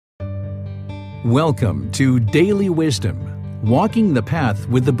Welcome to Daily Wisdom, Walking the Path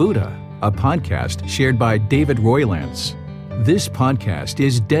with the Buddha, a podcast shared by David Roylance. This podcast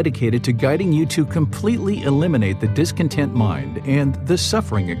is dedicated to guiding you to completely eliminate the discontent mind and the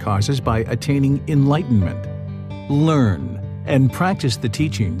suffering it causes by attaining enlightenment. Learn and practice the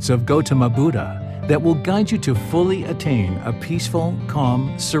teachings of Gautama Buddha that will guide you to fully attain a peaceful,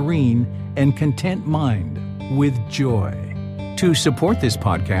 calm, serene, and content mind with joy. To support this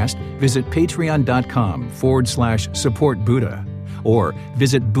podcast, visit patreon.com/supportbuddha or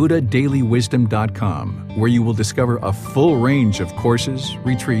visit buddhadailywisdom.com, where you will discover a full range of courses,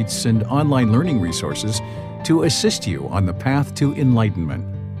 retreats, and online learning resources to assist you on the path to enlightenment.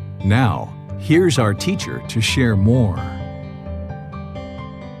 Now, here's our teacher to share more.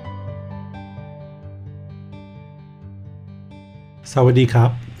 Sawadee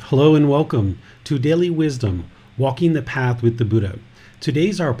Kap. Hello and welcome to Daily Wisdom, Walking the Path with the Buddha.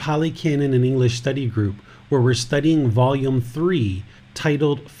 Today's our Pali Canon and English study group where we're studying Volume 3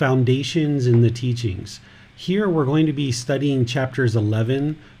 titled Foundations in the Teachings. Here we're going to be studying chapters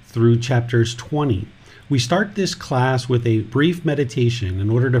 11 through chapters 20. We start this class with a brief meditation in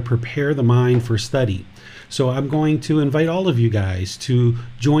order to prepare the mind for study. So I'm going to invite all of you guys to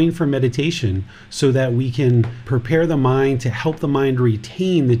join for meditation so that we can prepare the mind to help the mind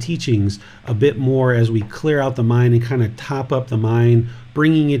retain the teachings a bit more as we clear out the mind and kind of top up the mind,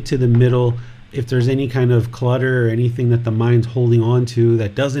 bringing it to the middle. If there's any kind of clutter or anything that the mind's holding on to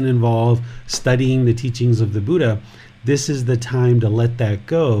that doesn't involve studying the teachings of the Buddha, this is the time to let that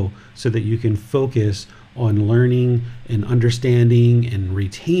go so that you can focus on learning and understanding and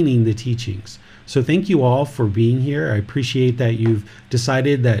retaining the teachings. So thank you all for being here. I appreciate that you've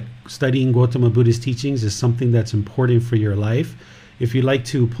decided that studying Gautama Buddha's teachings is something that's important for your life. If you'd like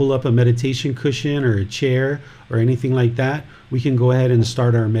to pull up a meditation cushion or a chair or anything like that, we can go ahead and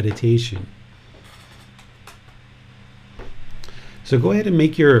start our meditation. So go ahead and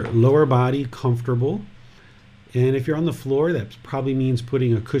make your lower body comfortable. And if you're on the floor, that probably means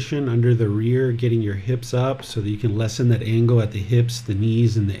putting a cushion under the rear, getting your hips up so that you can lessen that angle at the hips, the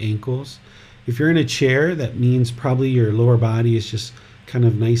knees, and the ankles. If you're in a chair, that means probably your lower body is just kind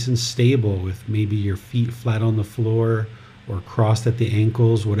of nice and stable with maybe your feet flat on the floor or crossed at the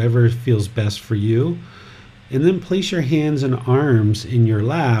ankles, whatever feels best for you. And then place your hands and arms in your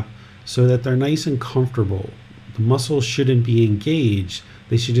lap so that they're nice and comfortable. The muscles shouldn't be engaged.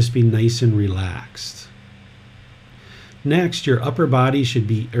 They should just be nice and relaxed. Next, your upper body should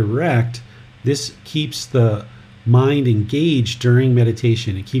be erect. This keeps the mind engaged during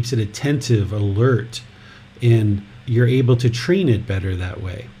meditation. It keeps it attentive, alert, and you're able to train it better that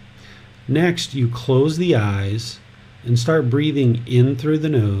way. Next, you close the eyes and start breathing in through the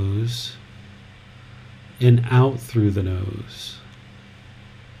nose and out through the nose.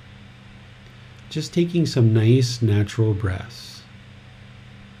 Just taking some nice natural breaths.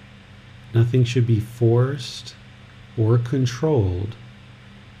 Nothing should be forced or controlled.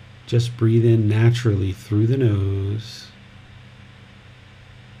 Just breathe in naturally through the nose,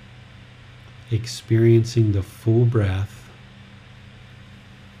 experiencing the full breath,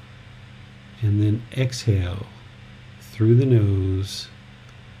 and then exhale through the nose,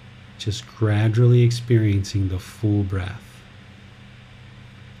 just gradually experiencing the full breath.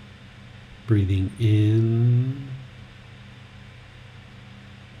 Breathing in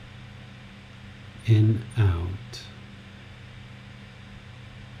and out.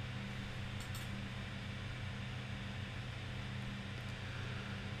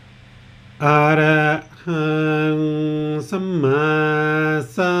 Arahang Samma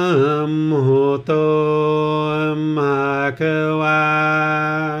Sambuddho Bhagava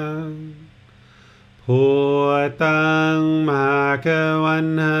Bhutang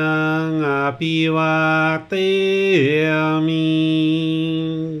Bhagavanang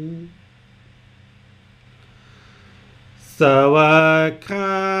Apivateyami Sawakkato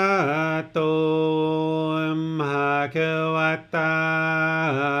Bhagavata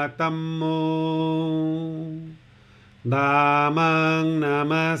Tammo Dhammang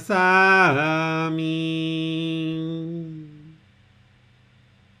Namasami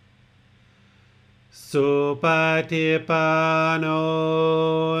Supatipano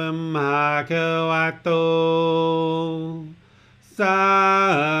Bhagavato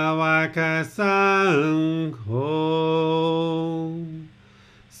Sāvaka Saṅgho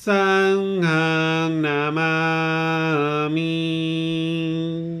Sanghang Namami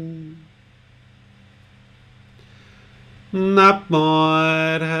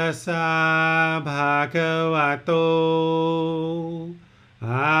Namo Tassa Bhagavato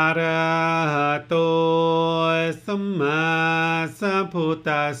Arahato สัมมาสัมพุท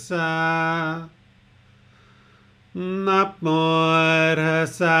ธัสสะนะโมตัส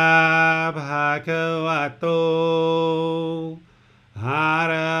สะภะคะวะโตอะ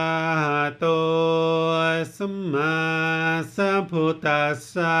ระหะโตสัมมาสัมพุทธัส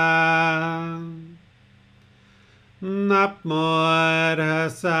สะนะโมตั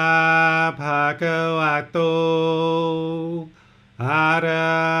สสะภะคะวะโตอะร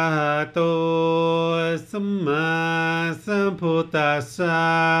ะหะโตสัมมาสัมพุทธัสสะ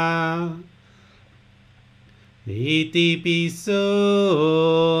อิติปิโส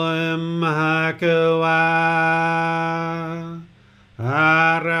ภะคะวะอะ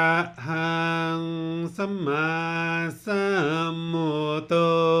ระหังสัมมาสัมพุทโธ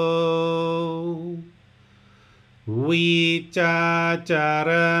วิจาจาร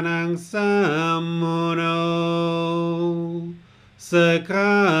ณังสัมมุโนสกข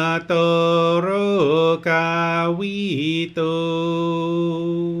าโตโรกาวิโต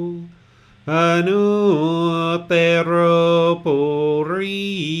อนุเตโรปุริ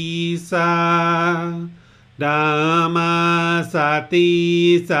สาดามาสติ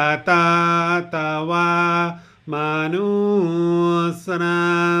สตาตวามนุสนั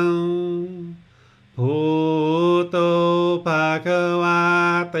งพุทโธภควา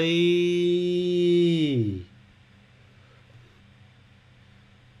ติ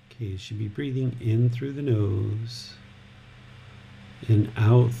Okay, you should be breathing in through the nose and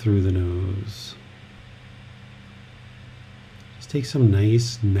out through the nose. Just take some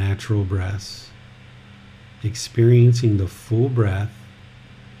nice natural breaths, experiencing the full breath,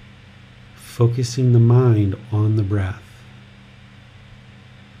 focusing the mind on the breath.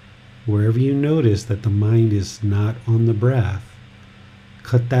 Wherever you notice that the mind is not on the breath,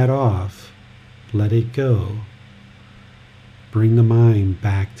 cut that off, let it go. Bring the mind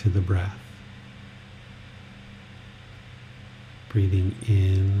back to the breath. Breathing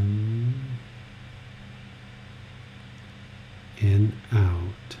in and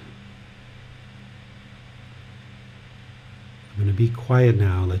out. I'm going to be quiet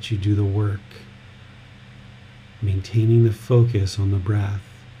now, let you do the work. Maintaining the focus on the breath.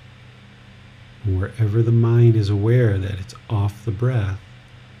 And wherever the mind is aware that it's off the breath,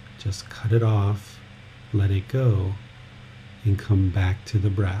 just cut it off, let it go, and come back to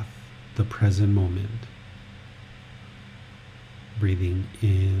the breath, the present moment. Breathing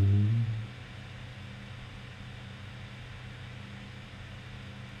in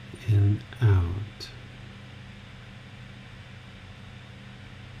and out.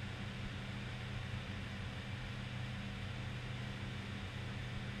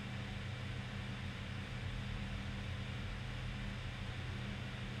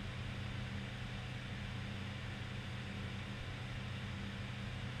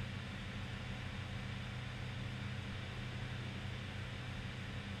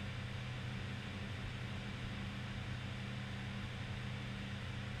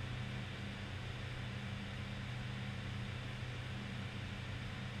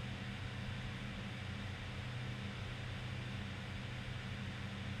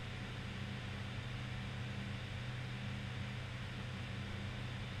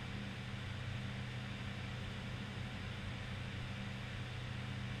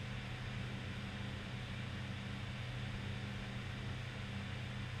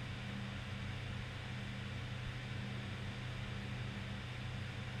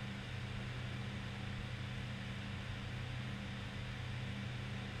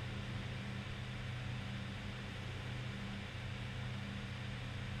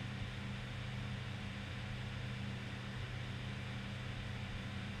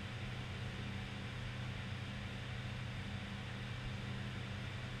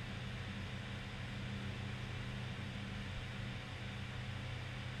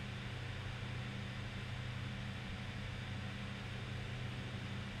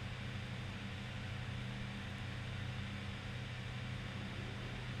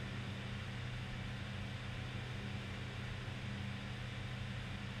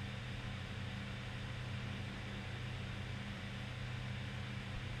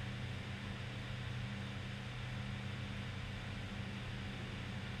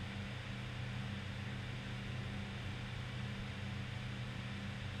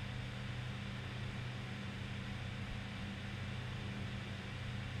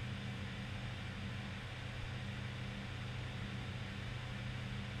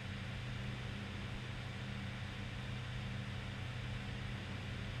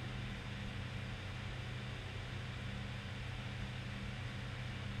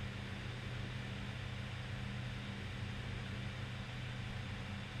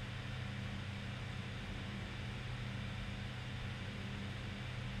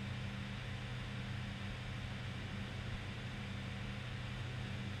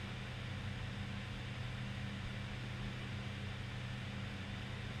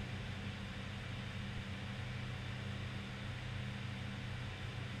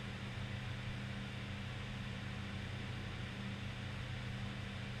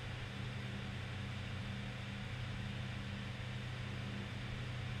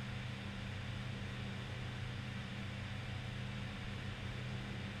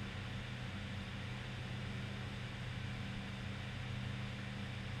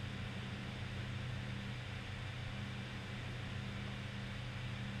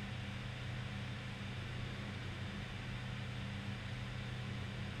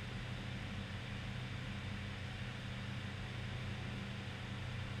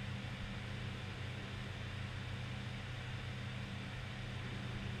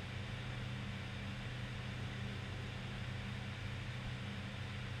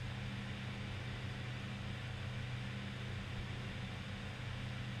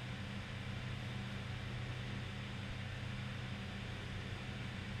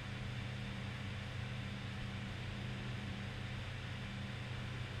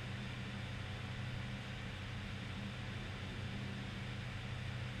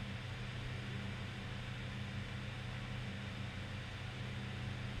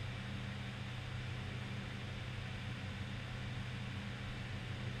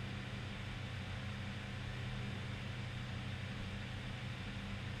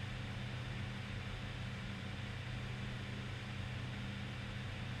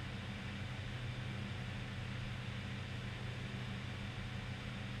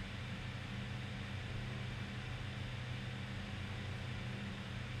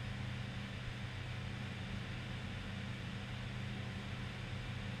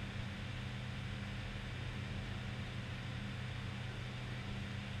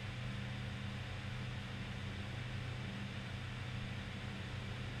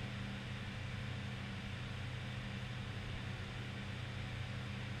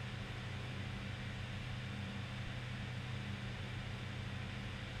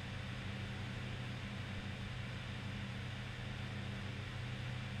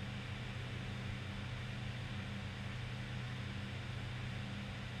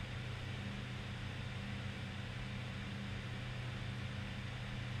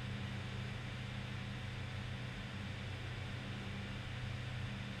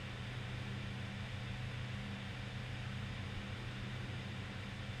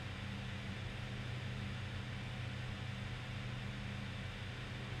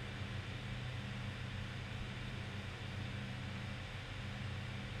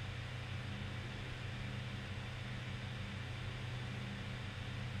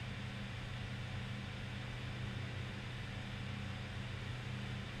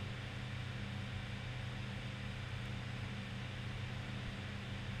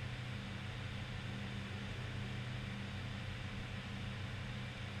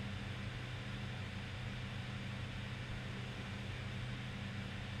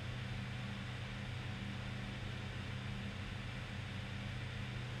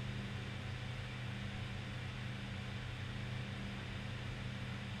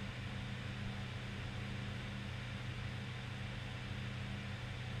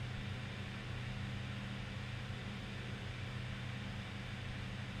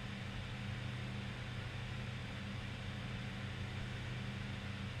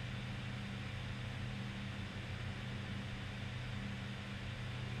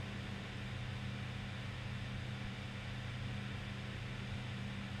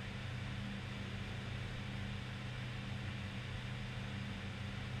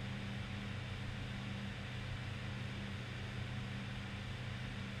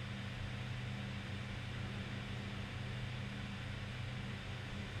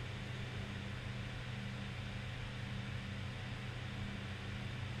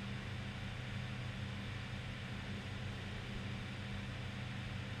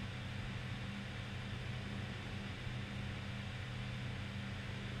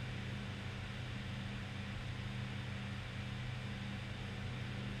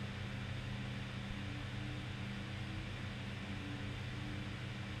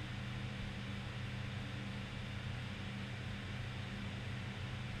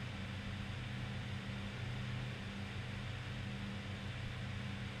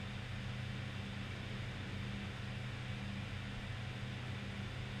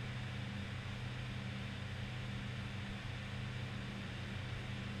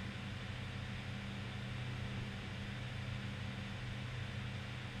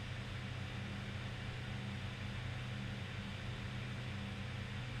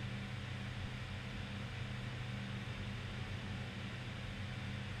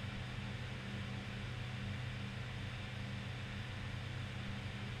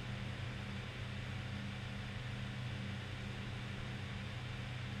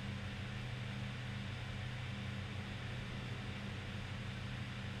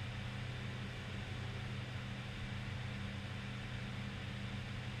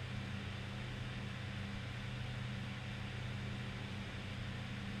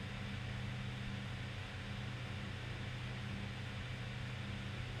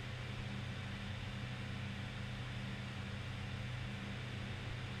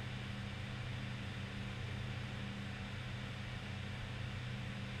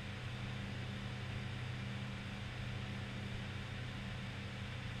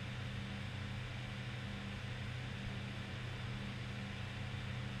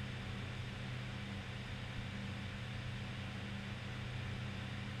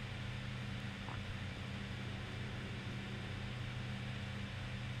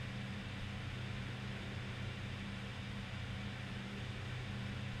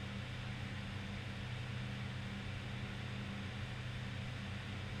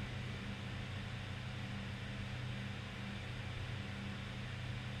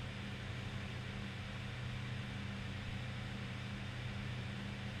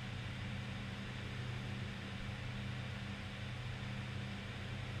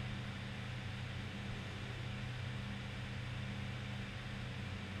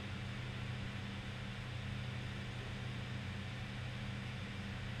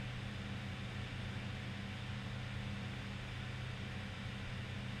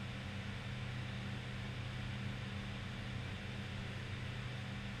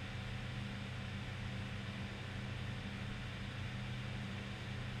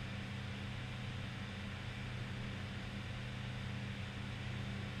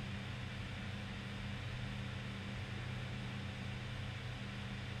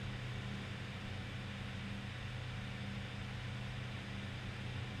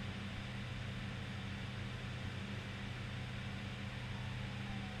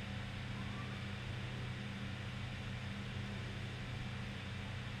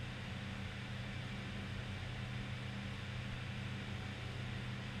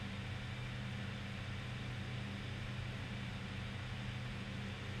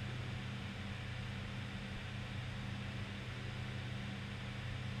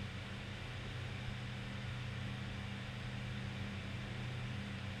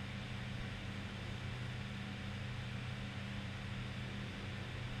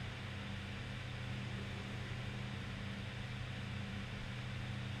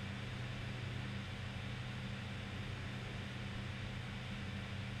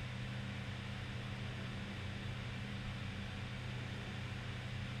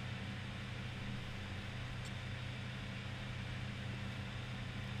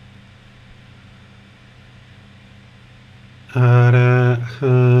 อะระ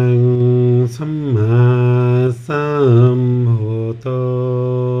หังสัมมาสัมพุทโธ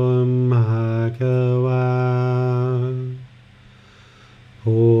ภะคะวา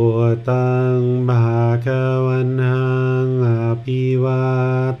พุทธังภะคะวันตังอะภิวา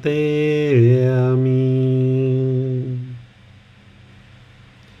เทมิ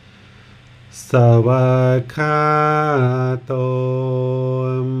สวากขาโต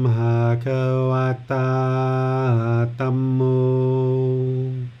ภะคะวะตาธัมโม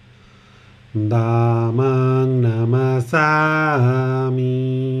ธัมมังนามัสสามิ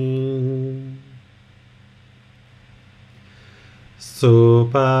สุ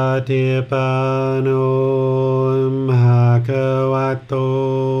ปฏิปันโนภะคะวะโต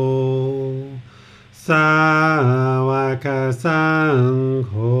สาวกสังโ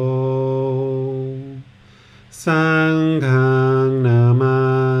ฆสังฆังนามา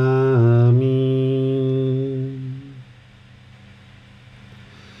มิ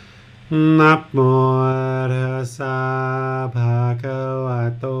นะโมตัสสะภะคะวะ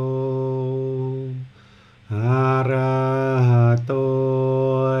โตอะระหะโต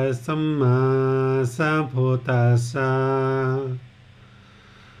สัมมาสัมพุทธัสสะ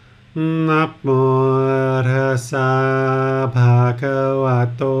นะโมตัสสะภะคะวะ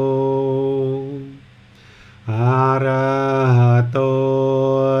โตอะระหะโต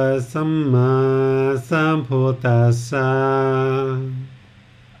สัมมาสัมพุทธัสสะ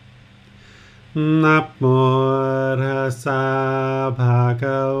นะโมตัสสะภะค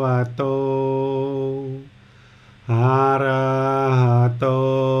ะวะโตอะระหะโต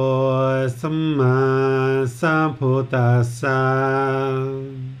สัมมาสัมพุทธัสสะ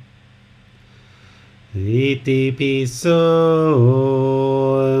อิติปิโส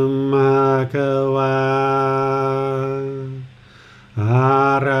ภะคะวะอะ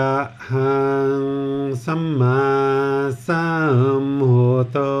ระหังสัมมาสัมพุท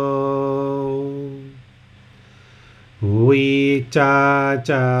โธวิจา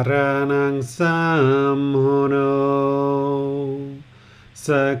จารณังสัมพุโนส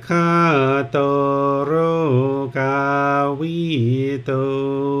คาโตโรกาวิโต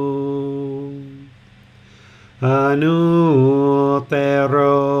อนุเตโร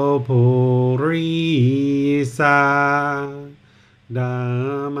ภูริสาธั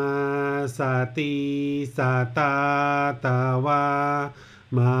มมาสติสัตตาตาวา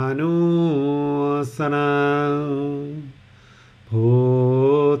มนุสนังพุ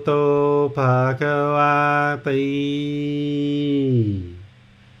ทโธภะคะวะติ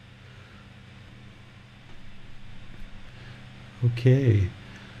Okay,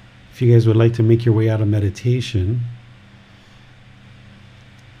 if you guys would like to make your way out of meditation,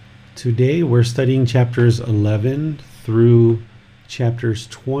 today we're studying chapters 11 through chapters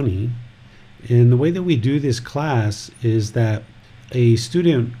 20. And the way that we do this class is that a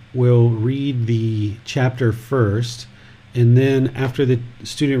student will read the chapter first, and then after the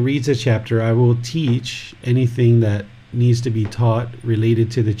student reads the chapter, I will teach anything that needs to be taught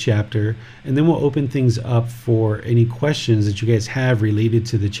related to the chapter, and then we'll open things up for any questions that you guys have related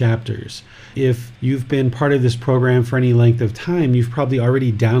to the chapters. If you've been part of this program for any length of time, you've probably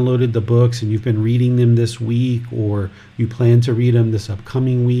already downloaded the books and you've been reading them this week, or you plan to read them this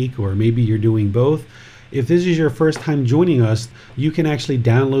upcoming week, or maybe you're doing both. If this is your first time joining us, you can actually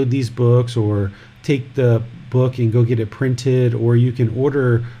download these books or take the book and go get it printed, or you can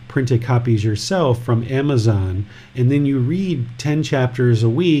order printed copies yourself from Amazon, and then you read 10 chapters a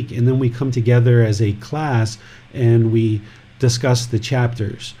week, and then we come together as a class and we discuss the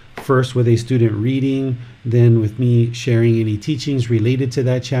chapters. First with a student reading, then with me sharing any teachings related to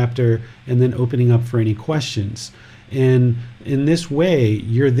that chapter, and then opening up for any questions. And in this way,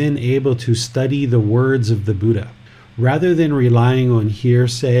 you're then able to study the words of the Buddha. Rather than relying on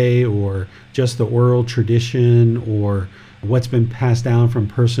hearsay or just the oral tradition or what's been passed down from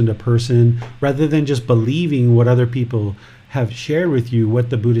person to person, rather than just believing what other people have shared with you, what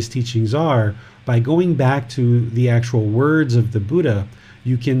the Buddhist teachings are, by going back to the actual words of the Buddha,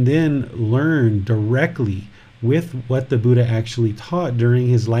 you can then learn directly with what the Buddha actually taught during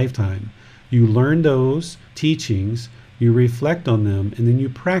his lifetime. You learn those teachings, you reflect on them, and then you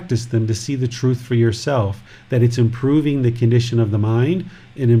practice them to see the truth for yourself, that it's improving the condition of the mind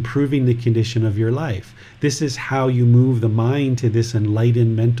and improving the condition of your life. This is how you move the mind to this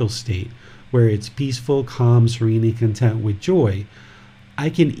enlightened mental state, where it's peaceful, calm, serene, and content with joy. I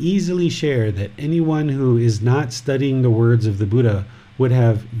can easily share that anyone who is not studying the words of the Buddha would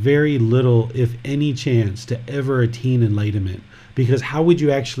have very little, if any, chance to ever attain enlightenment. Because how would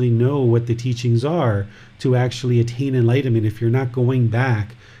you actually know what the teachings are to actually attain enlightenment if you're not going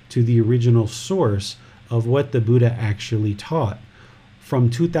back to the original source of what the Buddha actually taught. From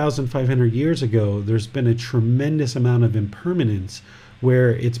 2,500 years ago, there's been a tremendous amount of impermanence where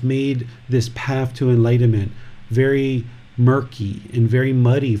it's made this path to enlightenment very murky and very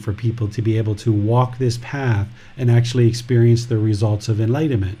muddy for people to be able to walk this path and actually experience the results of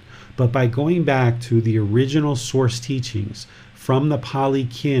enlightenment. But by going back to the original source teachings from the Pali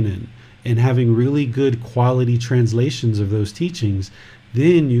Canon and having really good quality translations of those teachings,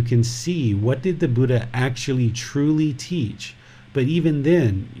 then you can see what did the Buddha actually truly teach. But even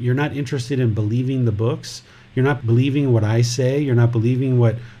then, you're not interested in believing the books. You're not believing what I say. You're not believing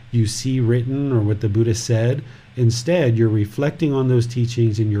what you see written or what the Buddha said. Instead, you're reflecting on those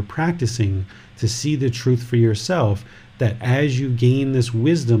teachings and you're practicing to see the truth for yourself, that as you gain this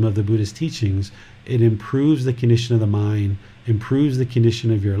wisdom of the Buddha's teachings, it improves the condition of the mind, improves the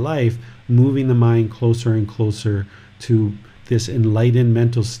condition of your life, moving the mind closer and closer to this enlightened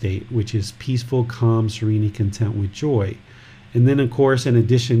mental state, which is peaceful, calm, serenity, content with joy. And then, of course, in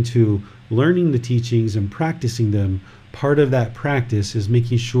addition to learning the teachings and practicing them, part of that practice is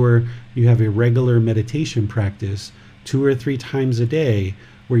making sure you have a regular meditation practice 2 or 3 times a day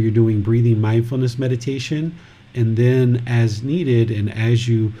where you're doing breathing mindfulness meditation. And then as needed, and as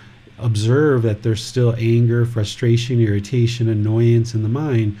you observe that there's still anger, frustration, irritation, annoyance in the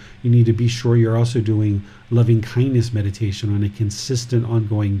mind, you need to be sure you're also doing loving kindness meditation on a consistent,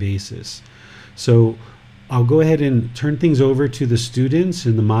 ongoing basis. So I'll go ahead and turn things over to the students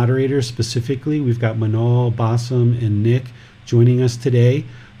and the moderators specifically. We've got Manal, Bassam, and Nick joining us today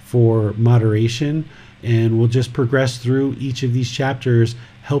for moderation, and we'll just progress through each of these chapters,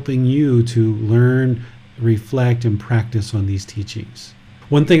 helping you to learn, reflect, and practice on these teachings.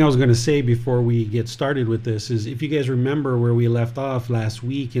 One thing I was going to say before we get started with this is, if you guys remember where we left off last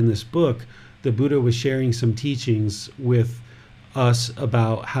week in this book, the Buddha was sharing some teachings with us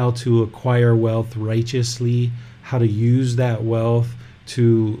about how to acquire wealth righteously, how to use that wealth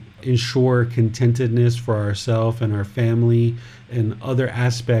to ensure contentedness for ourselves and our family and other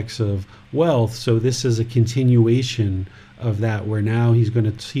aspects of wealth. So this is a continuation of that, where now he's going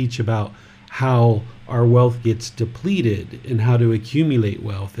to teach about how our wealth gets depleted and how to accumulate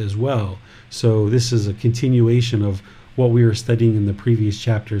wealth as well. So this is a continuation of what we were studying in the previous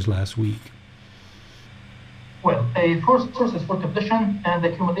chapters last week. Well, 4 sources for depletion and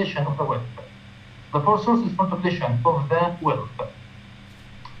accumulation of the wealth. The 4 sources for depletion of the wealth.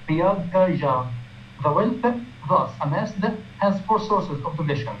 Priyagaja. The wealth thus amassed has 4 sources of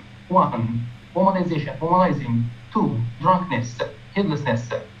depletion. 1. Womanizing. 2. Drunkenness, heedlessness.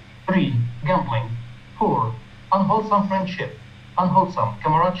 3. Gambling. 4. Unwholesome friendship, unwholesome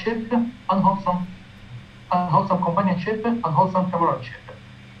comradeship, unwholesome companionship, unwholesome comradeship.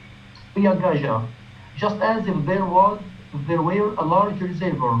 Priyagaja. Just as if there were a large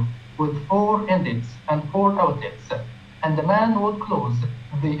reservoir with 4 inlets and 4 outlets, and the man would close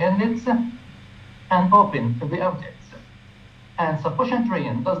the inlets and open the outlets, and sufficient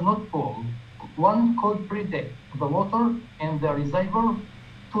rain does not fall, one could predict the water in the reservoir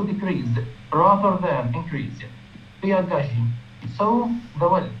to decrease rather than increase. Priyagaji. So the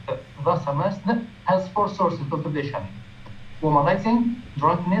wealth thus amassed has 4 sources of depletion: womanizing,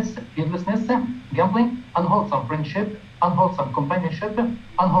 drunkenness, heedlessness, gambling, unwholesome friendship, unwholesome companionship,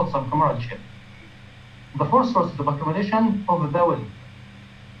 unwholesome comradeship. The 4 sources of accumulation of the wealth.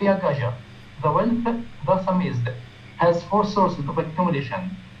 Priyagaja. The wealth thus amassed has 4 sources of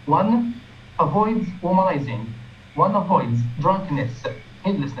accumulation. 1. Avoids womanizing. 1 avoids drunkenness,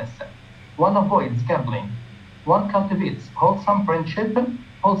 heedlessness. 1 avoids gambling. 1 cultivates wholesome friendship,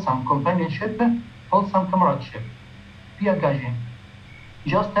 wholesome companionship, wholesome comradeship. Priyagaji.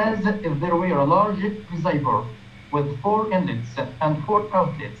 Just as if there were a large reservoir with 4 inlets and 4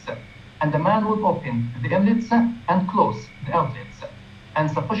 outlets, and the man would open the inlets and close the outlets, and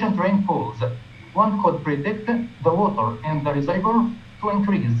sufficient rain falls, one could predict the water in the reservoir to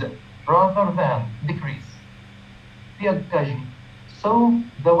increase rather than decrease. Priyagaji. So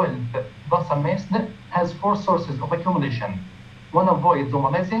the wealth thus amassed has 4 sources of accumulation. 1 avoids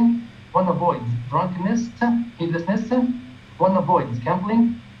womanizing, 1 avoids drunkenness, heedlessness, 1 avoids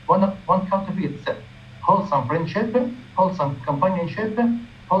gambling, 1 cultivates wholesome friendship, wholesome companionship,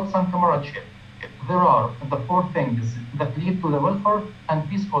 wholesome comradeship. There are the 4 things that lead to the welfare and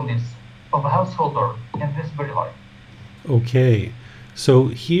peacefulness of a householder in this very life. Okay, so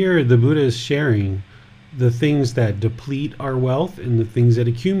here the Buddha is sharing the things that deplete our wealth and the things that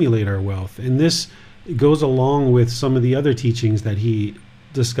accumulate our wealth. And this goes along with some of the other teachings that he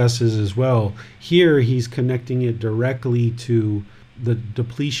discusses as well. Here he's connecting it directly to the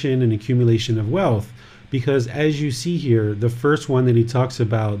depletion and accumulation of wealth. because as you see here, the first one that he talks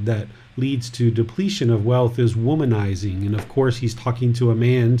about that leads to depletion of wealth is womanizing. And of course, he's talking to a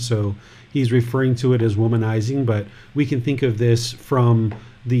man, so he's referring to it as womanizing, but we can think of this from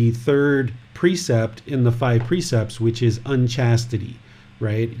the third precept in the 5 precepts, which is unchastity,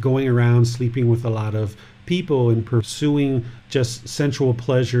 right? Going around sleeping with a lot of people and pursuing just sensual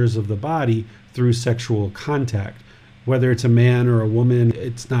pleasures of the body through sexual contact. Whether it's a man or a woman,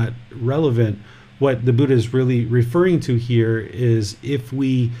 it's not relevant. What the Buddha is really referring to here is if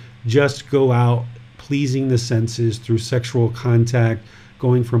we just go out pleasing the senses through sexual contact,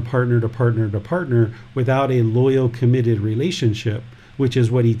 going from partner to partner to partner without a loyal, committed relationship, which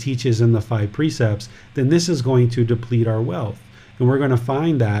is what he teaches in the 5 precepts, then this is going to deplete our wealth. And we're going to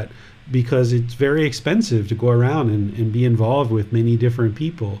find that because it's very expensive to go around and be involved with many different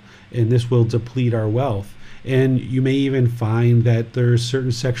people, and this will deplete our wealth. And you may even find that there's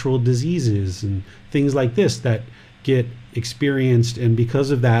certain sexual diseases and things like this that get experienced, and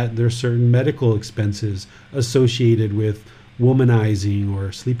because of that, there's certain medical expenses associated with womanizing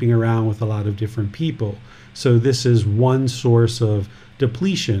or sleeping around with a lot of different people. So this is one source of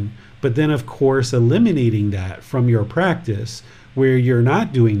depletion. But then, of course, eliminating that from your practice where you're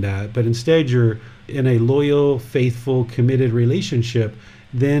not doing that, but instead you're in a loyal, faithful, committed relationship,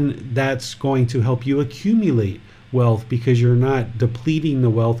 then that's going to help you accumulate wealth because you're not depleting the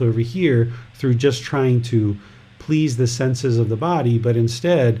wealth over here through just trying to please the senses of the body, but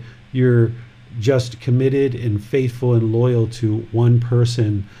instead you're just committed and faithful and loyal to one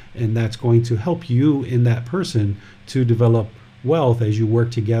person, and that's going to help you in that person to develop wealth as you work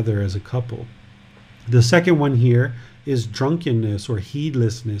together as a couple. The second one here is drunkenness or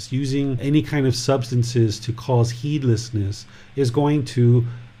heedlessness. Using any kind of substances to cause heedlessness is going to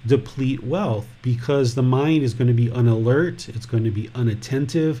deplete wealth because the mind is going to be unalert, it's going to be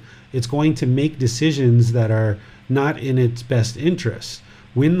unattentive, it's going to make decisions that are not in its best interest.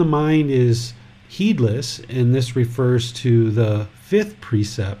 When the mind is heedless, and this refers to the 5th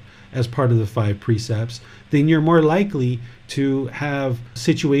precept as part of the 5 precepts, then you're more likely to have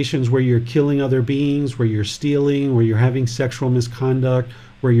situations where you're killing other beings, where you're stealing, where you're having sexual misconduct,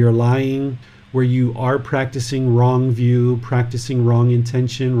 where you're lying, where you are practicing wrong view, practicing wrong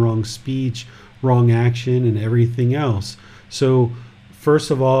intention, wrong speech, wrong action, and everything else. So first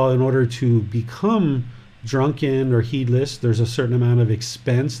of all, in order to become drunken or heedless, there's a certain amount of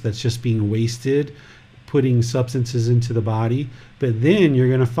expense that's just being wasted putting substances into the body. But then you're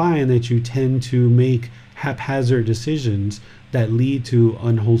going to find that you tend to make haphazard decisions that lead to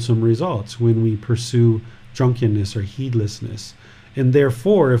unwholesome results when we pursue drunkenness or heedlessness. And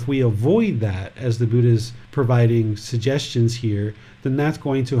therefore, if we avoid that, as the Buddha is providing suggestions here, then that's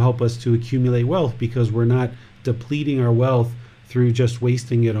going to help us to accumulate wealth because we're not depleting our wealth through just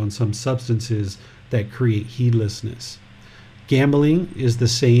wasting it on some substances that create heedlessness. Gambling is the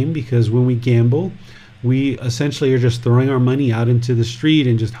same because when we gamble, we essentially are just throwing our money out into the street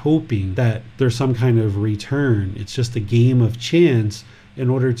and just hoping that there's some kind of return. It's just a game of chance in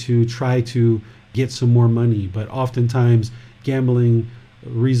order to try to get some more money. But oftentimes gambling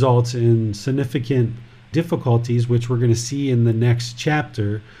results in significant difficulties, which we're going to see in the next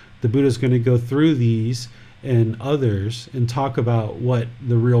chapter. The Buddha is going to go through these and others and talk about what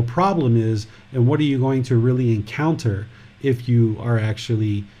the real problem is and what are you going to really encounter if you are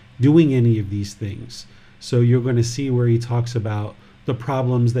actually doing any of these things. So you're going to see where he talks about the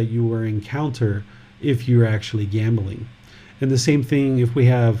problems that you will encounter if you're actually gambling. And the same thing if we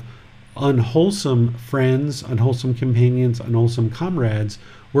have unwholesome friends, unwholesome companions, unwholesome comrades,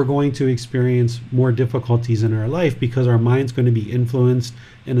 we're going to experience more difficulties in our life because our mind's going to be influenced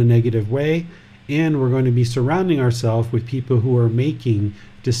in a negative way, and we're going to be surrounding ourselves with people who are making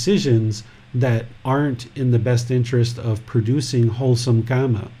decisions that aren't in the best interest of producing wholesome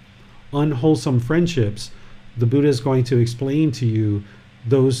karma. Unwholesome friendships, the Buddha is going to explain to you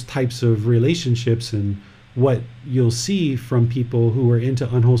those types of relationships and what you'll see from people who are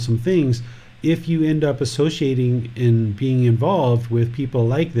into unwholesome things. If you end up associating and being involved with people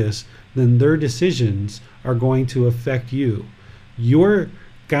like this, then their decisions are going to affect you. Your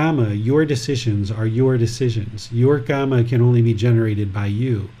karma, your decisions are your decisions. Your karma can only be generated by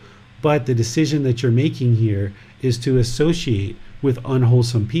you. But the decision that you're making here is to associate with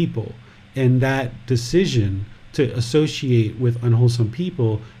unwholesome people. And that decision to associate with unwholesome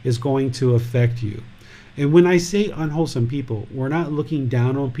people is going to affect you. And when I say unwholesome people, we're not looking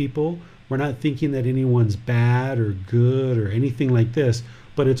down on people. We're not thinking that anyone's bad or good or anything like this,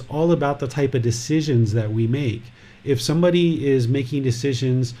 but it's all about the type of decisions that we make. If somebody is making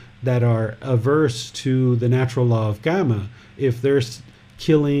decisions that are averse to the natural law of karma, if they're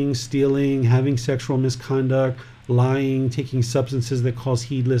killing, stealing, having sexual misconduct, lying, taking substances that cause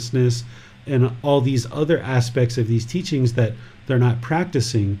heedlessness, and all these other aspects of these teachings that they're not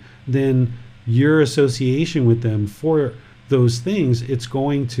practicing, then your association with them for those things, it's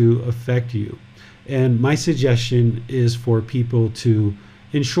going to affect you. And my suggestion is for people to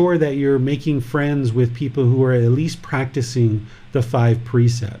ensure that you're making friends with people who are at least practicing the 5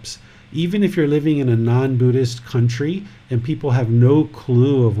 precepts. Even if you're living in a non-Buddhist country and people have no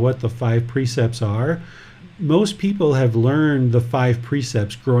clue of what the 5 precepts are, most people have learned the 5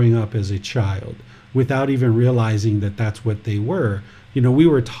 precepts growing up as a child without even realizing that that's what they were. You know, we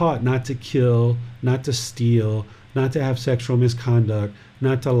were taught not to kill, not to steal, not to have sexual misconduct,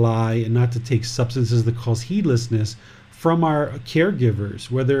 not to lie, and not to take substances that cause heedlessness from our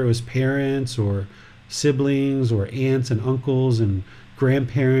caregivers, whether it was parents or siblings or aunts and uncles and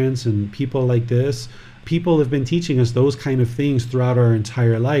grandparents and people like this. People have been teaching us those kind of things throughout our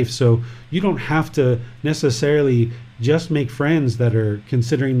entire life. So you don't have to necessarily just make friends that are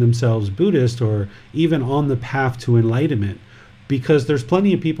considering themselves Buddhist or even on the path to enlightenment, because there's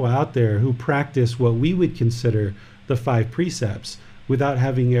plenty of people out there who practice what we would consider the 5 precepts without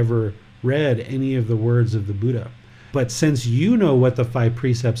having ever read any of the words of the Buddha. But since you know what the 5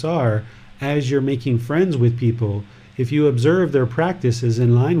 precepts are, as you're making friends with people, if you observe their practices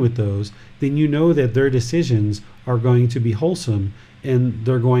in line with those, then you know that their decisions are going to be wholesome and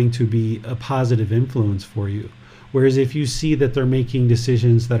they're going to be a positive influence for you. Whereas if you see that they're making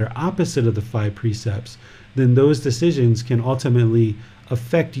decisions that are opposite of the 5 precepts, then those decisions can ultimately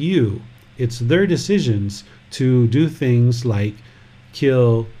affect you. It's their decisions to do things like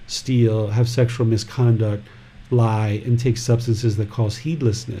kill, steal, have sexual misconduct, lie, and take substances that cause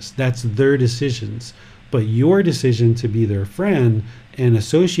heedlessness. That's their decisions. But your decision to be their friend and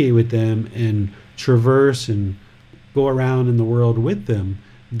associate with them and traverse and go around in the world with them,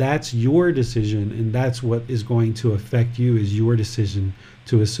 that's your decision, and that's what is going to affect you, is your decision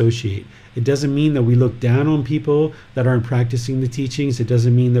to associate. It doesn't mean that we look down on people that aren't practicing the teachings. It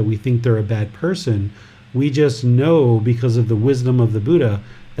doesn't mean that we think they're a bad person. We just know, because of the wisdom of the Buddha,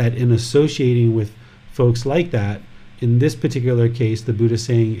 that in associating with folks like that, in this particular case, the Buddha is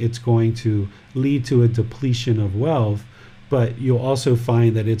saying it's going to lead to a depletion of wealth, but you'll also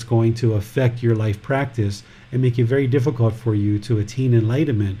find that it's going to affect your life practice and make it very difficult for you to attain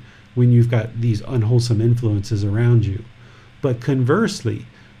enlightenment when you've got these unwholesome influences around you. But conversely,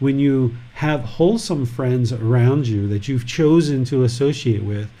 when you have wholesome friends around you that you've chosen to associate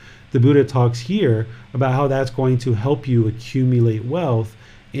with, the Buddha talks here about how that's going to help you accumulate wealth.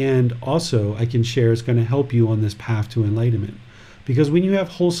 And also, I can share, it's going to help you on this path to enlightenment. Because when you have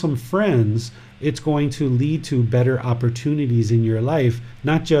wholesome friends, it's going to lead to better opportunities in your life,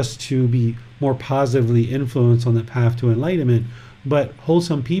 not just to be more positively influenced on the path to enlightenment, but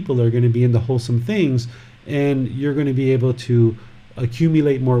wholesome people are going to be into wholesome things, and you're going to be able to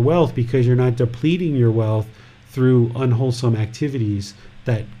accumulate more wealth because you're not depleting your wealth through unwholesome activities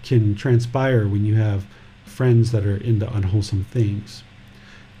that can transpire when you have friends that are into unwholesome things.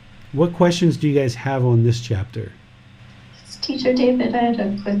 What questions do you guys have on this chapter? Teacher David, I had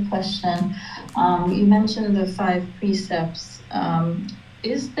a quick question. You mentioned the 5 precepts.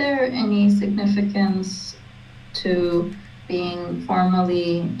 Is there any significance to being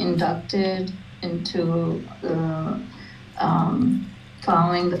formally inducted into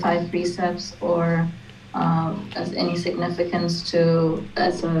following the 5 precepts, or as any significance to,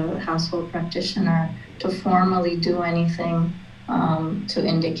 as a household practitioner, to formally do anything to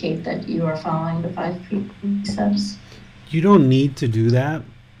indicate that you are following the 5 precepts? You don't need to do that.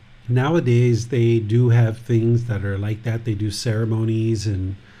 Nowadays, they do have things that are like that. They do ceremonies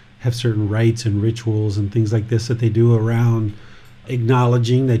and have certain rites and rituals and things like this that they do around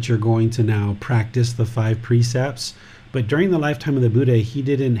acknowledging that you're going to now practice the 5 precepts. But during the lifetime of the Buddha, he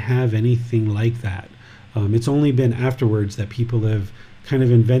didn't have anything like that. It's only been afterwards that people have kind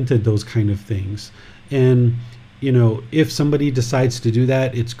of invented those kind of things. And, you know, if somebody decides to do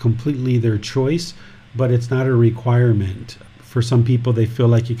that, it's completely their choice, but it's not a requirement. For some people, they feel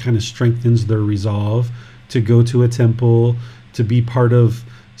like it kind of strengthens their resolve to go to a temple, to be part of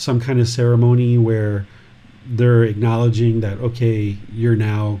some kind of ceremony where they're acknowledging that, okay, you're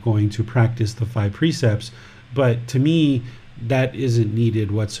now going to practice the 5 precepts. But to me, that isn't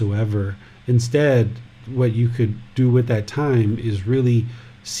needed whatsoever. Instead, what you could do with that time is really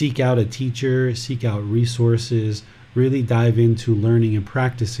seek out a teacher, seek out resources, really dive into learning and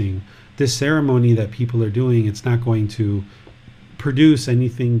practicing. This ceremony that people are doing, it's not going to produce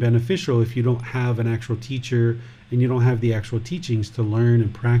anything beneficial if you don't have an actual teacher and you don't have the actual teachings to learn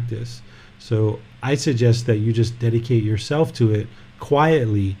and practice. So I suggest that you just dedicate yourself to it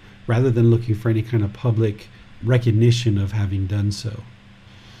quietly rather than looking for any kind of public recognition of having done so.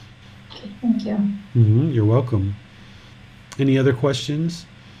 Thank you. You're welcome. Any other questions?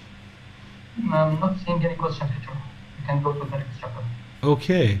 I'm not seeing any question, teacher. You can go to the next chapter.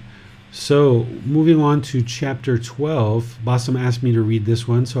 Okay. So moving on to chapter 12, Bassam asked me to read this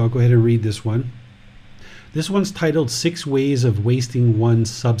one, so I'll go ahead and read this one. This one's titled 6 Ways of Wasting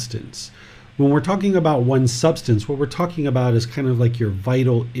One's Substance. When we're talking about one's substance, what we're talking about is kind of like your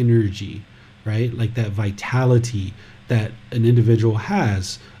vital energy, right? Like that vitality that an individual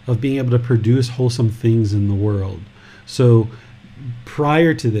has of being able to produce wholesome things in the world. So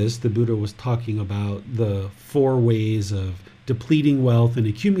prior to this, the Buddha was talking about the 4 ways of depleting wealth and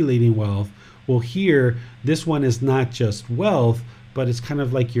accumulating wealth. Well, here, this one is not just wealth, but it's kind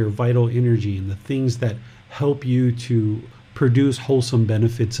of like your vital energy and the things that help you to produce wholesome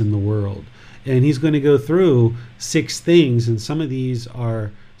benefits in the world. And he's going to go through 6 things, and some of these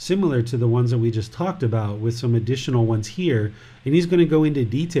are similar to the ones that we just talked about with some additional ones here. And he's going to go into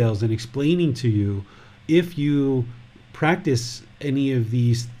details and explaining to you if you practice any of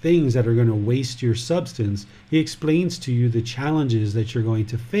these things that are going to waste your substance. He explains to you the challenges that you're going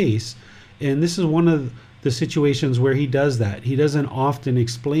to face. And this is one of the situations where he does that. He doesn't often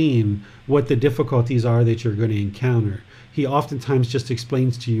explain what the difficulties are that you're going to encounter. He oftentimes just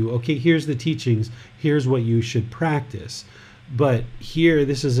explains to you, okay, here's the teachings, here's what you should practice. But here,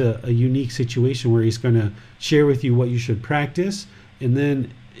 this is a unique situation where he's going to share with you what you should practice. And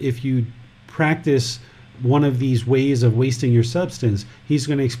then if you practice one of these ways of wasting your substance, he's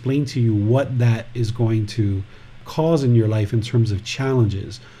going to explain to you what that is going to cause in your life in terms of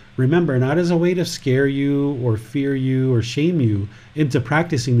challenges. Remember, not as a way to scare you or fear you or shame you into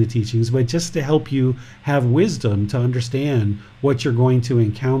practicing the teachings, but just to help you have wisdom to understand what you're going to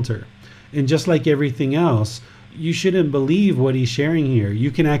encounter. And just like everything else, you shouldn't believe what he's sharing here.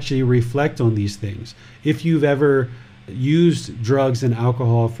 You can actually reflect on these things. If you've ever used drugs and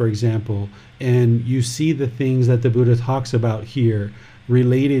alcohol, for example, and you see the things that the Buddha talks about here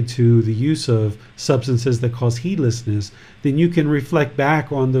related to the use of substances that cause heedlessness, then you can reflect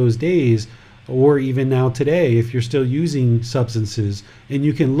back on those days, or even now today, if you're still using substances, and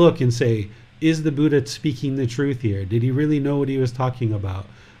you can look and say, is the Buddha speaking the truth here? Did he really know what he was talking about?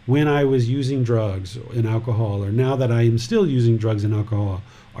 When I was using drugs and alcohol, or now that I am still using drugs and alcohol,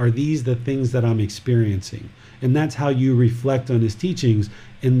 are these the things that I'm experiencing? And that's how you reflect on his teachings.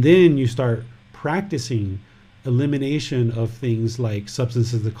 And then you start practicing elimination of things like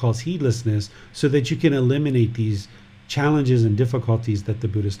substances that cause heedlessness, so that you can eliminate these challenges and difficulties that the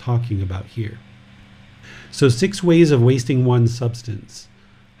Buddha is talking about here. So 6 ways of wasting one's substance.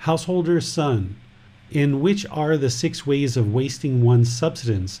 Householder's son. In which are the 6 ways of wasting one's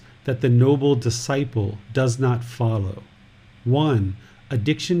substance that the noble disciple does not follow? 1.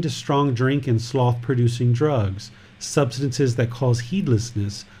 Addiction to strong drink and sloth-producing drugs, substances that cause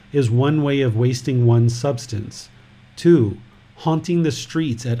heedlessness, is one way of wasting one's substance. 2. Haunting the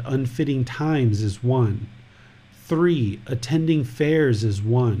streets at unfitting times is 1. 3. Attending fairs is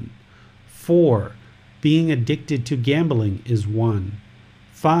 1. 4. Being addicted to gambling is 1.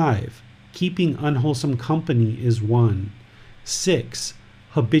 5. Keeping unwholesome company is 1. 6.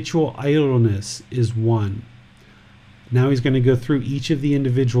 Habitual idleness is 1. Now he's going to go through each of the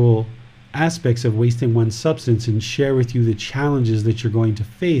individual aspects of wasting one's substance and share with you the challenges that you're going to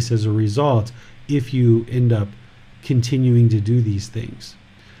face as a result if you end up continuing to do these things.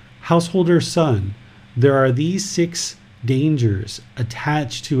 Householder's son. There are these 6 dangers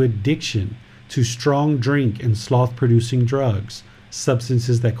attached to addiction to strong drink and sloth-producing drugs,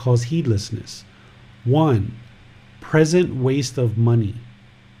 substances that cause heedlessness. 1. Present waste of money.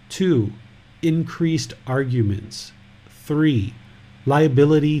 2. Increased arguments. 3.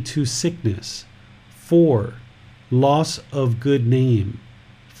 Liability to sickness. 4. Loss of good name.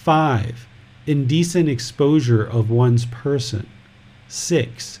 5. Indecent exposure of one's person.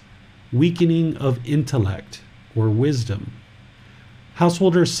 6. Weakening of intellect or wisdom.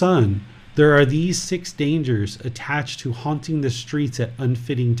 Householder's son. There are these 6 dangers attached to haunting the streets at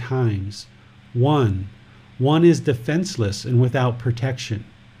unfitting times. 1. One is defenseless and without protection.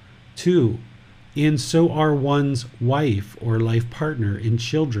 2. And so are one's wife or life partner and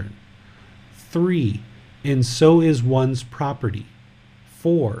children. 3. And so is one's property.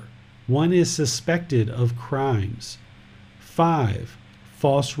 4. One is suspected of crimes. 5.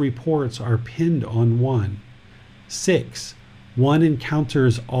 False reports are pinned on one. 6. One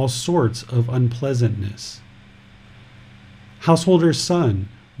encounters all sorts of unpleasantness. Householder's son.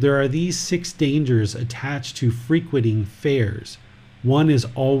 There are these 6 dangers attached to frequenting fairs. 1 is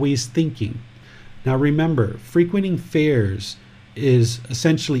always thinking. Now remember, frequenting fairs is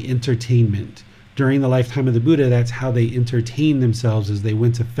essentially entertainment. During the lifetime of the Buddha, that's how they entertained themselves, as they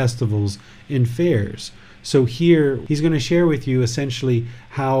went to festivals and fairs. So here he's going to share with you essentially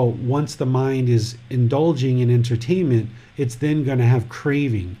how once the mind is indulging in entertainment, it's then going to have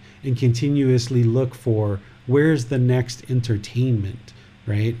craving and continuously look for where's the next entertainment,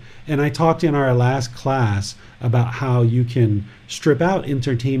 right? And I talked in our last class about how you can strip out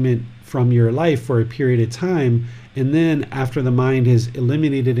entertainment from your life for a period of time, and then after the mind has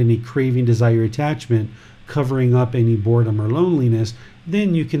eliminated any craving, desire, attachment, covering up any boredom or loneliness,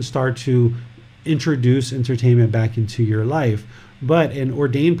 then you can start to introduce entertainment back into your life. But an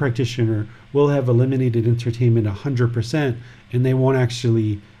ordained practitioner will have eliminated entertainment 100%, and they won't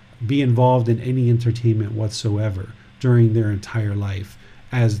actually be involved in any entertainment whatsoever during their entire life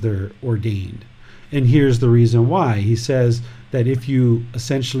as they're ordained. And here's the reason why. He says that if you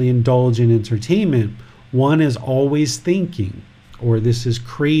essentially indulge in entertainment, one is always thinking, or this is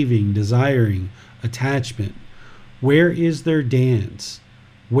craving, desiring, attachment. Where is their dance?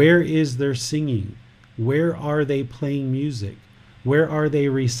 Where is their singing? Where are they playing music? Where are they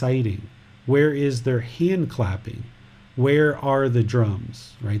reciting? Where is their hand clapping? Where are the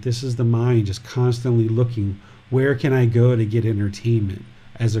drums, right? This is the mind just constantly looking, where can I go to get entertainment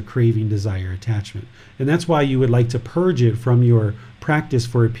as a craving, desire, attachment? And that's why you would like to purge it from your practice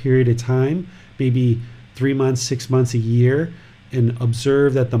for a period of time, maybe 3 months, 6 months, a year, and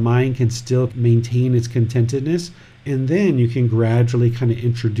observe that the mind can still maintain its contentedness. And then you can gradually kind of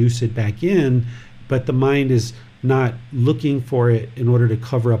introduce it back in, but the mind is not looking for it in order to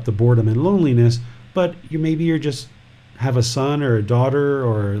cover up the boredom and loneliness, but maybe you're just have a son or a daughter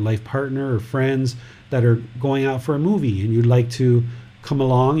or a life partner or friends that are going out for a movie, and you'd like to come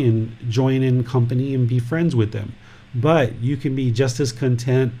along and join in company and be friends with them. But you can be just as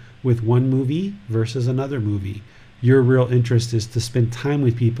content with one movie versus another movie. Your real interest is to spend time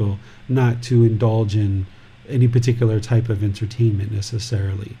with people, not to indulge in any particular type of entertainment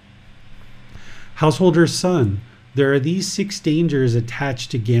necessarily. Householder's son, there are these 6 dangers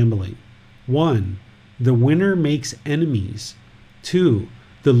attached to gambling. 1, the winner makes enemies. 2,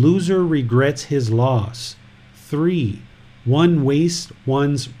 the loser regrets his loss. 3, one wastes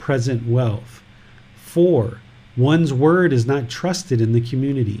one's present wealth. 4, one's word is not trusted in the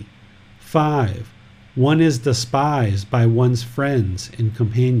community. 5, one is despised by one's friends and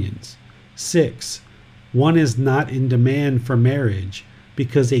companions. 6, one is not in demand for marriage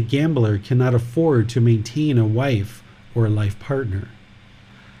because a gambler cannot afford to maintain a wife or a life partner.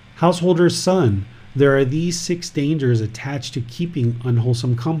 Householder's son, there are these 6 dangers attached to keeping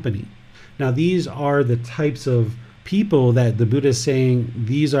unwholesome company. Now, these are the types of people that the Buddha is saying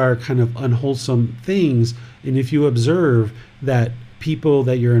these are kind of unwholesome things. And if you observe that people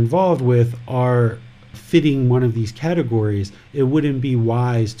that you're involved with are fitting one of these categories, it wouldn't be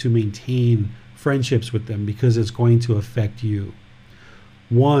wise to maintain friendships with them because it's going to affect you.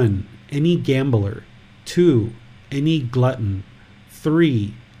 1, any gambler. 2, any glutton.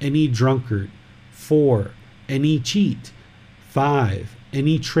 3, any drunkard. 4, any cheat. 5,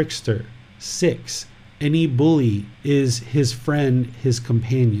 any trickster. 6, any bully is his friend, his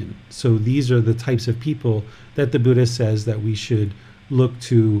companion. So these are the types of people that the Buddha says that we should look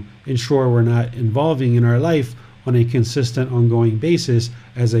to ensure we're not involving in our life on a consistent, ongoing basis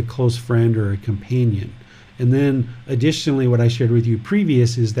as a close friend or a companion. And then additionally, what I shared with you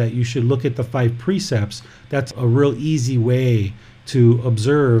previous is that you should look at the 5 precepts. That's a real easy way to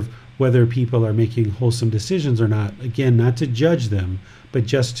observe whether people are making wholesome decisions or not. Again, not to judge them, but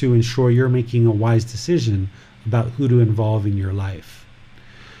just to ensure you're making a wise decision about who to involve in your life.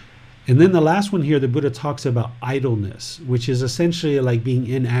 And then the last one here, the Buddha talks about idleness, which is essentially like being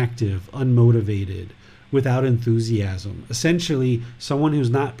inactive, unmotivated, without enthusiasm. Essentially, someone who's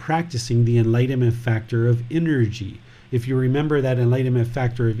not practicing the enlightenment factor of energy. If you remember, that enlightenment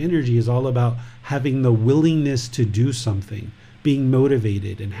factor of energy is all about having the willingness to do something, being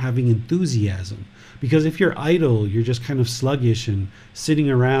motivated and having enthusiasm. Because if you're idle, you're just kind of sluggish and sitting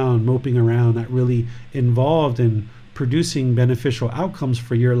around, moping around, not really involved in producing beneficial outcomes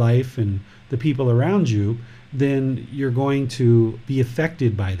for your life and the people around you, then you're going to be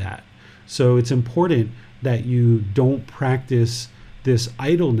affected by that. So it's important that you don't practice this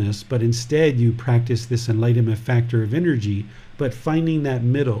idleness, but instead you practice this enlightenment factor of energy, but finding that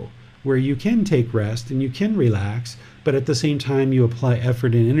middle where you can take rest and you can relax, but at the same time you apply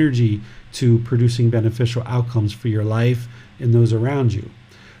effort and energy to producing beneficial outcomes for your life and those around you.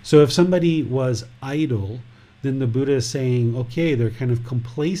 So if somebody was idle, then the Buddha is saying, okay, they're kind of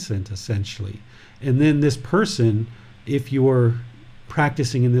complacent essentially. And then this person, if you're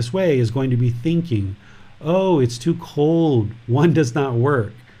practicing in this way, is going to be thinking, Oh, it's too cold. One does not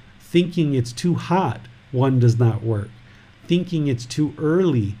work. Thinking it's too hot. One does not work. Thinking it's too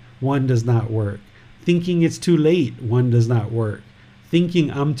early. One does not work. Thinking it's too late. One does not work.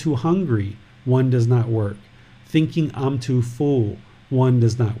 Thinking I'm too hungry. One does not work. Thinking I'm too full. One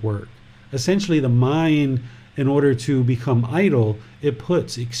does not work. Essentially, the mind, in order to become idle, it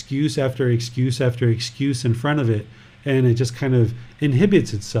puts excuse after excuse after excuse in front of it, and it just kind of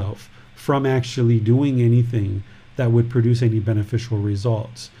inhibits itself from actually doing anything that would produce any beneficial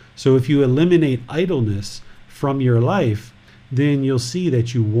results. So if you eliminate idleness from your life, then you'll see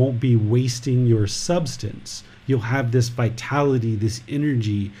that you won't be wasting your substance. You'll have this vitality, this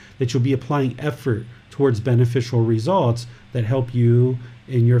energy, that you'll be applying effort towards beneficial results that help you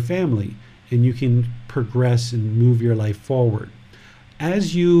and your family, and you can progress and move your life forward.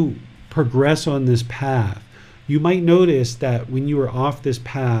 As you progress on this path, you might notice that when you were off this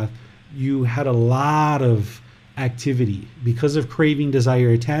path, you had a lot of activity. Because of craving, desire,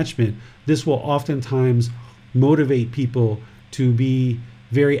 attachment, this will oftentimes motivate people to be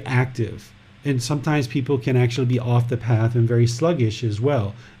very active. And sometimes people can actually be off the path and very sluggish as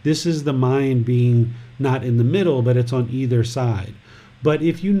well. This is the mind being not in the middle, but it's on either side. But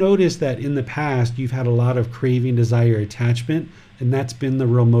if you notice that in the past you've had a lot of craving, desire, attachment, and that's been the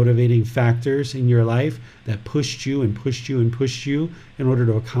real motivating factors in your life that pushed you and pushed you and pushed you in order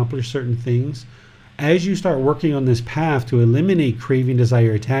to accomplish certain things, as you start working on this path to eliminate craving,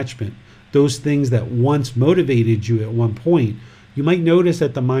 desire, attachment, those things that once motivated you at one point, you might notice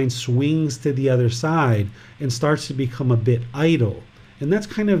that the mind swings to the other side and starts to become a bit idle. And that's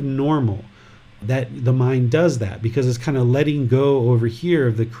kind of normal that the mind does that, because it's kind of letting go over here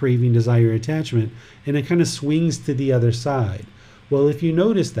of the craving, desire, attachment, and it kind of swings to the other side. Well, if you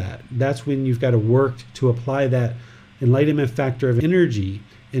notice that, that's when you've got to work to apply that enlightenment factor of energy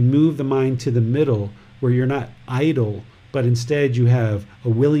and move the mind to the middle, where you're not idle, but instead you have a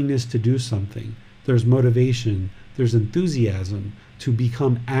willingness to do something. There's motivation, there's enthusiasm to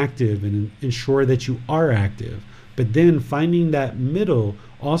become active and ensure that you are active. But then finding that middle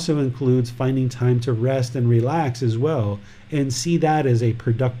also includes finding time to rest and relax as well, and see that as a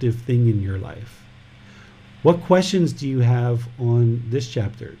productive thing in your life. What questions do you have on this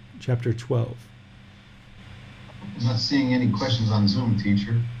chapter, chapter 12? I'm not seeing any questions on Zoom,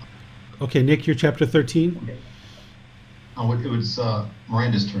 teacher. Okay, Nick, you're chapter 13? Oh, it was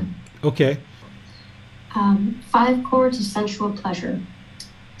Miranda's turn. Okay. 5 chords of sensual pleasure.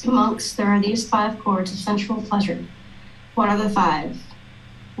 Monks, there are these 5 chords of sensual pleasure. What are the 5?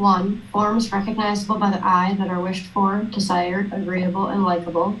 1. Forms recognizable by the eye that are wished for, desired, agreeable, and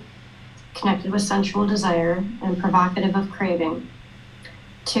likable, connected with sensual desire, and provocative of craving.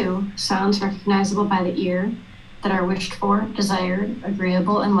 2. Sounds recognizable by the ear that are wished for, desired,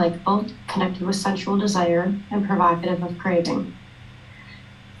 agreeable, and likable, connected with sensual desire, and provocative of craving.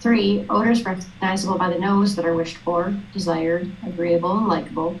 3. Odors recognizable by the nose that are wished for, desired, agreeable, and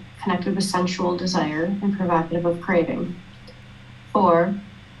likable, connected with sensual desire, and provocative of craving. 4.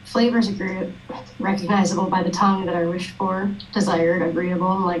 Flavors recognizable by the tongue that are wished for, desired,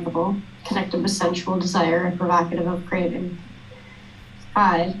 agreeable, and likable, connected with sensual desire, and provocative of craving.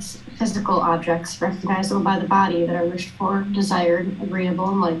 5. Physical objects recognizable by the body that are wished for, desired, agreeable,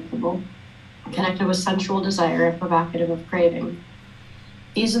 and likable, connected with sensual desire, and provocative of craving.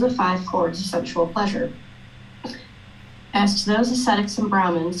 These are the 5 chords of sensual pleasure. As to those ascetics and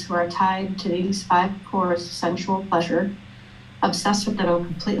Brahmins who are tied to these 5 chords of sensual pleasure, obsessed with them and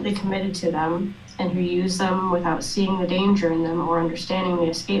completely committed to them, and who use them without seeing the danger in them or understanding the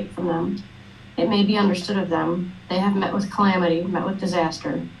escape from them, it may be understood of them, they have met with calamity, met with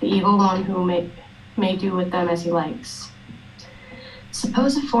disaster, the evil one who may do with them as he likes.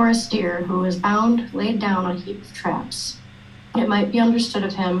 Suppose a forest deer who is bound laid down on a heap of traps. It might be understood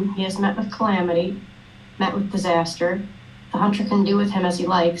of him he has met with calamity, met with disaster. The hunter can do with him as he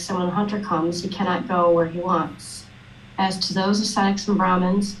likes, and when the hunter comes, he cannot go where he wants. As to those ascetics and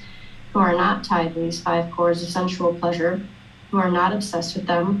Brahmins who are not tied to these 5 chords of sensual pleasure, who are not obsessed with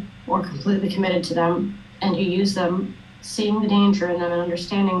them or completely committed to them, and who use them, seeing the danger in them and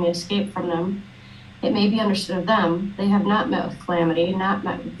understanding the escape from them, it may be understood of them, they have not met with calamity, not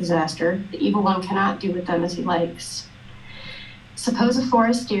met with disaster. The evil one cannot do with them as he likes. Suppose a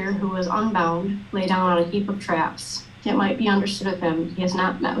forest deer who was unbound lay down on a heap of traps. It might be understood of him he has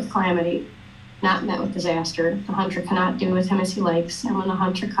not met with calamity, not met with disaster. The hunter cannot do with him as he likes, and when the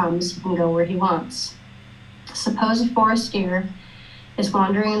hunter comes, he can go where he wants. Suppose a forest deer is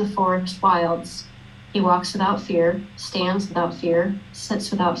wandering in the forest wilds. He walks without fear, stands without fear,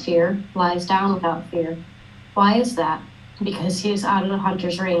 sits without fear, lies down without fear. Why is that? Because he is out of the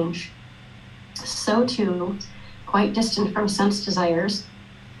hunter's range. So too, quite distant from sense desires,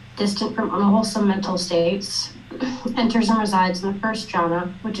 distant from unwholesome mental states, enters and resides in the first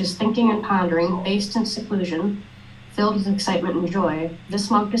jhana, which is thinking and pondering, based in seclusion, filled with excitement and joy.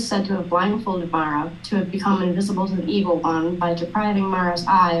 This monk is said to have blindfolded Mara, to have become invisible to the evil one by depriving Mara's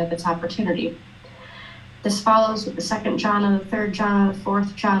eye of its opportunity. This follows with the second jhana, the third jhana, the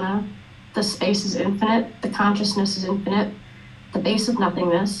fourth jhana. The space is infinite, the consciousness is infinite, the base of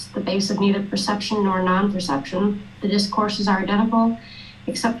nothingness, the base of neither perception nor non-perception. The discourses are identical,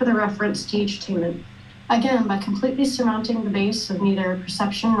 except for the reference to each attainment. Again, by completely surmounting the base of neither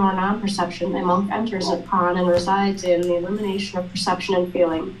perception nor non-perception, a monk enters upon and resides in the elimination of perception and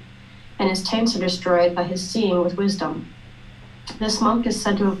feeling, and his taints are destroyed by his seeing with wisdom. This monk is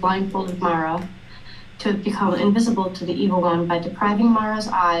said to have blindfolded Mara, to have become invisible to the evil one by depriving Mara's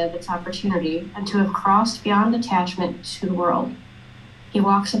eye of its opportunity, and to have crossed beyond attachment to the world. He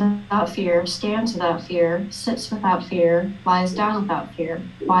walks without fear, stands without fear, sits without fear, lies down without fear.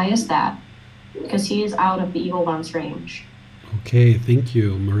 Why is that? Because he is out of the evil one's range. Okay, thank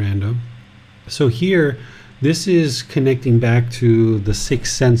you, Miranda. So here, this is connecting back to the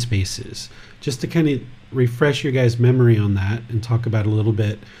 6 sense bases. Just to kind of refresh your guys' memory on that and talk about it a little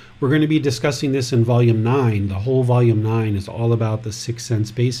bit. We're going to be discussing this in volume 9. The whole volume 9 is all about the 6 sense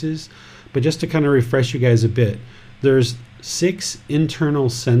bases. But just to kind of refresh you guys a bit, there's 6 internal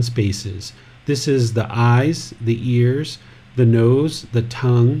sense bases. This is the eyes, the ears, the nose, the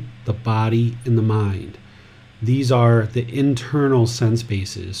tongue, the body, and the mind. These are the internal sense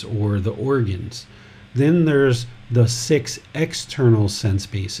bases, or the organs. Then there's the 6 external sense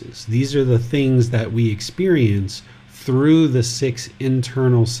bases. These are the things that we experience through the 6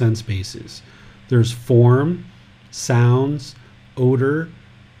 internal sense bases. There's form, sounds, odor,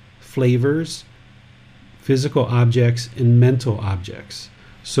 flavors, physical objects, and mental objects.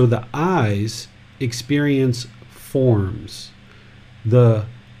 So the eyes experience forms. The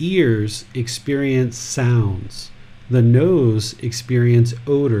ears experience sounds. The nose experiences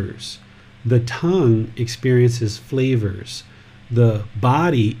odors. The tongue experiences flavors. The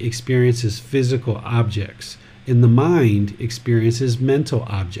body experiences physical objects. And the mind experiences mental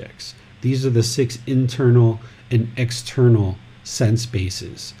objects. These are the 6 internal and external sense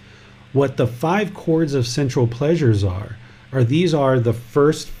bases. What the 5 chords of central pleasures are these are the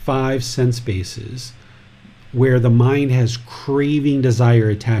first 5 sense bases where the mind has craving, desire,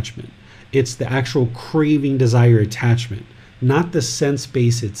 attachment. It's the actual craving, desire, attachment, not the sense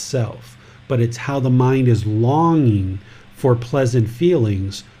base itself, but it's how the mind is longing for pleasant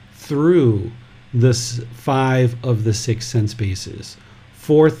feelings through the 5 of the 6 sense bases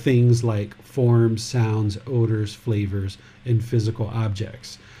for things like forms, sounds, odors, flavors, and physical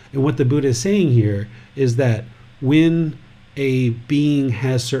objects. And what the Buddha is saying here is that when a being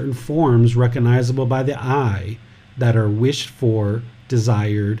has certain forms recognizable by the eye that are wished for,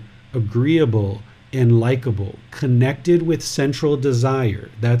 desired, agreeable, and likable, connected with central desire,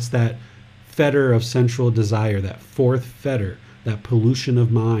 that's that fetter of central desire, that 4th fetter, that pollution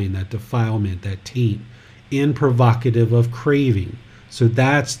of mind, that defilement, that taint, and provocative of craving. So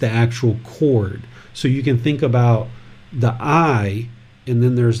that's the actual chord. So you can think about the eye, and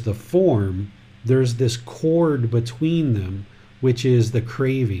then there's the form. There's this chord between them, which is the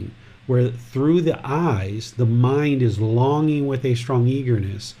craving, where through the eyes, the mind is longing with a strong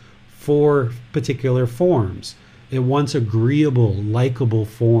eagerness for particular forms. It wants agreeable, likable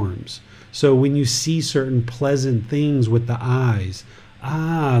forms. So when you see certain pleasant things with the eyes,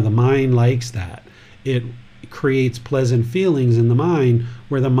 the mind likes that. It creates pleasant feelings in the mind,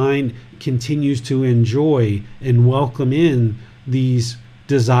 where the mind continues to enjoy and welcome in these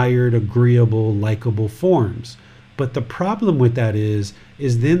desired, agreeable, likable forms. But the problem with that is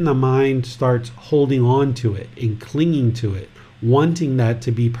then the mind starts holding on to it and clinging to it, wanting that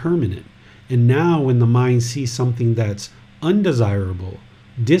to be permanent. And now when the mind sees something that's undesirable,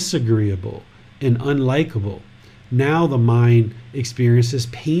 disagreeable, and unlikable, now the mind experiences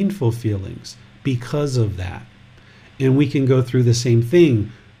painful feelings because of that. And we can go through the same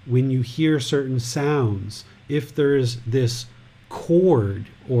thing when you hear certain sounds. If there's this chord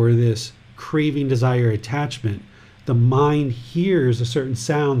or this craving, desire, attachment, the mind hears a certain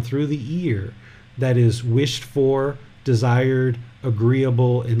sound through the ear that is wished for, desired,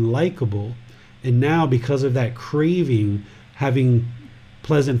 agreeable, and likable. And now because of that craving, having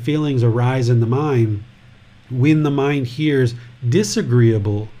pleasant feelings arise in the mind, when the mind hears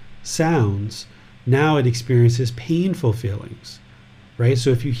disagreeable sounds, now it experiences painful feelings, right? So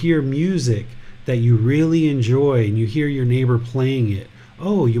if you hear music that you really enjoy and you hear your neighbor playing it,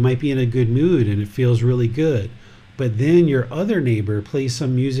 you might be in a good mood and it feels really good. But then your other neighbor plays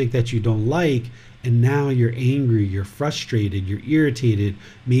some music that you don't like, and now you're angry, you're frustrated, you're irritated.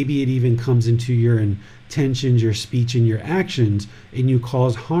 Maybe it even comes into your intentions, your speech, and your actions, and you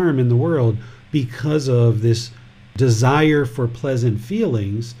cause harm in the world because of this desire for pleasant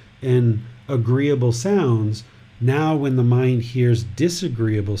feelings and agreeable sounds. Now, when the mind hears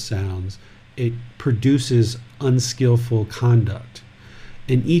disagreeable sounds, it produces unskillful conduct.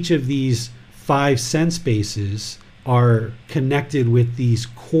 And each of these 5 sense bases are connected with these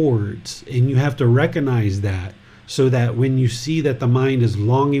chords, and you have to recognize that, so that when you see that the mind is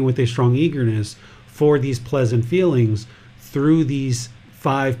longing with a strong eagerness for these pleasant feelings through these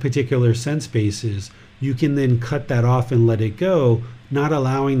 5 particular sense bases, you can then cut that off and let it go, not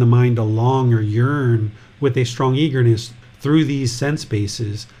allowing the mind to long or yearn with a strong eagerness through these sense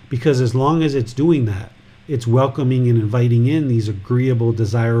bases, because as long as it's doing that, it's welcoming and inviting in these agreeable,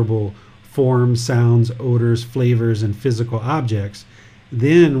 desirable forms, sounds, odors, flavors, and physical objects.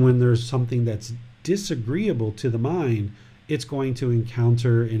 Then when there's something that's disagreeable to the mind, it's going to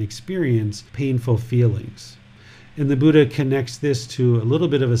encounter and experience painful feelings. And the Buddha connects this to a little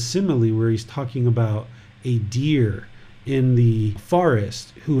bit of a simile where he's talking about a deer in the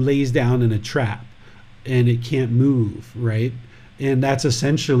forest who lays down in a trap and it can't move, right? And that's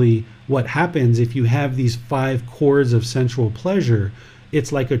essentially what happens if you have these 5 chords of sensual pleasure.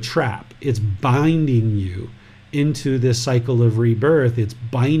 It's like a trap. It's binding you into this cycle of rebirth. It's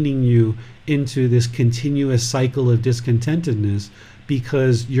binding you into this continuous cycle of discontentedness,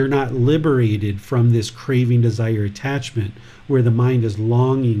 because you're not liberated from this craving, desire, attachment, where the mind is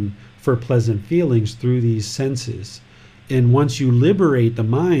longing for pleasant feelings through these senses. And once you liberate the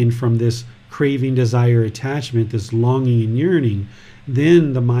mind from this craving, desire, attachment, this longing and yearning,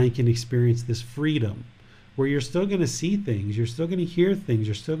 then the mind can experience this freedom, where you're still going to see things, you're still going to hear things,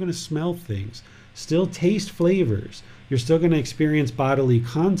 you're still going to smell things, still taste flavors, you're still going to experience bodily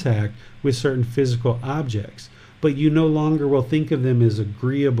contact with certain physical objects, but you no longer will think of them as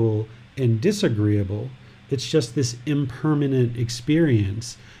agreeable and disagreeable. It's just this impermanent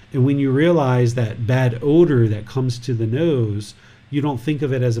experience. And when you realize that bad odor that comes to the nose, you don't think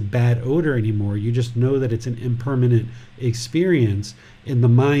of it as a bad odor anymore. You just know that it's an impermanent experience, and the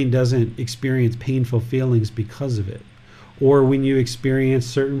mind doesn't experience painful feelings because of it. Or when you experience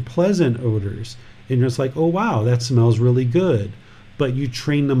certain pleasant odors, and you're just like, oh wow, that smells really good. But you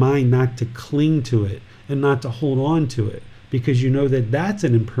train the mind not to cling to it and not to hold on to it, because you know that that's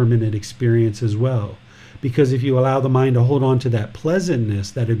an impermanent experience as well. Because if you allow the mind to hold on to that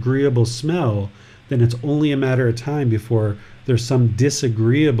pleasantness, that agreeable smell, then it's only a matter of time before there's some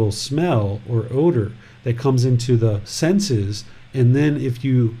disagreeable smell or odor that comes into the senses. And then if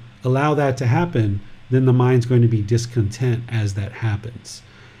you allow that to happen, then the mind's going to be discontent as that happens.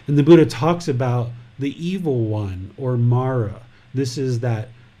 And the Buddha talks about the evil one, or Mara. This is that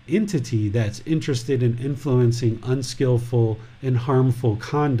entity that's interested in influencing unskillful and harmful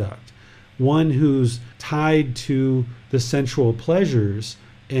conduct. One who's tied to the sensual pleasures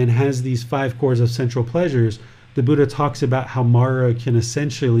and has these 5 chords of sensual pleasures. The Buddha talks about how Mara can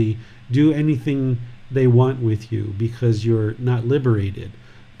essentially do anything they want with you because you're not liberated.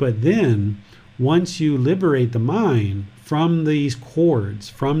 But then, once you liberate the mind from these chords,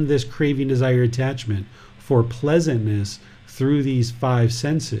 from this craving, desire, attachment for pleasantness through these 5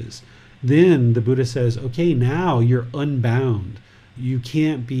 senses, then the Buddha says, okay, now you're unbound. You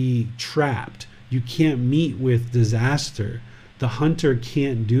can't be trapped. You can't meet with disaster. The hunter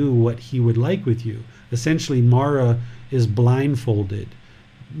can't do what he would like with you. Essentially, Mara is blindfolded.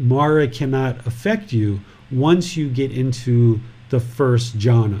 Mara cannot affect you once you get into the first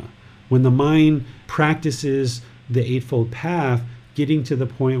jhana. When the mind practices the Eightfold Path, getting to the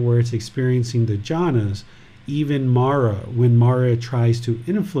point where it's experiencing the jhanas, even Mara, when Mara tries to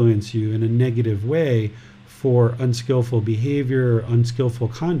influence you in a negative way for unskillful behavior or unskillful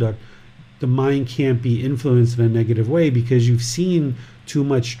conduct, the mind can't be influenced in a negative way because you've seen too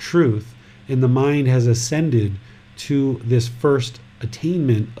much truth, and the mind has ascended to this first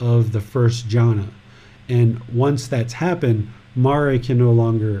attainment of the first jhana. And once that's happened, Mara can no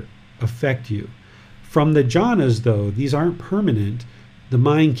longer affect you. From the jhanas, though, these aren't permanent. The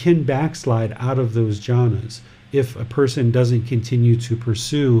mind can backslide out of those jhanas if a person doesn't continue to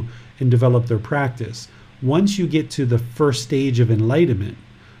pursue and develop their practice. Once you get to the first stage of enlightenment,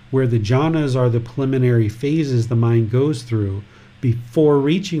 where the jhanas are the preliminary phases the mind goes through before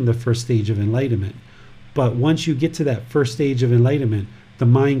reaching the first stage of enlightenment. But once you get to that first stage of enlightenment, the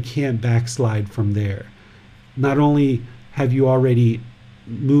mind can't backslide from there. Not only have you already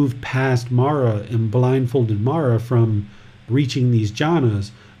moved past Mara and blindfolded Mara from reaching these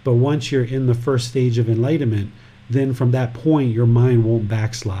jhanas, but once you're in the first stage of enlightenment, then from that point, your mind won't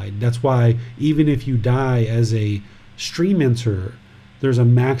backslide. That's why even if you die as a stream enterer, there's a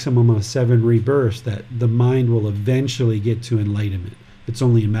maximum of 7 rebirths that the mind will eventually get to enlightenment. It's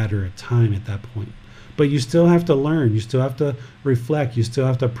only a matter of time at that point. But you still have to learn. You still have to reflect. You still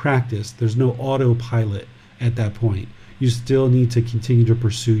have to practice. There's no autopilot at that point. You still need to continue to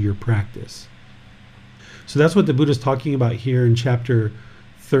pursue your practice. So that's what the Buddha is talking about here in chapter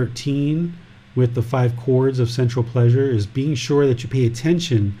 13 with the 5 chords of central pleasure, is being sure that you pay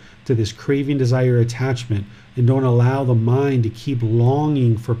attention to this craving, desire, attachment, and don't allow the mind to keep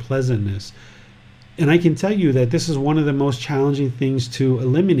longing for pleasantness. And I can tell you that this is one of the most challenging things to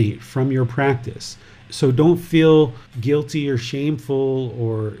eliminate from your practice. So don't feel guilty or shameful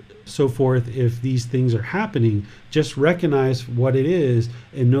or so forth if these things are happening. Just recognize what it is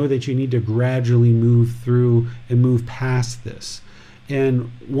and know that you need to gradually move through and move past this.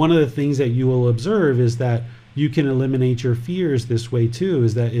 And one of the things that you will observe is that you can eliminate your fears this way too,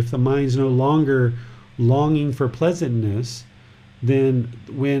 is that if the mind's no longer longing for pleasantness, then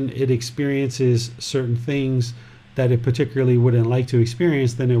when it experiences certain things that it particularly wouldn't like to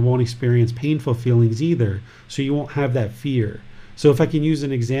experience, then it won't experience painful feelings either. So you won't have that fear. So if I can use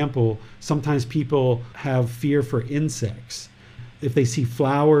an example, sometimes people have fear for insects. If they see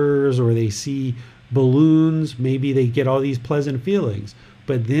flowers or they see balloons, maybe they get all these pleasant feelings.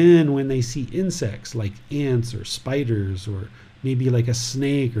 But then when they see insects like ants or spiders or maybe like a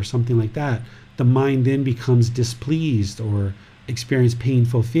snake or something like that, the mind then becomes displeased or experience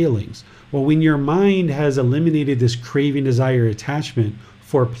painful feelings. Well, when your mind has eliminated this craving, desire, attachment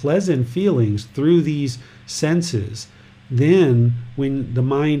for pleasant feelings through these senses, then when the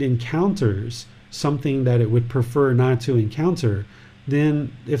mind encounters something that it would prefer not to encounter,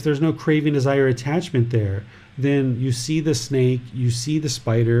 then if there's no craving, desire, attachment there, then you see the snake, you see the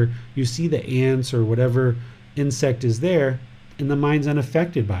spider, you see the ants or whatever insect is there, and the mind's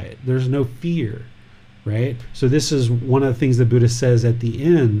unaffected by it. There's no fear, right? So this is one of the things the Buddha says at the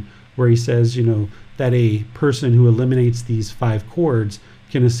end, where he says, that a person who eliminates these 5 chords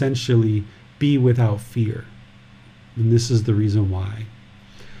can essentially be without fear. And this is the reason why.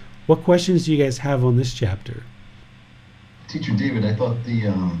 What questions do you guys have on this chapter? Teacher David, I thought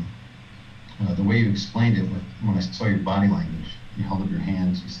the way you explained it, when I saw your body language, you held up your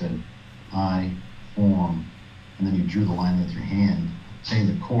hands, you said, I, form, and then you drew the line with your hand, saying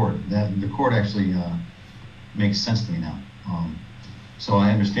the chord. The chord actually makes sense to me now. So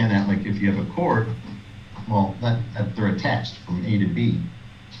I understand that, like, if you have a chord, well, that they're attached from A to B.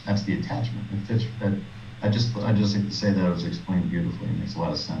 That's the attachment. I just like to say that it was explained beautifully. It makes a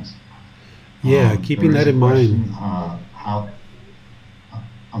lot of sense. Yeah, keeping that in mind.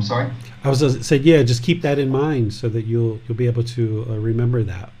 I'm sorry? I was said, yeah, just keep that in mind so that you'll be able to remember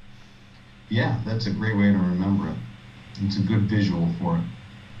that. Yeah, that's a great way to remember it. It's a good visual for it.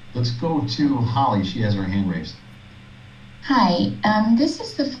 Let's go to Holly. She has her hand raised. Hi, this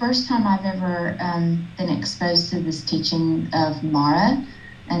is the first time I've ever been exposed to this teaching of Mara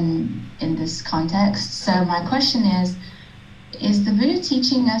and in this context. So my question is the Buddha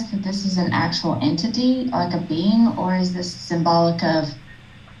teaching us that this is an actual entity, like a being, or is this symbolic of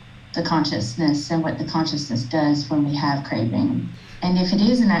the consciousness and what the consciousness does when we have craving? And if it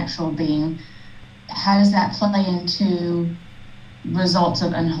is an actual being, how does that play into results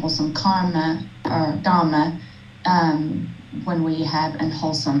of unwholesome karma or dhamma when we have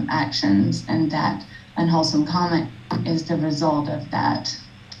unwholesome actions, and that unwholesome karma is the result of that?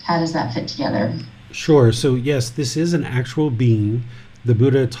 How does that fit together? Sure. So yes, this is an actual being. The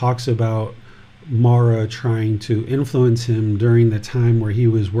Buddha talks about Mara trying to influence him during the time where he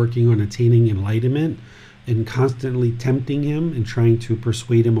was working on attaining enlightenment and constantly tempting him and trying to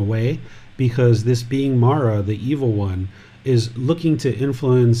persuade him away, because this being Mara, the evil one, is looking to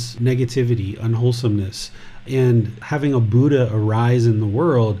influence negativity, unwholesomeness, and having a Buddha arise in the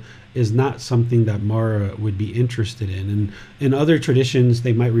world is not something that Mara would be interested in. And in other traditions,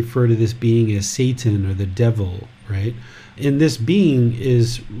 they might refer to this being as Satan or the devil, right? And this being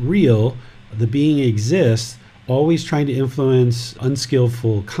is real. The being exists, always trying to influence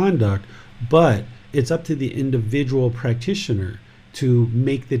unskillful conduct, but it's up to the individual practitioner to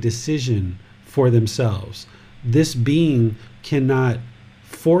make the decision for themselves. This being cannot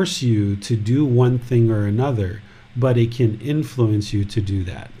force you to do one thing or another, but it can influence you to do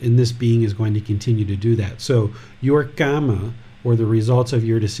that. And this being is going to continue to do that. So your karma, or the results of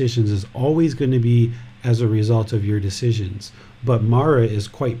your decisions, is always going to be as a result of your decisions. But Mara is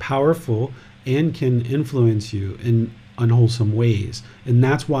quite powerful and can influence you in unwholesome ways. And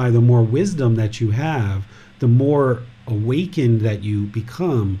that's why the more wisdom that you have, the more awakened that you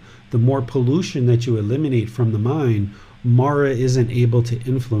become, the more pollution that you eliminate from the mind, Mara isn't able to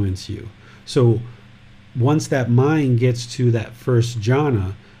influence you. So once that mind gets to that first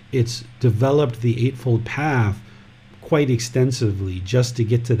jhana, it's developed the Eightfold Path quite extensively just to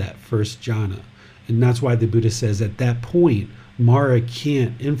get to that first jhana. And that's why the Buddha says at that point, Mara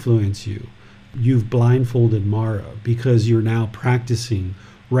can't influence you. You've blindfolded Mara because you're now practicing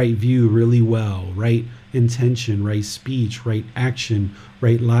right view really well, right intention, right speech, right action,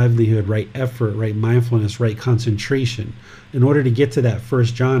 right livelihood, right effort, right mindfulness, right concentration. In order to get to that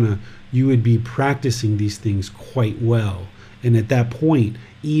first jhana, you would be practicing these things quite well. And at that point,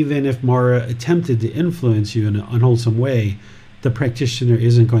 even if Mara attempted to influence you in an unwholesome way, the practitioner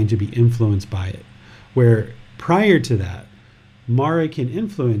isn't going to be influenced by it. Where prior to that, Mara can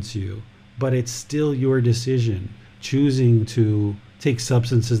influence you, but it's still your decision choosing to take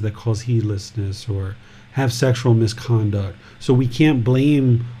substances that cause heedlessness or have sexual misconduct. So we can't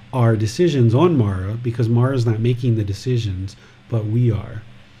blame our decisions on Mara because Mara's not making the decisions, but we are.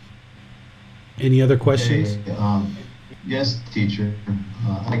 Any other questions? Okay, yes, teacher.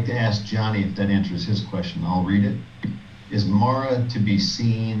 I'd like to ask Johnny if that answers his question. I'll read it. Is Mara to be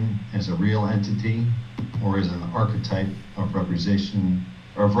seen as a real entity or as an archetype of representation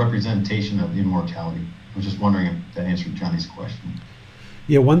of immortality? I was just wondering if that answered Johnny's question.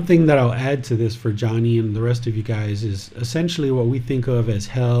 Yeah, one thing that I'll add to this for Johnny and the rest of you guys is essentially what we think of as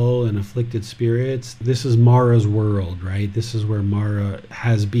hell and afflicted spirits. This is Mara's world, right? This is where Mara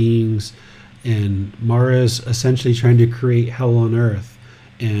has beings, and Mara is essentially trying to create hell on earth.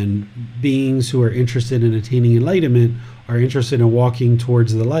 And beings who are interested in attaining enlightenment are interested in walking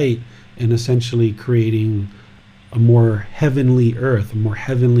towards the light and essentially creating a more heavenly earth, a more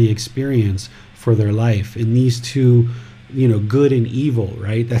heavenly experience for their life. And these two, good and evil,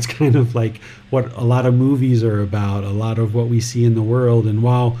 right? That's kind of like what a lot of movies are about, a lot of what we see in the world. And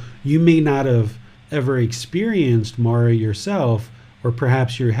while you may not have ever experienced Mara yourself, or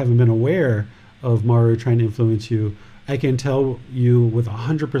perhaps you haven't been aware of Mara trying to influence you, I can tell you with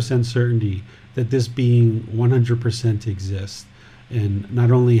 100% certainty that this being 100% exists. And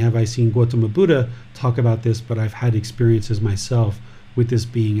not only have I seen Gautama Buddha talk about this, but I've had experiences myself with this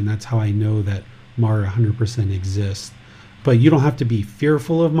being, and that's how I know that Mara 100% exists. But you don't have to be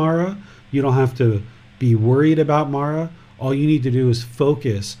fearful of Mara. You don't have to be worried about Mara. All you need to do is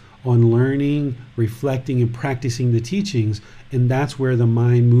focus on learning, reflecting, and practicing the teachings, and that's where the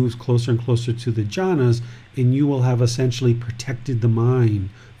mind moves closer and closer to the jhanas, and you will have essentially protected the mind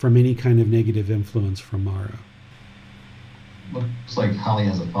from any kind of negative influence from Mara. Looks like Holly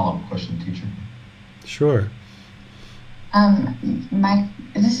has a follow-up question, teacher. Sure.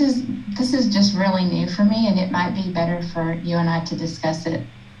 This is just really new for me, and it might be better for you and I to discuss it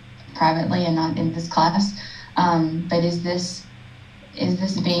privately and not in this class. But is this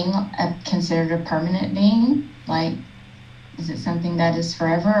being considered a permanent being? Like, is it something that is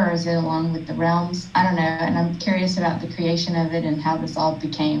forever, or is it along with the realms? I don't know, and I'm curious about the creation of it and how this all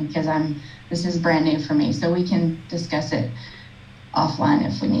became, because this is brand new for me. So we can discuss it offline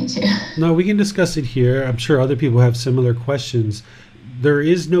if we need to. No, we can discuss it here. I'm sure other people have similar questions. There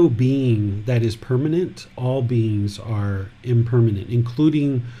is no being that is permanent. All beings are impermanent,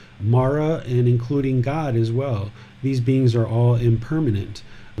 including Mara and including God as well. These beings are all impermanent.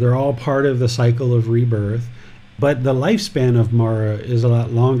 They're all part of the cycle of rebirth. But the lifespan of Mara is a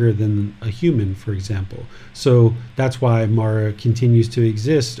lot longer than a human, for example. So that's why Mara continues to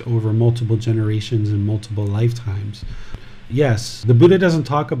exist over multiple generations and multiple lifetimes. Yes, the Buddha doesn't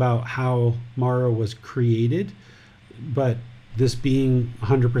talk about how Mara was created, but this being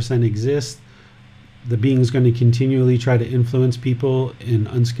 100% exists. The being is going to continually try to influence people in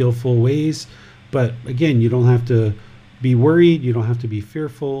unskillful ways. But again, you don't have to be worried. You don't have to be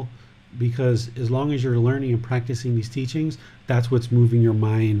fearful, because as long as you're learning and practicing these teachings, that's what's moving your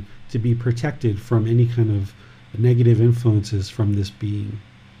mind to be protected from any kind of negative influences from this being.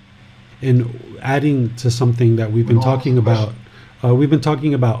 And adding to something that we've been talking about,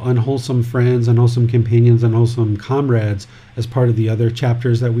 unwholesome friends, unwholesome companions, unwholesome comrades as part of the other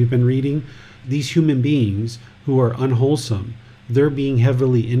chapters that we've been reading. These human beings who are unwholesome, they're being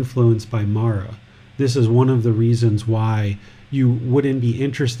heavily influenced by Mara. This is one of the reasons why you wouldn't be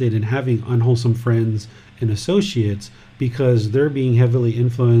interested in having unwholesome friends and associates, because they're being heavily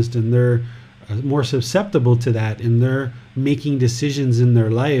influenced and they're more susceptible to that, and they're making decisions in their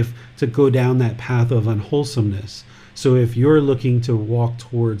life to go down that path of unwholesomeness. So if you're looking to walk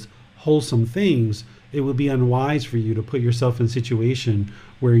towards wholesome things, it would be unwise for you to put yourself in a situation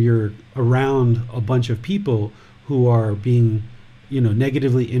where you're around a bunch of people who are being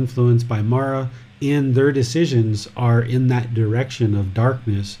negatively influenced by Mara, and their decisions are in that direction of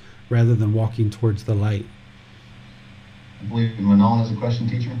darkness rather than walking towards the light. I believe Manon has a question,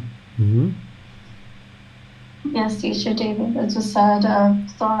 teacher. Mm-hmm. Yes, teacher David, I just had a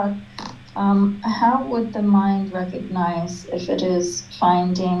thought. How would the mind recognize if it is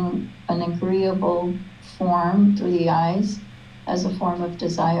finding an agreeable form through the eyes as a form of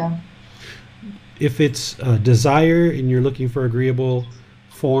desire? If it's desire and you're looking for agreeable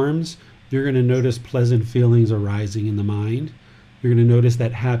forms, you're going to notice pleasant feelings arising in the mind. You're going to notice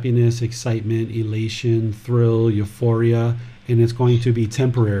that happiness, excitement, elation, thrill, euphoria, and it's going to be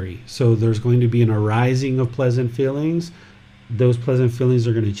temporary. So there's going to be an arising of pleasant feelings. Those pleasant feelings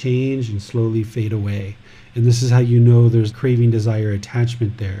are going to change and slowly fade away. And this is how you know there's craving, desire,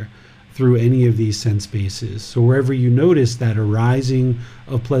 attachment there through any of these sense bases. So wherever you notice that arising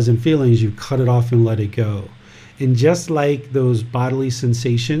of pleasant feelings, you cut it off and let it go. And just like those bodily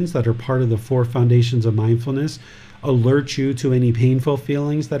sensations that are part of the 4 foundations of mindfulness alert you to any painful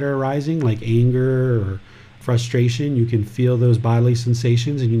feelings that are arising, like anger or frustration, you can feel those bodily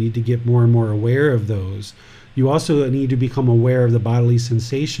sensations and you need to get more and more aware of those. You also need to become aware of the bodily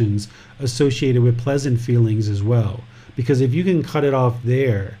sensations associated with pleasant feelings as well. Because if you can cut it off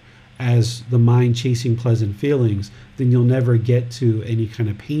there as the mind chasing pleasant feelings, then you'll never get to any kind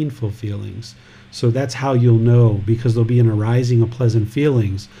of painful feelings. So that's how you'll know, because there'll be an arising of pleasant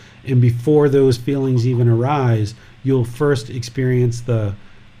feelings. And before those feelings even arise, you'll first experience the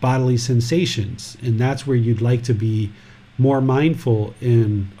bodily sensations. And that's where you'd like to be more mindful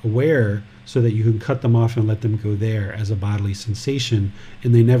and aware, so that you can cut them off and let them go there as a bodily sensation,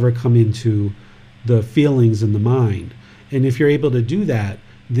 and they never come into the feelings in the mind. And if you're able to do that,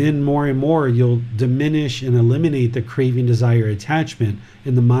 then more and more you'll diminish and eliminate the craving, desire, attachment,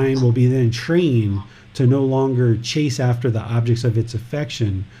 and the mind will be then trained to no longer chase after the objects of its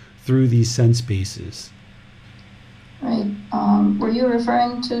affection through these sense bases. Right. Were you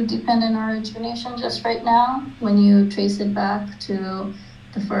referring to dependent origination just right now when you trace it back to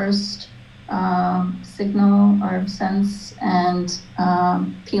the first signal or sense and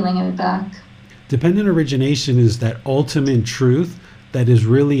peeling it back? Dependent origination is that ultimate truth that is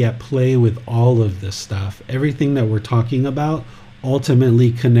really at play with all of this stuff. Everything that we're talking about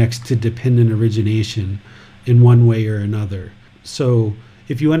ultimately connects to dependent origination in one way or another. So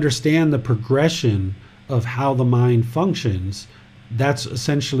if you understand the progression of how the mind functions, that's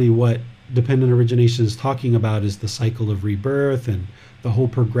essentially what dependent origination is talking about, is the cycle of rebirth and the whole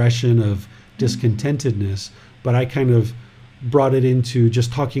progression of discontentedness. But I kind of brought it into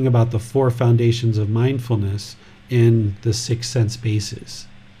just talking about the 4 foundations of mindfulness in the 6 sense bases.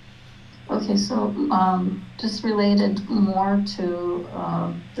 Okay, so just related more to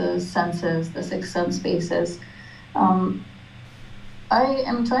the senses, the 6 sense bases. I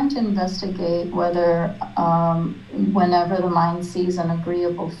am trying to investigate whether whenever the mind sees an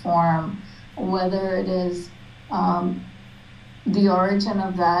agreeable form, whether it is the origin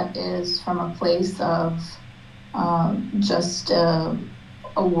of that is from a place of just a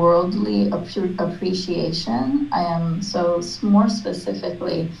worldly appreciation. So more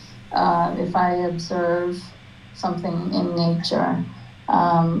specifically, if I observe something in nature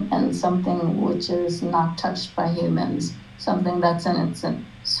and something which is not touched by humans, something that's in its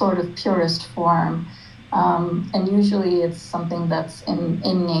sort of purest form, and usually it's something that's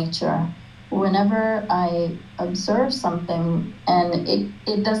in nature. Whenever I observe something, and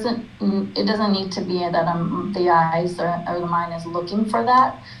it doesn't need to be that the eyes or the mind is looking for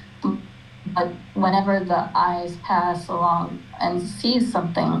that, but whenever the eyes pass along and sees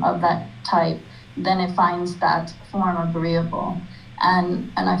something of that type, then it finds that form agreeable,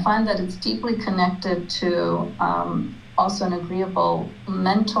 and I find that it's deeply connected to also an agreeable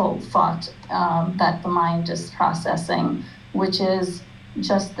mental thought that the mind is processing, which is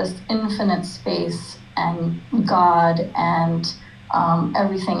just this infinite space and God and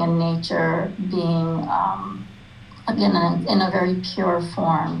everything in nature being again in a very pure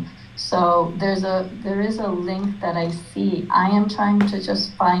form. So there is a link that I see. I am trying to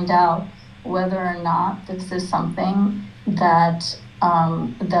just find out whether or not this is something that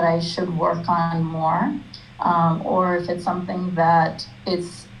I should work on more, or if it's something that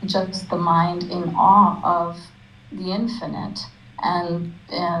it's just the mind in awe of the infinite and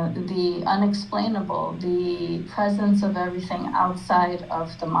the unexplainable, the presence of everything outside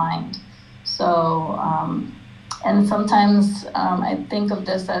of the mind. So, and sometimes I think of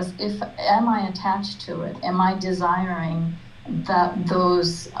this as, am I attached to it? Am I desiring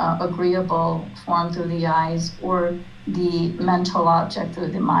those agreeable form through the eyes or the mental object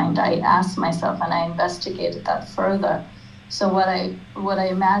through the mind? I asked myself and I investigated that further. So what I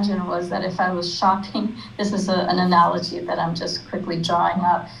imagined was that if I was shopping, this is an analogy that I'm just quickly drawing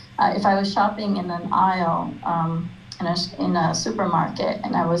up. If I was shopping in an aisle in a supermarket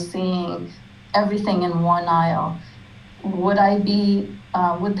and I was seeing everything in one aisle, would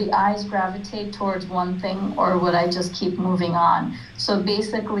the eyes gravitate towards one thing, or would I just keep moving on? So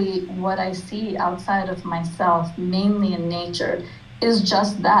basically what I see outside of myself, mainly in nature, is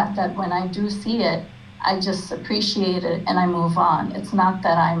just that when I do see it, I just appreciate it and I move on. It's not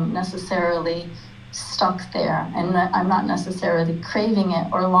that I'm necessarily stuck there, and I'm not necessarily craving it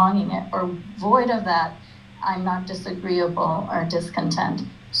or longing it, or void of that, I'm not disagreeable or discontent.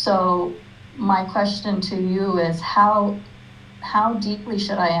 So my question to you is how deeply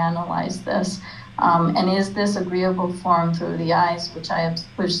should I analyze this? And is this agreeable form through the eyes,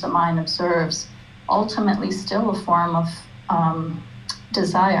 which the mind observes, ultimately still a form of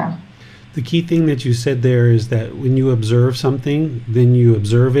desire? The key thing that you said there is that when you observe something, then you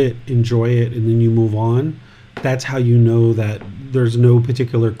observe it, enjoy it, and then you move on. That's how you know that there's no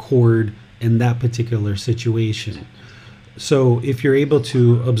particular chord in that particular situation. So if you're able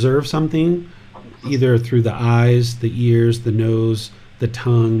to observe something, either through the eyes, the ears, the nose, the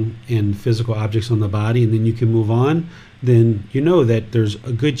tongue, and physical objects on the body, and then you can move on, then you know that there's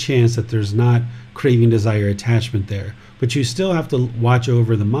a good chance that there's not craving, desire, attachment there. But you still have to watch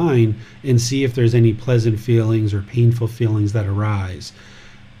over the mind and see if there's any pleasant feelings or painful feelings that arise.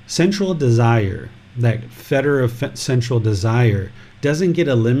 Central desire, that fetter of central desire, doesn't get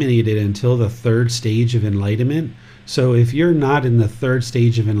eliminated until the third stage of enlightenment. So if you're not in the third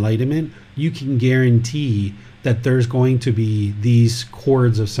stage of enlightenment, you can guarantee that there's going to be these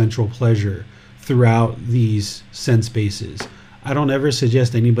chords of central pleasure throughout these sense bases. I don't ever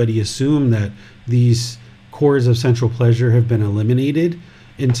suggest anybody assume that these chords of central pleasure have been eliminated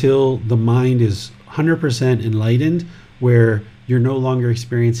until the mind is 100% enlightened, where you're no longer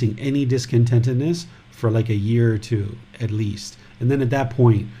experiencing any discontentedness for like a year or two at least. And then at that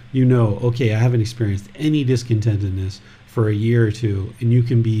point, you know, okay, I haven't experienced any discontentedness for a year or two, and you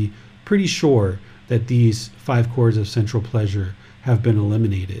can be pretty sure that these 5 chords of central pleasure have been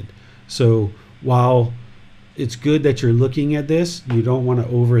eliminated. So while it's good that you're looking at this, you don't want to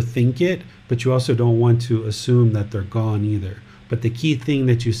overthink it, but you also don't want to assume that they're gone either. But the key thing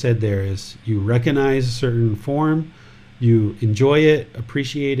that you said there is you recognize a certain form, you enjoy it,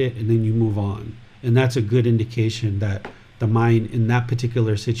 appreciate it, and then you move on. And that's a good indication that the mind in that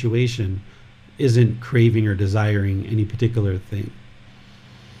particular situation isn't craving or desiring any particular thing.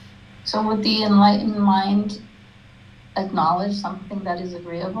 So would the enlightened mind acknowledge something that is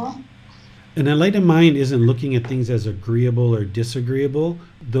agreeable? An enlightened mind isn't looking at things as agreeable or disagreeable.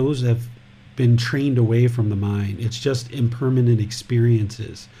 Those have been trained away from the mind. It's just impermanent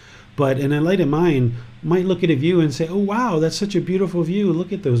experiences. But an enlightened mind might look at a view and say, oh, wow, that's such a beautiful view.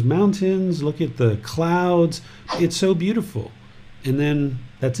 Look at those mountains. Look at the clouds. It's so beautiful. And then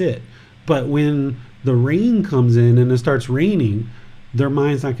that's it. But when the rain comes in and it starts raining, their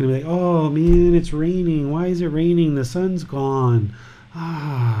mind's not going to be like, oh, man, it's raining. Why is it raining? The sun's gone.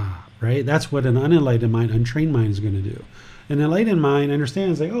 Right? That's what an unenlightened mind, untrained mind is going to do. An enlightened mind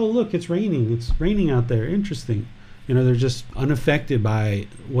understands, like, oh, look, it's raining. It's raining out there. Interesting. You know, they're just unaffected by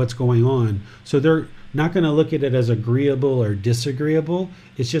what's going on. So they're not going to look at it as agreeable or disagreeable.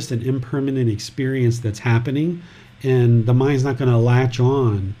 It's just an impermanent experience that's happening. And the mind's not going to latch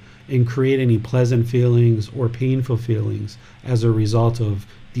on and create any pleasant feelings or painful feelings as a result of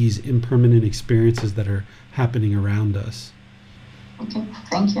these impermanent experiences that are happening around us. Okay,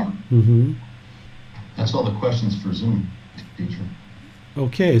 thank you. Mm-hmm. That's all the questions for Zoom, teacher.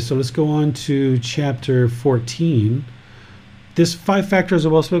 Okay, so let's go on to chapter 14. This 5 factors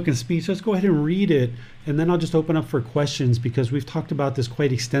of well-spoken speech, let's go ahead and read it, and then I'll just open up for questions because we've talked about this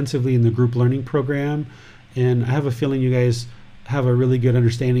quite extensively in the group learning program, and I have a feeling you guys have a really good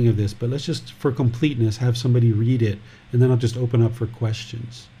understanding of this, but let's just, for completeness, have somebody read it, and then I'll just open up for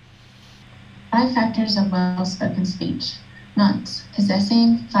questions. 5 factors of well-spoken speech. Not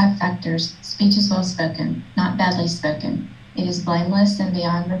possessing 5 factors, speech is well-spoken, not badly spoken. It is blameless and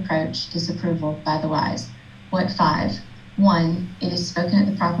beyond reproach, disapproval by the wise. What 5? 1, it is spoken at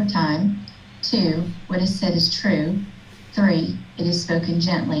the proper time. 2, what is said is true. 3, it is spoken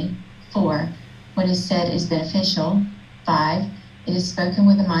gently. 4, what is said is beneficial. 5, it is spoken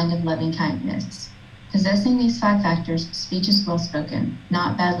with a mind of loving kindness. Possessing these 5 factors, speech is well spoken,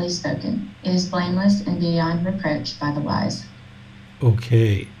 not badly spoken. It is blameless and beyond reproach by the wise.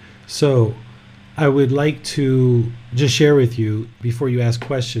 Okay, so I would like to just share with you before you ask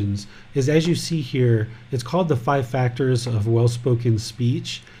questions is, as you see here, it's called the 5 factors of well-spoken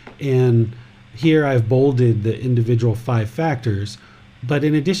speech. And here I've bolded the individual 5 factors, but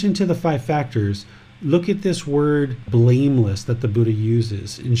in addition to the 5 factors, look at this word blameless that the Buddha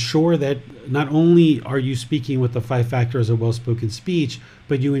uses. Ensure that not only are you speaking with the 5 factors of well-spoken speech,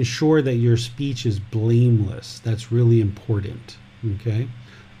 but you ensure that your speech is blameless. That's really important. Okay?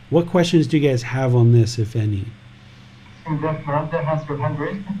 What questions do you guys have on this, if any? And that Miranda has her hand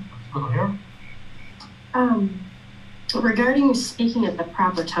raised. Let's go here. Regarding speaking at the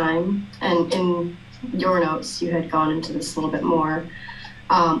proper time, and in your notes, you had gone into this a little bit more,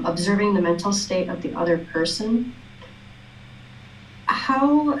 observing the mental state of the other person.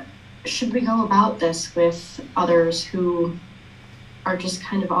 How should we go about this with others who are just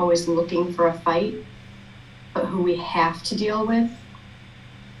kind of always looking for a fight, but who we have to deal with?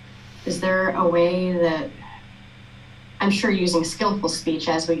 Is there a way that, I'm sure using skillful speech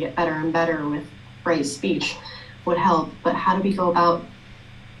as we get better and better with phrase speech would help, but how do we go about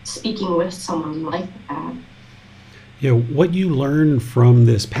speaking with someone like that? What you learn from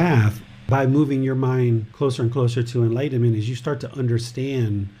this path by moving your mind closer and closer to enlightenment is you start to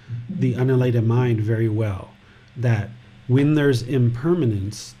understand the unenlightened mind very well. That when there's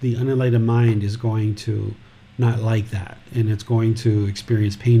impermanence, the unenlightened mind is going to not like that, and it's going to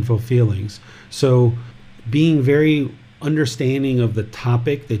experience painful feelings. So being very understanding of the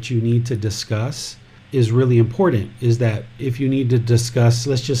topic that you need to discuss is really important. Is that if you need to discuss,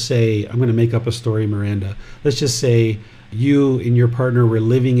 let's just say, I'm going to make up a story, Miranda. Let's just say you and your partner were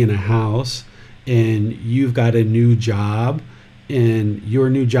living in a house and you've got a new job, and your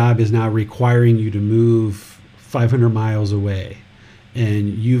new job is now requiring you to move 500 miles away. And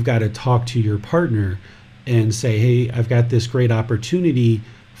you've got to talk to your partner and say, hey, I've got this great opportunity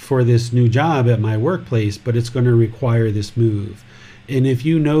for this new job at my workplace, but it's going to require this move. And if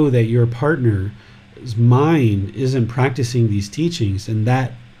you know that your partner's mind isn't practicing these teachings, and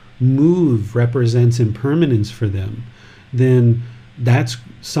that move represents impermanence for them, then that's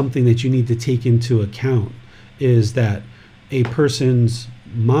something that you need to take into account, is that a person's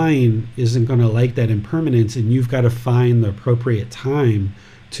mind isn't going to like that impermanence, and you've got to find the appropriate time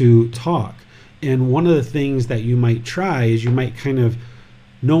to talk. And one of the things that you might try is you might kind of,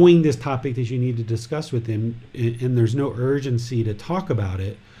 knowing this topic that you need to discuss with them, and there's no urgency to talk about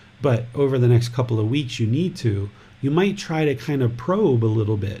it, but over the next couple of weeks you might try to kind of probe a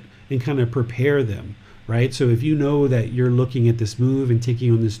little bit and kind of prepare them, right? So if you know that you're looking at this move and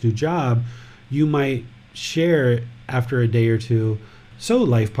taking on this new job, you might share after a day or two, so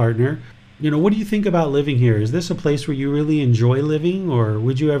life partner, what do you think about living here? Is this a place where you really enjoy living, or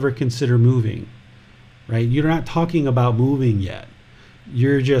would you ever consider moving, right? You're not talking about moving yet.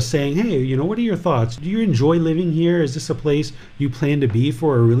 You're just saying, hey, what are your thoughts? Do you enjoy living here? Is this a place you plan to be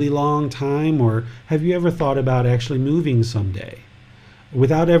for a really long time? Or have you ever thought about actually moving someday?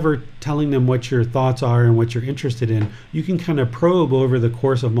 Without ever telling them what your thoughts are and what you're interested in, you can kind of probe over the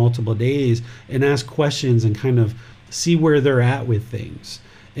course of multiple days and ask questions and kind of see where they're at with things.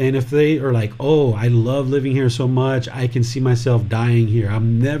 And if they are like, oh, I love living here so much, I can see myself dying here,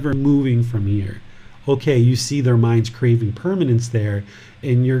 I'm never moving from here. Okay, you see their minds craving permanence there,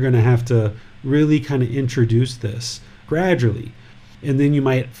 and you're going to have to really kind of introduce this gradually. And then you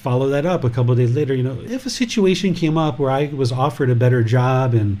might follow that up a couple of days later. If a situation came up where I was offered a better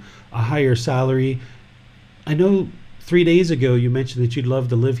job and a higher salary, I know 3 days ago you mentioned that you'd love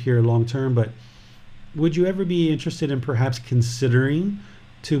to live here long term, but would you ever be interested in perhaps considering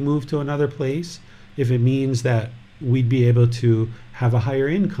to move to another place if it means that we'd be able to have a higher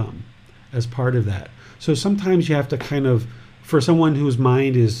income as part of that? So sometimes you have to kind of, for someone whose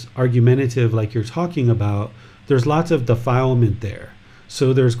mind is argumentative like you're talking about, there's lots of defilement there.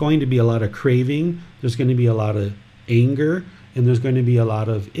 So there's going to be a lot of craving, there's going to be a lot of anger, and there's going to be a lot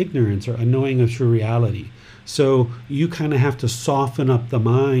of ignorance or unknowing of true reality. So you kind of have to soften up the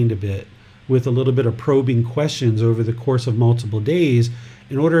mind a bit with a little bit of probing questions over the course of multiple days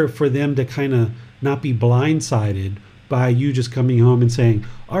in order for them to kind of not be blindsided by you just coming home and saying,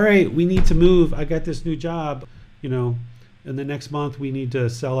 all right, we need to move. I got this new job, and the next month we need to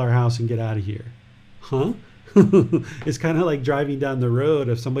sell our house and get out of here. Huh? It's kind of like driving down the road.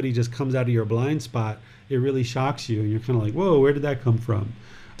 If somebody just comes out of your blind spot, it really shocks you. And you're kind of like, whoa, where did that come from?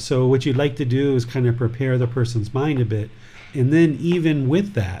 So what you'd like to do is kind of prepare the person's mind a bit. And then even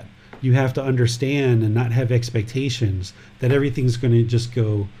with that, you have to understand and not have expectations that everything's going to just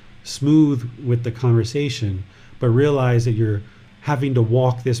go smooth with the conversation, but realize that you're having to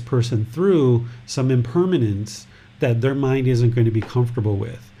walk this person through some impermanence that their mind isn't going to be comfortable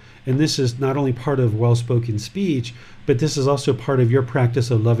with. And this is not only part of well-spoken speech, but this is also part of your practice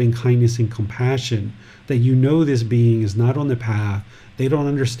of loving kindness and compassion, that this being is not on the path, They don't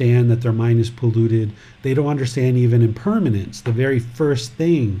understand that their mind is polluted. They don't understand even impermanence, the very first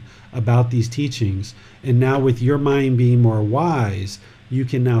thing about these teachings. And now with your mind being more wise, you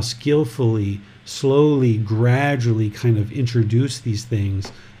can now skillfully, slowly, gradually kind of introduce these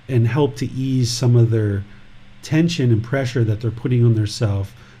things and help to ease some of their tension and pressure that they're putting on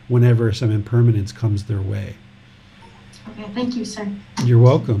themselves whenever some impermanence comes their way. Okay, thank you, sir. You're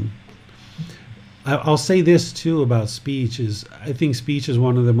welcome. I'll say this too about speech is I think speech is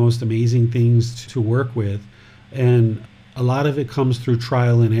one of the most amazing things to work with, and a lot of it comes through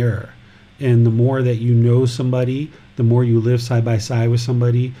trial and error. And the more that you know somebody, the more you live side by side with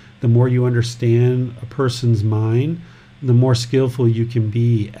somebody, the more you understand a person's mind, the more skillful you can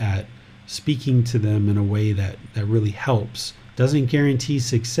be at speaking to them in a way that really helps. Doesn't guarantee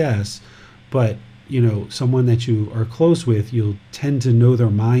success, but someone that you are close with, you'll tend to know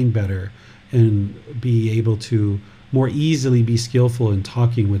their mind better and be able to more easily be skillful in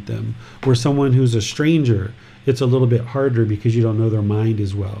talking with them. Where someone who's a stranger, it's a little bit harder because you don't know their mind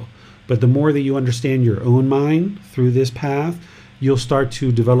as well. But the more that you understand your own mind through this path, you'll start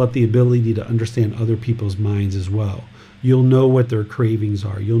to develop the ability to understand other people's minds as well. You'll know what their cravings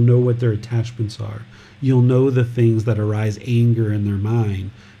are. You'll know what their attachments are. You'll know the things that arise anger in their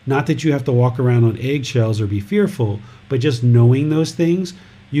mind. Not that you have to walk around on eggshells or be fearful, but just knowing those things,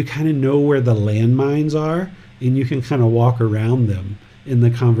 you kind of know where the landmines are, and you can kind of walk around them in the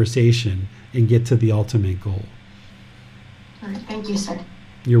conversation and get to the ultimate goal. All right, thank you, sir.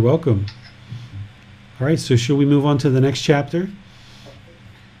 You're welcome. All right, so should we move on to the next chapter?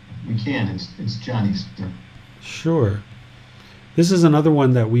 We can. It's Johnny's turn. Sure. This is another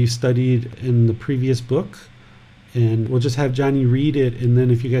one that we've studied in the previous book, and we'll just have Johnny read it, and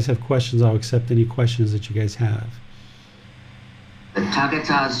then if you guys have questions, I'll accept any questions that you guys have. The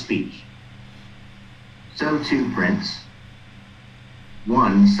Tathagata's speech. So too, Prince.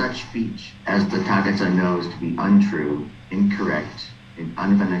 One such speech as the Tathagata knows to be untrue, incorrect, and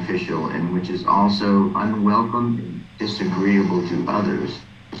unbeneficial, and which is also unwelcome and disagreeable to others,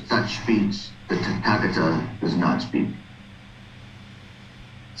 such speech the Tathagata does not speak.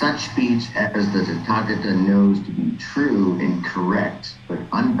 Such speech as the Tathagata knows to be true and correct, but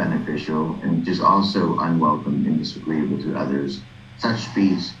unbeneficial, and which is also unwelcome and disagreeable to others, such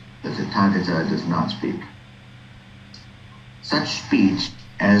speech the Tathagata does not speak. Such speech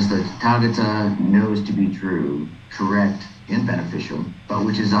as the Tathagata knows to be true, correct, and beneficial, but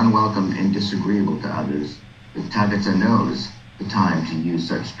which is unwelcome and disagreeable to others, the Tathagata knows the time to use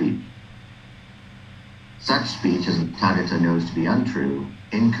such speech. Such speech as the Tathagata knows to be untrue,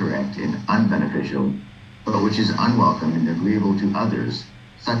 incorrect, and unbeneficial, but which is unwelcome and agreeable to others,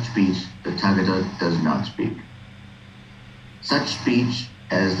 such speech the Tathagata does not speak. Such speech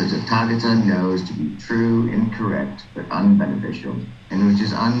as the Tathagata knows to be true and correct, but unbeneficial, and which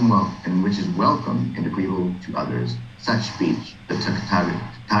is welcome and agreeable to others, such speech the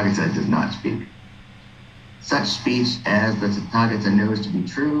Tathagata does not speak. Such speech as the Tathagata knows to be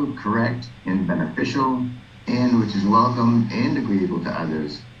true, correct, and beneficial, and which is welcome and agreeable to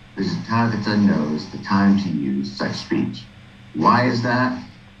others, the Tathagata knows the time to use such speech. Why is that?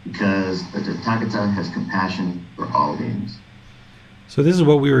 Because the Tathagata has compassion for all beings. So this is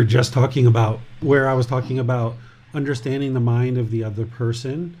what we were just talking about, where I was talking about understanding the mind of the other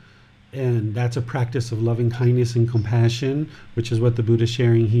person. And that's a practice of loving kindness and compassion, which is what the Buddha is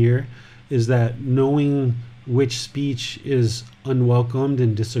sharing here, is that knowing which speech is unwelcomed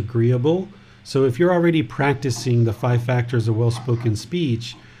and disagreeable. So if you're already practicing the 5 factors of well-spoken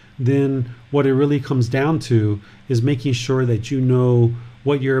speech, then what it really comes down to is making sure that you know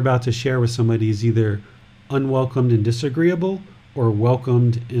what you're about to share with somebody is either unwelcomed and disagreeable or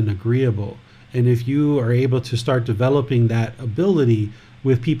welcomed and agreeable. And if you are able to start developing that ability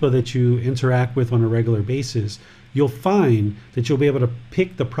with people that you interact with on a regular basis, you'll find that you'll be able to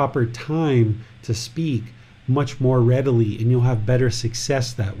pick the proper time to speak much more readily, and you'll have better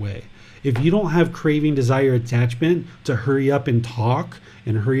success that way. If you don't have craving, desire, attachment to hurry up and talk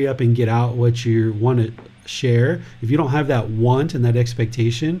and hurry up and get out what you want to share, if you don't have that want and that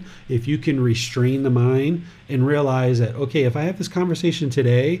expectation, if you can restrain the mind and realize that, okay, if I have this conversation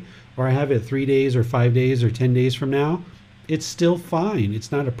today, or I have it 3 days or 5 days or 10 days from now, it's still fine.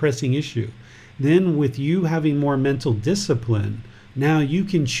 It's not a pressing issue. Then with you having more mental discipline, now you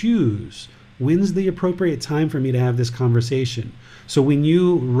can choose when's the appropriate time for me to have this conversation. So when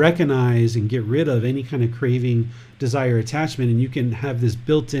you recognize and get rid of any kind of craving, desire, attachment, and you can have this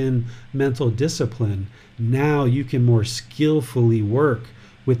built-in mental discipline, now you can more skillfully work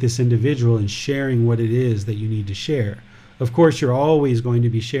with this individual and sharing what it is that you need to share. Of course, you're always going to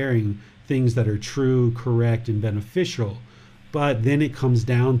be sharing things that are true, correct, and beneficial, But then it comes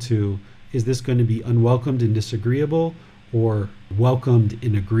down to, is this going to be unwelcomed and disagreeable or welcomed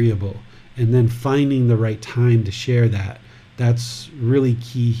and agreeable? And then finding the right time to share that. That's really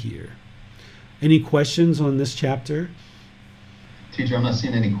key here. Any questions on this chapter? Teacher, I'm not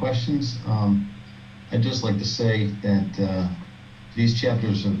seeing any questions. I'd just like to say that these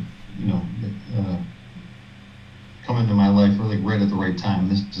chapters have, come into my life really right at the right time.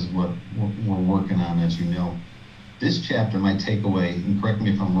 This is what we're working on, as you know. This chapter, my takeaway, and correct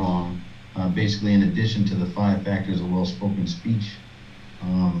me if I'm wrong, basically in addition to the 5 factors of well-spoken speech,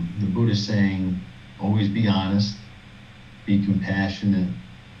 the Buddha is saying, always be honest, be compassionate,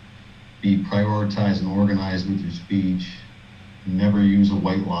 be prioritized and organized with your speech, never use a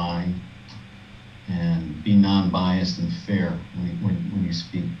white lie, and be non-biased and fair when you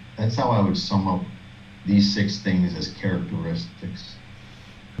speak. That's how I would sum up these 6 things as characteristics.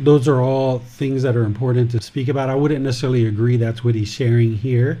 Those are all things that are important to speak about. I wouldn't necessarily agree that's what he's sharing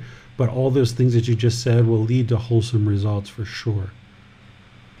here, but all those things that you just said will lead to wholesome results for sure.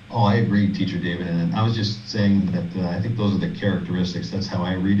 Oh, I agree, Teacher David. And I was just saying that I think those are the characteristics. That's how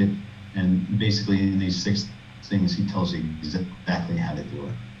I read it. And basically in these 6 things, he tells you exactly how to do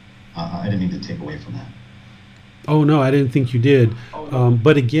it. I didn't mean to take away from that. Oh, no, I didn't think you did.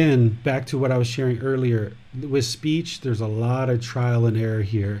 But again, back to what I was sharing earlier, with speech, there's a lot of trial and error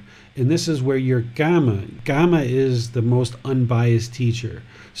here. And this is where your Gamma is the most unbiased teacher.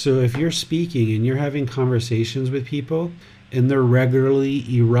 So if you're speaking and you're having conversations with people and they're regularly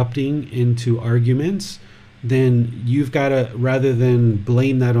erupting into arguments, then you've got to, rather than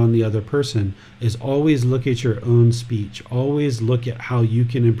blame that on the other person, is always look at your own speech. Always look at how you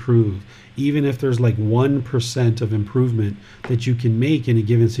can improve. Even if there's like 1% of improvement that you can make in a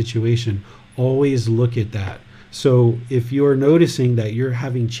given situation, always look at that. So if you're noticing that you're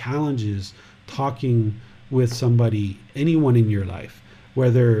having challenges talking with somebody, anyone in your life,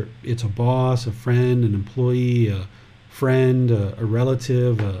 whether it's a boss, a friend, an employee, a friend, a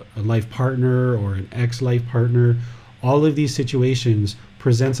relative, a life partner, or an ex-life partner, all of these situations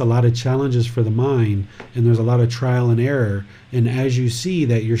presents a lot of challenges for the mind, and there's a lot of trial and error. And as you see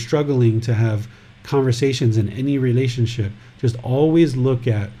that you're struggling to have conversations in any relationship, just always look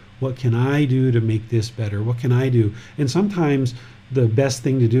at, what can I do to make this better? What can I do? And sometimes the best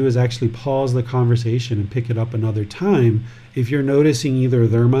thing to do is actually pause the conversation and pick it up another time if you're noticing either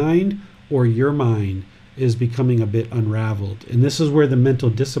their mind or your mind is becoming a bit unraveled. And this is where the mental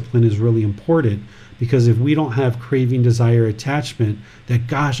discipline is really important, because if we don't have craving, desire, attachment, that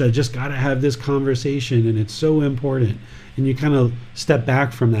gosh, I just got to have this conversation and it's so important, and you kind of step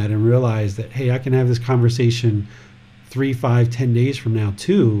back from that and realize that, hey, I can have this conversation 3, 5, 10 days from now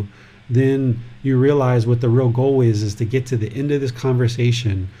too, then you realize what the real goal is to get to the end of this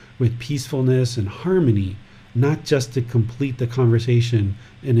conversation with peacefulness and harmony, not just to complete the conversation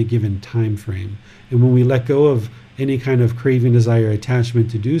in a given time frame. And when we let go of any kind of craving, desire, attachment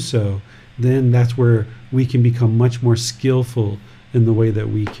to do so, then that's where we can become much more skillful in the way that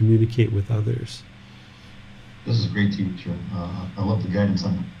we communicate with others. This is great, teacher. I love the guidance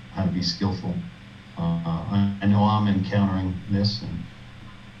on how to be skillful. I know I'm encountering this,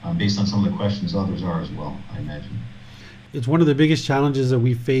 and based on some of the questions, others are as well, I imagine. It's one of the biggest challenges that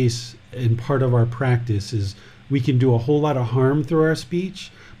we face in part of our practice is we can do a whole lot of harm through our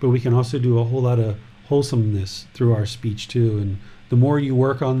speech, but we can also do a whole lot of wholesomeness through our speech too. And the more you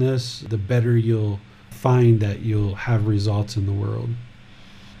work on this, the better you'll find that you'll have results in the world.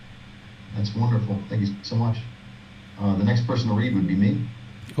 That's wonderful. Thank you so much. The next person to read would be me.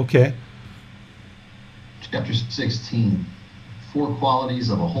 Okay. Chapter 16, 4 qualities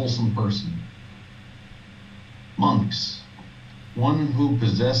of a wholesome person. Monks, one who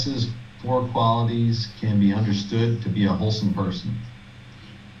possesses 4 qualities can be understood to be a wholesome person.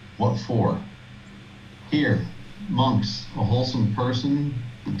 What 4? Here, monks, a wholesome person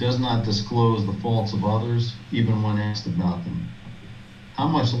does not disclose the faults of others, even when asked about them. How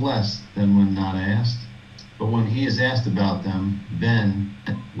much less than when not asked? But when he is asked about them, then,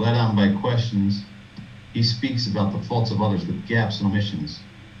 led on by questions, he speaks about the faults of others with gaps and omissions,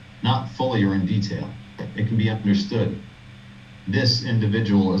 not fully or in detail. It can be understood. This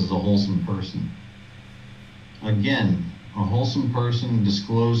individual is a wholesome person. Again, a wholesome person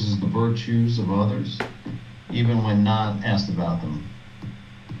discloses the virtues of others, even when not asked about them.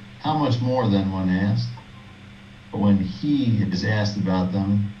 How much more than when asked? But when he is asked about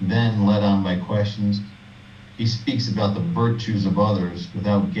them, then led on by questions, he speaks about the virtues of others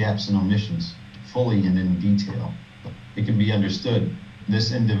without gaps and omissions, fully and in detail. It can be understood.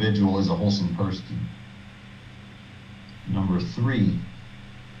 This individual is a wholesome person. Number 3,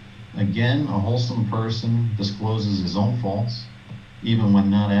 Again, a wholesome person discloses his own faults, even when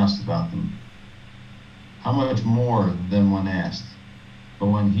not asked about them. How much more than when asked? But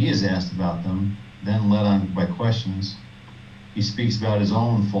when he is asked about them, then led on by questions, he speaks about his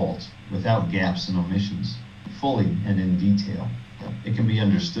own faults without gaps and omissions, fully and in detail. It can be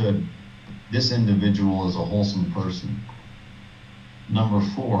understood. This individual is a wholesome person. Number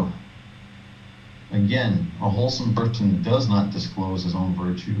 4. Again, a wholesome person does not disclose his own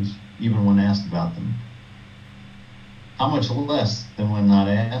virtues, even when asked about them. How much less than when not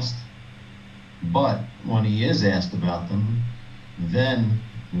asked? But when he is asked about them, then,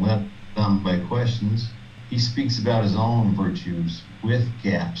 led on by questions, he speaks about his own virtues with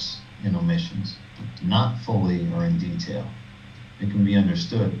gaps and omissions, not fully or in detail. It can be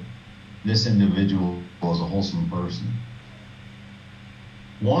understood. This individual is a wholesome person.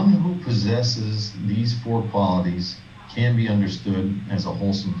 One who possesses these 4 qualities can be understood as a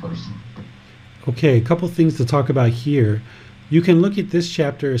wholesome person. Okay, a couple things to talk about here. You can look at this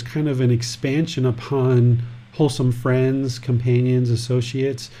chapter as kind of an expansion upon wholesome friends, companions,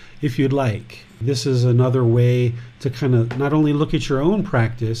 associates, if you'd like. This is another way to kind of not only look at your own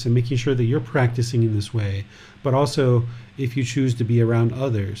practice and making sure that you're practicing in this way, but also if you choose to be around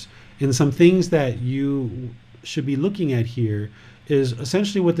others. And some things that you should be looking at here is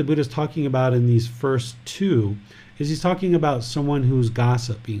essentially what the Buddha is talking about in these first 2, is he's talking about someone who's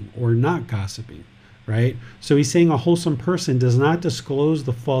gossiping or not gossiping, right? So he's saying a wholesome person does not disclose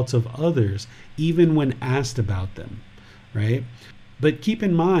the faults of others, even when asked about them, right? But keep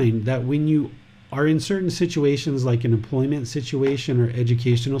in mind that when you are in certain situations, like an employment situation or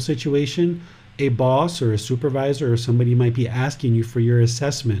educational situation, a boss or a supervisor or somebody might be asking you for your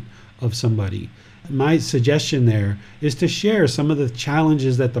assessment of somebody. My suggestion there is to share some of the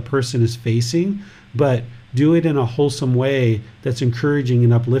challenges that the person is facing, but do it in a wholesome way that's encouraging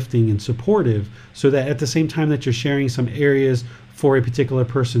and uplifting and supportive, so that at the same time that you're sharing some areas for a particular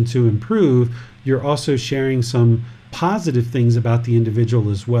person to improve, you're also sharing some positive things about the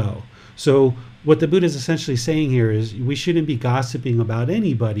individual as well. So what the Buddha is essentially saying here is we shouldn't be gossiping about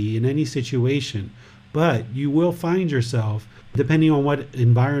anybody in any situation, but you will find yourself, depending on what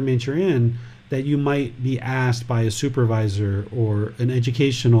environment you're in, that you might be asked by a supervisor, or an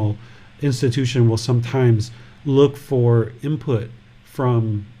educational institution will sometimes look for input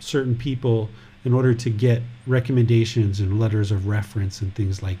from certain people in order to get recommendations and letters of reference and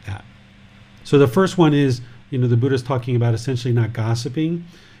things like that. So the first one is, the Buddha's talking about essentially not gossiping.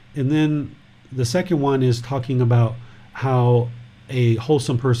 And then the second one is talking about how a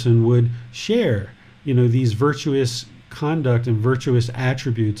wholesome person would share, these virtuous conduct and virtuous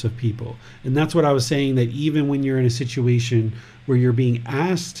attributes of people. And that's what I was saying, that even when you're in a situation where you're being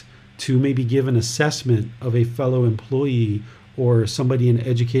asked to maybe give an assessment of a fellow employee or somebody in an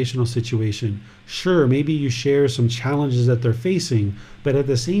educational situation, sure, maybe you share some challenges that they're facing, but at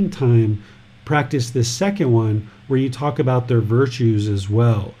the same time, practice this second one where you talk about their virtues as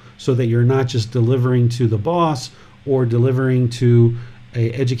well, so that you're not just delivering to the boss or delivering to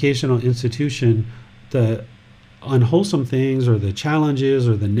an educational institution the unwholesome things or the challenges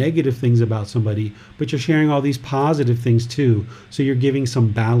or the negative things about somebody, but you're sharing all these positive things too. So you're giving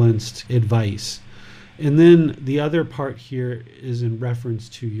some balanced advice. And then the other part here is in reference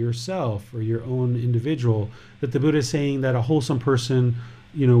to yourself or your own individual, that the Buddha is saying that a wholesome person,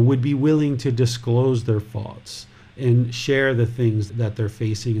 would be willing to disclose their faults and share the things that they're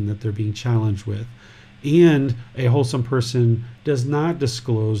facing and that they're being challenged with. And a wholesome person does not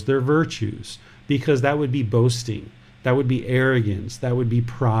disclose their virtues, because that would be boasting, that would be arrogance, that would be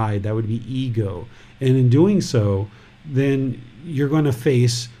pride, that would be ego. And in doing so, then you're going to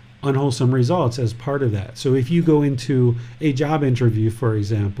face unwholesome results as part of that. So if you go into a job interview, for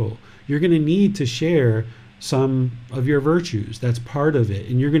example, you're going to need to share some of your virtues. That's part of it.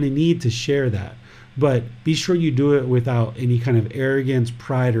 And you're going to need to share that. But be sure you do it without any kind of arrogance,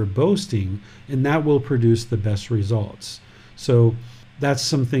 pride, or boasting, and that will produce the best results. So that's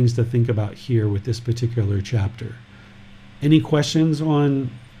some things to think about here with this particular chapter. Any questions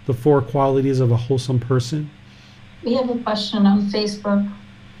on the 4 qualities of a wholesome person? We have a question on Facebook.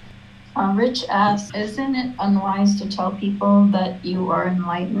 Rich asks, isn't it unwise to tell people that you are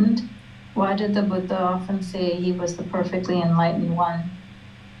enlightened? Why did the Buddha often say he was the perfectly enlightened one?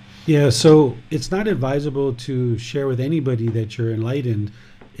 Yeah, so it's not advisable to share with anybody that you're enlightened,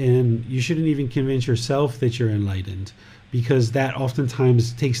 and you shouldn't even convince yourself that you're enlightened, because that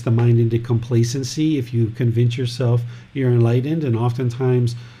oftentimes takes the mind into complacency if you convince yourself you're enlightened, and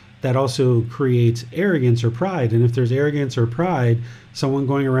oftentimes that also creates arrogance or pride. And if there's arrogance or pride, someone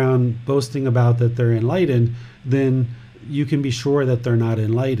going around boasting about that they're enlightened, then you can be sure that they're not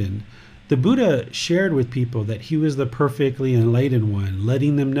enlightened. The Buddha shared with people that he was the perfectly enlightened one,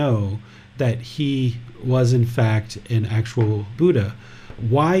 letting them know that he was in fact an actual Buddha.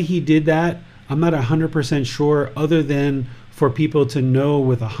 Why he did that, I'm not 100% sure, other than for people to know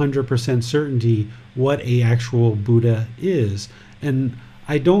with 100% certainty what a actual Buddha is. And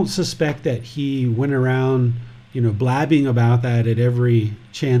I don't suspect that he went around, blabbing about that at every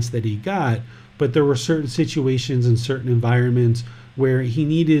chance that he got, but there were certain situations and certain environments where he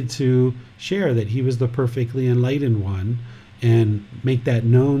needed to share that he was the perfectly enlightened one and make that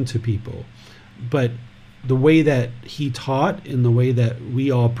known to people. But the way that he taught and the way that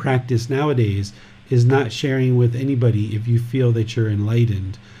we all practice nowadays is not sharing with anybody if you feel that you're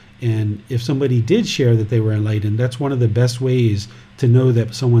enlightened. And if somebody did share that they were enlightened, that's one of the best ways to know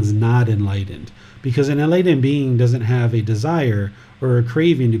that someone's not enlightened. Because an enlightened being doesn't have a desire or a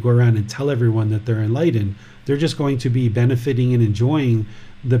craving to go around and tell everyone that they're enlightened. They're just going to be benefiting and enjoying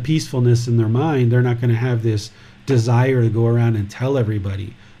the peacefulness in their mind. They're not going to have this desire to go around and tell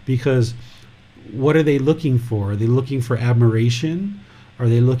everybody. Because what are they looking for? Are they looking for admiration? Are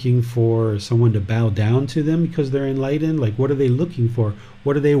they looking for someone to bow down to them because they're enlightened? Like, what are they looking for?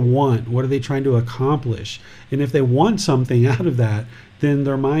 What do they want? What are they trying to accomplish? And if they want something out of that, then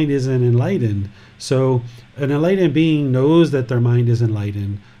their mind isn't enlightened. So an enlightened being knows that their mind is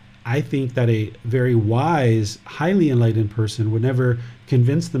enlightened. I think that a very wise, highly enlightened person would never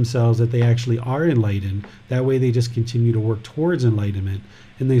convince themselves that they actually are enlightened. That way they just continue to work towards enlightenment.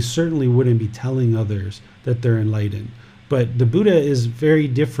 And they certainly wouldn't be telling others that they're enlightened. But the Buddha is very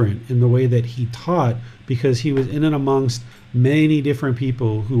different in the way that he taught, because he was in and amongst many different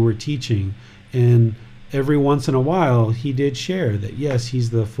people who were teaching. And every once in a while, he did share that, yes, he's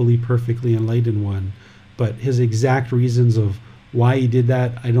the fully perfectly enlightened one. But his exact reasons of why he did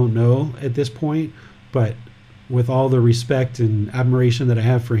that, I don't know at this point. But with all the respect and admiration that I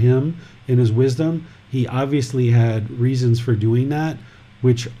have for him and his wisdom, he obviously had reasons for doing that,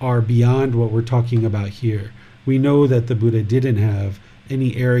 which are beyond what we're talking about here. We know that the Buddha didn't have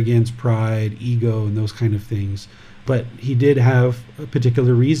any arrogance, pride, ego, and those kind of things. But he did have a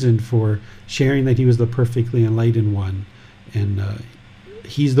particular reason for sharing that he was the perfectly enlightened one. And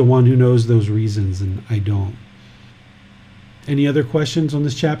he's the one who knows those reasons, and I don't. Any other questions on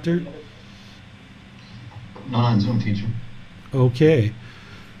this chapter? Not on Zoom, teacher. Okay.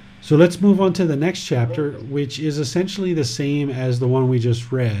 So let's move on to the next chapter, which is essentially the same as the one we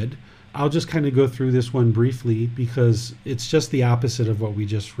just read. I'll just kind of go through this one briefly because it's just the opposite of what we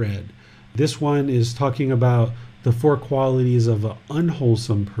just read. This one is talking about the 4 qualities of an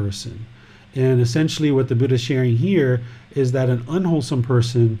unwholesome person. And essentially what the Buddha is sharing here is that an unwholesome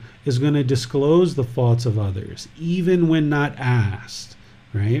person is going to disclose the faults of others, even when not asked,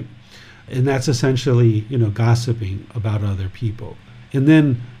 right? And that's essentially, gossiping about other people. And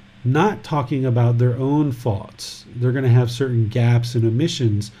then not talking about their own faults. They're going to have certain gaps and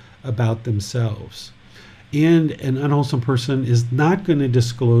omissions about themselves. And an unwholesome person is not going to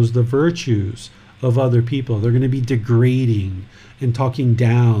disclose the virtues of other people. They're going to be degrading and talking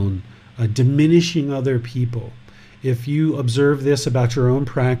down, diminishing other people. If you observe this about your own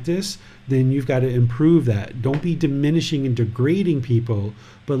practice, then you've got to improve that. Don't be diminishing and degrading people,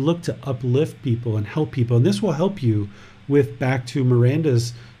 but look to uplift people and help people. And this will help you with, back to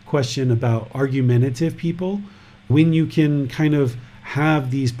Miranda's question about argumentative people. When you can kind of have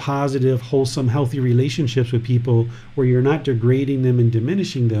these positive, wholesome, healthy relationships with people where you're not degrading them and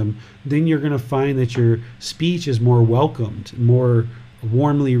diminishing them, then you're going to find that your speech is more welcomed, more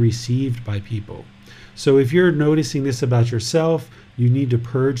warmly received by people. So if you're noticing this about yourself, you need to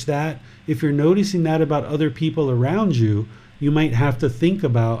purge that. If you're noticing that about other people around you, you might have to think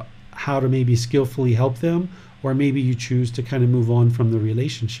about how to maybe skillfully help them, or maybe you choose to kind of move on from the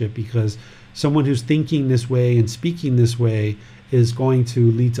relationship, because someone who's thinking this way and speaking this way is going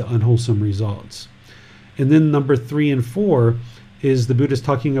to lead to unwholesome results. And then number 3 and 4 is the Buddha's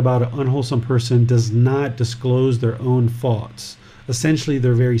talking about an unwholesome person does not disclose their own faults. Essentially,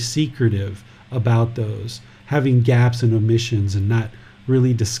 they're very secretive about those, having gaps and omissions and not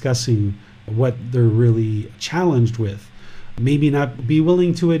really discussing what they're really challenged with. Maybe not be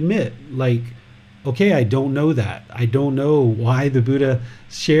willing to admit, like, okay, I don't know that. I don't know why the Buddha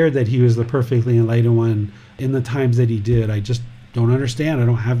shared that he was the perfectly enlightened one in the times that he did. I just don't understand. I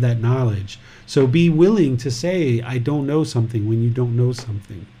don't have that knowledge. So be willing to say, I don't know something when you don't know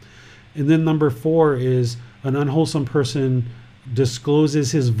something. And then number 4 is an unwholesome person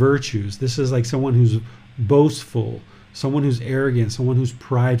discloses his virtues. This is like someone who's boastful, someone who's arrogant, someone who's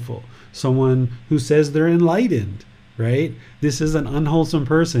prideful, someone who says they're enlightened, right? This is an unwholesome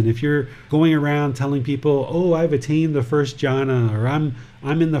person. If you're going around telling people, oh, I've attained the first jhana, or I'm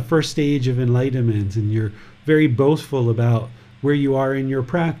in the first stage of enlightenment, and you're very boastful about where you are in your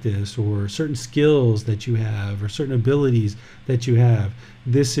practice, or certain skills that you have, or certain abilities that you have,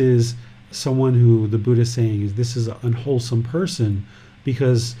 this is someone who the Buddha is saying is this is an unwholesome person,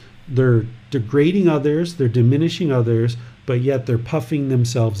 because they're degrading others, they're diminishing others, but yet they're puffing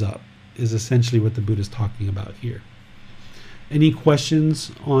themselves up, is essentially what the Buddha is talking about here. Any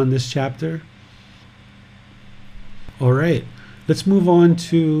questions on this chapter? All right, let's move on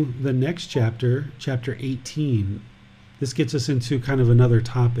to the next chapter, chapter 18. This gets us into kind of another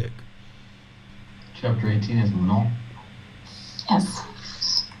topic. Chapter 18 is Manal. Yes.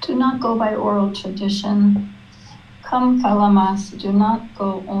 Do not go by oral tradition. Come, Kalamas, do not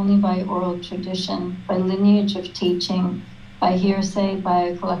go only by oral tradition, by lineage of teaching, by hearsay, by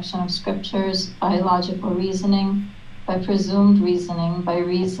a collection of scriptures, by logical reasoning, by presumed reasoning, by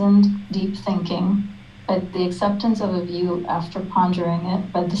reasoned deep thinking, by the acceptance of a view after pondering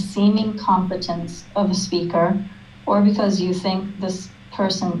it, by the seeming competence of a speaker, or because you think this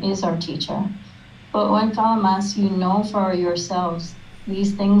person is our teacher. But when Kalamas, you know for yourselves,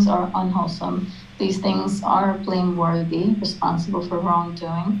 these things are unwholesome. These things are blameworthy, responsible for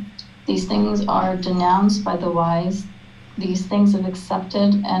wrongdoing. These things are denounced by the wise. These things have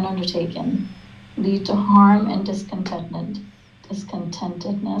accepted and undertaken lead to harm and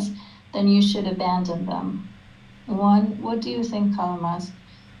discontentedness. Then you should abandon them. 1. What do you think, Kalamas?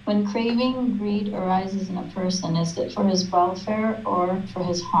 When craving, greed arises in a person, is it for his welfare or for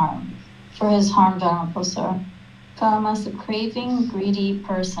his harm? For his harm, Venerable Sir. Kalamas, a craving, greedy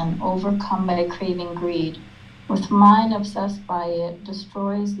person, overcome by craving greed, with mind obsessed by it,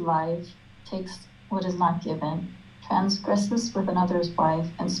 destroys life, takes what is not given, transgresses with another's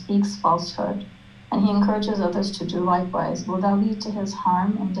wife, and speaks falsehood, and he encourages others to do likewise. Will that lead to his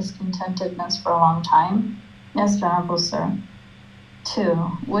harm and discontentedness for a long time? Yes, Venerable Sir. 2.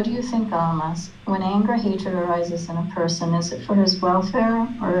 What do you think, Kalamas? When anger, hatred arises in a person, is it for his welfare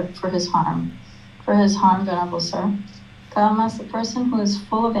or for his harm? For his harm, Venerable Sir. Kalamas, the person who is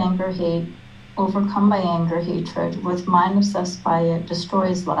full of anger, hate, overcome by anger, hatred, with mind obsessed by it,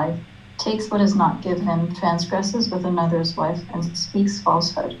 destroys life, takes what is not given, transgresses with another's wife, and speaks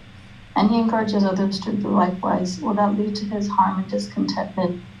falsehood. And he encourages others to do likewise. Will that lead to his harm and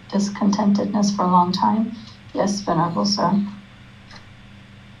discontentedness for a long time? Yes, Venerable Sir.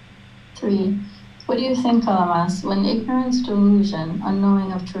 3. What do you think, Kalamas? When ignorance, delusion,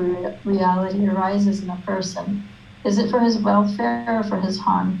 unknowing of true reality arises in a person, is it for his welfare or for his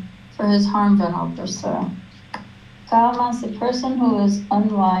harm? For his harm, Venerable Sir. Kalamas, a person who is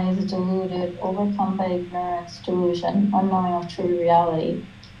unwise, deluded, overcome by ignorance, delusion, unknowing of true reality,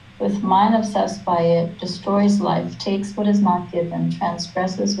 with mind obsessed by it, destroys life, takes what is not given,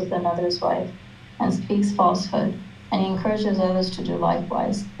 transgresses with another's wife, and speaks falsehood, and he encourages others to do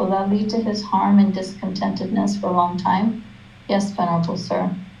likewise. Will that lead to his harm and discontentedness for a long time? Yes, Venerable Sir.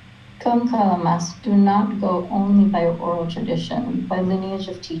 Come, Kalamas, do not go only by oral tradition, by lineage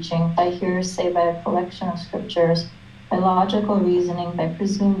of teaching, by hearsay, by a collection of scriptures, by logical reasoning, by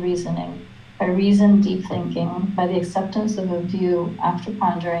presumed reasoning, by reasoned deep thinking, by the acceptance of a view after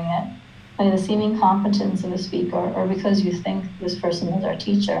pondering it, by the seeming competence of a speaker, or because you think this person is our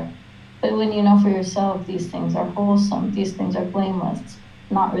teacher. But when you know for yourself these things are wholesome, these things are blameless,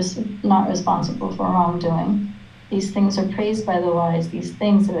 not responsible for wrongdoing. These things are praised by the wise. These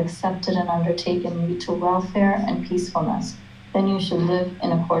things have accepted and undertaken lead to welfare and peacefulness. Then you should live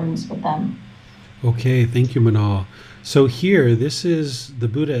in accordance with them. Okay, thank you, Manal. So here, this is the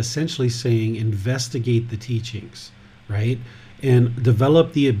Buddha essentially saying investigate the teachings, right? And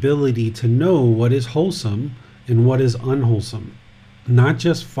develop the ability to know what is wholesome and what is unwholesome. Not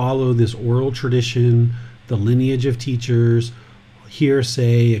just follow this oral tradition, the lineage of teachers,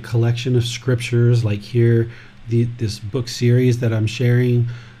 hearsay, a collection of scriptures like here, this book series that I'm sharing.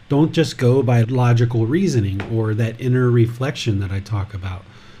 Don't just go by logical reasoning or that inner reflection that I talk about,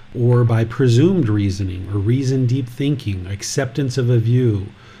 or by presumed reasoning or reasoned deep thinking, acceptance of a view.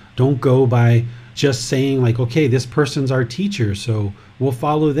 Don't go by just saying like, okay, this person's our teacher, so we'll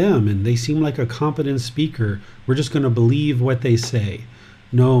follow them and they seem like a competent speaker. We're just going to believe what they say.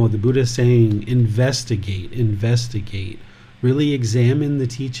 No, the Buddha is saying investigate, really examine the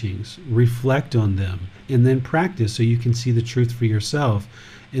teachings, reflect on them, and then practice so you can see the truth for yourself.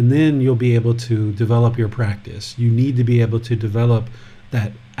 And then you'll be able to develop your practice. You need to be able to develop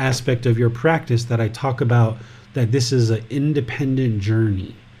that aspect of your practice that I talk about, that this is an independent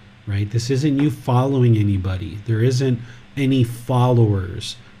journey, right? This isn't you following anybody. There isn't any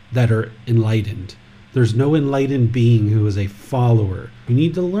followers that are enlightened. There's no enlightened being who is a follower. You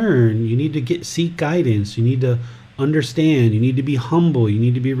need to learn, you need to seek guidance, you need to understand, you need to be humble, you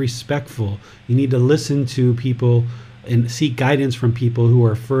need to be respectful, you need to listen to people and seek guidance from people who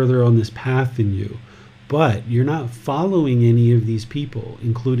are further on this path than you. But you're not following any of these people,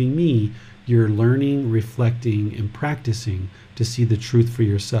 including me. You're learning, reflecting, and practicing to see the truth for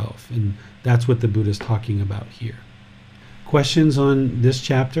yourself. And that's what the Buddha is talking about here. Questions on this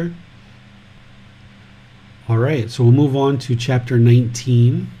chapter? All right, so we'll move on to chapter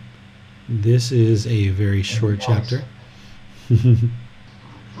 19. This is a very short chapter.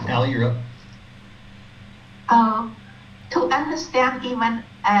 Allie, you're up. To understand even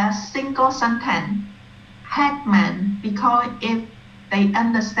a single sentence, Heckman, because if they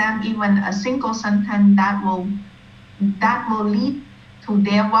understand even a single sentence, that will lead to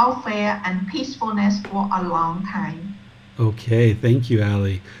their welfare and peacefulness for a long time. Okay, thank you,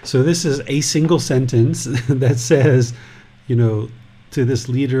 Allie. So this is a single sentence that says, to this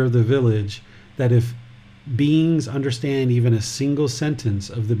leader of the village, that if beings understand even a single sentence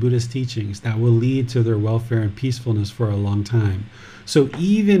of the Buddhist teachings, that will lead to their welfare and peacefulness for a long time. So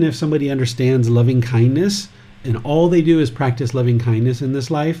even if somebody understands loving kindness and all they do is practice loving kindness in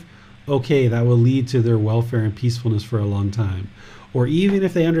this life, okay, that will lead to their welfare and peacefulness for a long time. Or even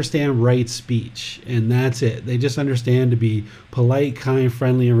if they understand right speech and that's it, they just understand to be polite, kind,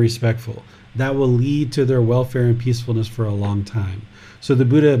 friendly, and respectful, that will lead to their welfare and peacefulness for a long time. So the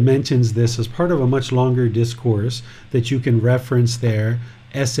Buddha mentions this as part of a much longer discourse that you can reference there,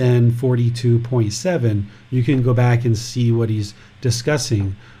 SN 42.7. You can go back and see what he's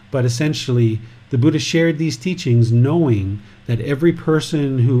discussing. But essentially, the Buddha shared these teachings knowing that every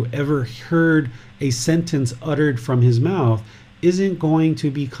person who ever heard a sentence uttered from his mouth isn't going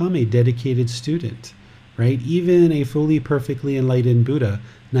to become a dedicated student, right? Even a fully, perfectly enlightened Buddha,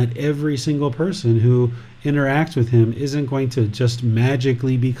 not every single person who interacts with him isn't going to just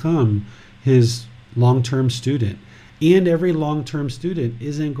magically become his long-term student. And every long-term student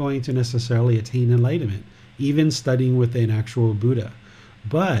isn't going to necessarily attain enlightenment, even studying with an actual Buddha.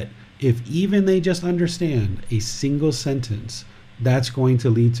 But if even they just understand a single sentence, that's going to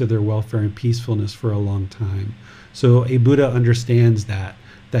lead to their welfare and peacefulness for a long time. So a Buddha understands that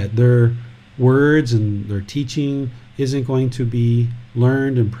their words and their teaching isn't going to be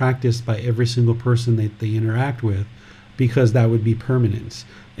learned and practiced by every single person that they interact with, because that would be permanence.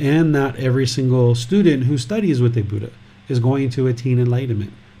 And not every single student who studies with a Buddha is going to attain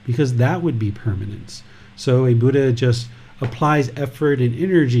enlightenment, because that would be permanence. So a Buddha just applies effort and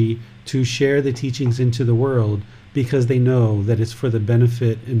energy to share the teachings into the world, because they know that it's for the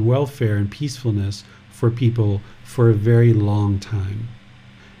benefit and welfare and peacefulness for people for a very long time.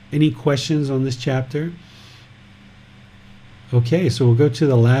 Any questions on this chapter? Okay, so we'll go to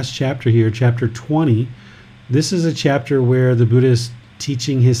the last chapter here, chapter 20. This is a chapter where the Buddha is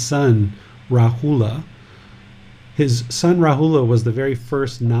teaching his son, Rahula. His son, Rahula, was the very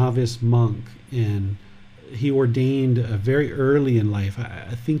first novice monk, and he ordained very early in life.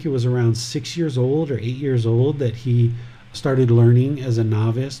 I think it was around 6 years old or 8 years old that he started learning as a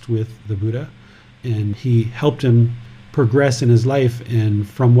novice with the Buddha, and he helped him progress in his life. And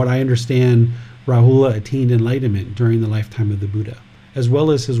from what I understand, Rahula attained enlightenment during the lifetime of the Buddha, as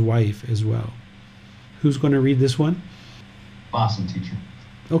well as his wife as well. Who's going to read this one? Awesome, teacher.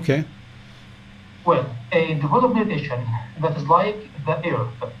 Okay. Well, a developed meditation that is like the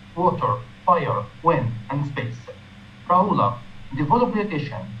earth, water, fire, wind, and space. Rahula, develop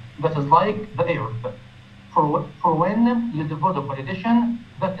meditation that is like the earth. For when you develop meditation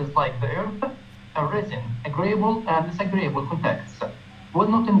that is like the earth, a reason, agreeable and disagreeable contexts will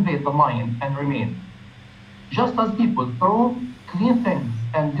not invade the mind and remain. Just as people throw clean things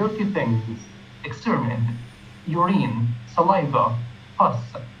and dirty things, excrement, urine, saliva, pus,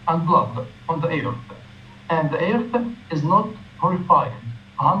 and blood on the earth, and the earth is not horrified,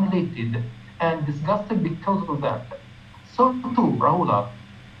 humiliated, and disgusted because of that. So too, Rahula,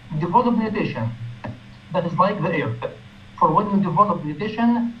 develop meditation that is like the earth. For when you develop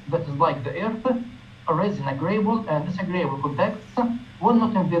meditation that is like the earth, a reason, agreeable and disagreeable contexts will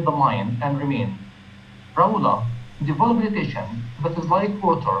not invade the mind and remain. Rahula, develop meditation that is like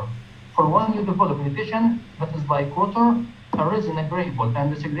water. For when you develop meditation that is like water, a reason, agreeable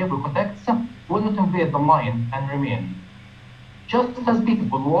and disagreeable contexts will not invade the mind and remain. Just as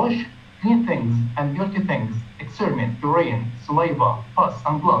people wash clean things and dirty things, excrement, urine, saliva, pus,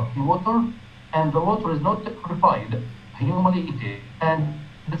 and blood in water, and the water is not purified, humiliated, and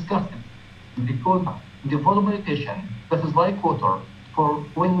disgusted, because develop meditation that is like water. For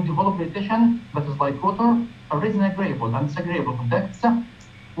when you develop meditation that is like water, a reason, agreeable and disagreeable contexts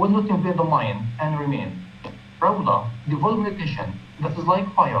will not invade the mind and remain. Rawla, develop meditation that is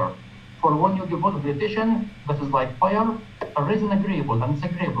like fire. For when you develop meditation that is like fire, a reason agreeable and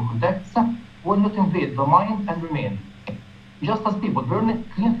disagreeable contacts will not invade the mind and remain. Just as people burn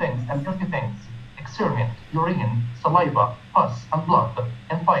clean things and dirty things, excrement, urine, saliva, pus, and blood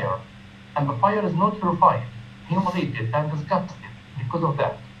in fire, and the fire is not purified, humiliated, and disgusted because of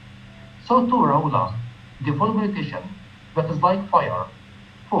that. So too, Rawla, develop meditation that is like fire.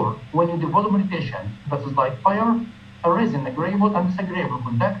 For when you develop meditation that is like fire, a reason agreeable and disagreeable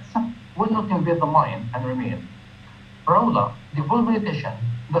contacts will not invade the mind and remain. Rawla, develop meditation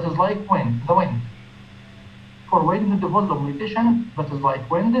that is like the wind. For when you develop meditation that is like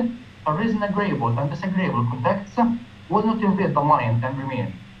wind, a reason agreeable and disagreeable contacts will not invade the mind and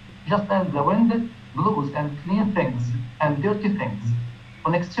remain. Just as the wind blows and clean things and dirty things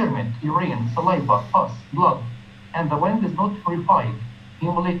on excrement, urine, saliva, pus, blood, and the wind is not purified,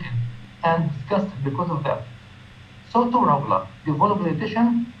 humiliated, and disgusted because of that. So too, Rawla, develop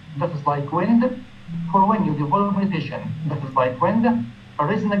meditation that is like wind. For when you develop meditation that is like wind, a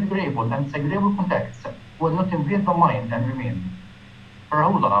reason agreeable and disagreeable contacts will not invade the mind and remain.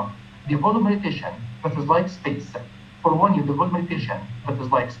 Rawla, develop meditation that is like space. For when you develop meditation that is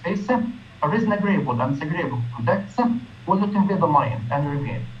like space, a reason agreeable and disagreeable contacts will not invade the mind and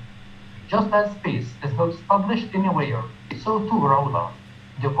remain. Just as space is not established anywhere, so too, Rawla,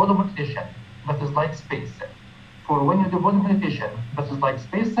 develop meditation that is like space. For when you develop meditation that is like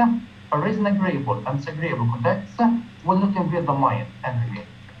space, a reason agreeable and disagreeable contacts will not invade the mind and remain.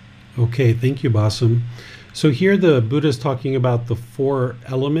 Okay, thank you, Bassem. So here the Buddha is talking about the four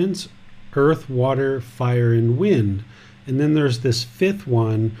elements: earth, water, fire, and wind. And then there's this fifth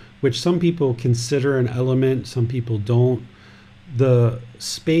one, which some people consider an element, some people don't. The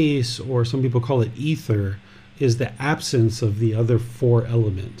space, or some people call it ether, is the absence of the other four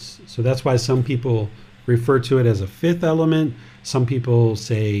elements. So that's why some people refer to it as a fifth element. Some people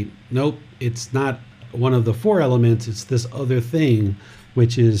say, nope, it's not one of the four elements, it's this other thing,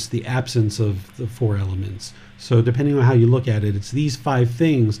 which is the absence of the four elements. So depending on how you look at it, it's these five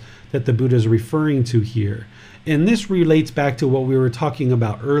things that the Buddha is referring to here. And this relates back to what we were talking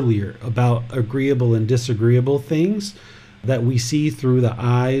about earlier, about agreeable and disagreeable things that we see through the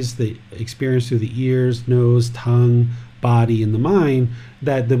eyes, the experience through the ears, nose, tongue, body, and the mind,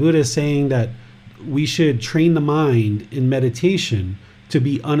 that the Buddha is saying that we should train the mind in meditation to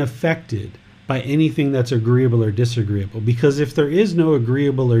be unaffected by anything that's agreeable or disagreeable. Because if there is no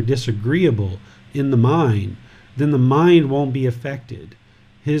agreeable or disagreeable in the mind, then the mind won't be affected.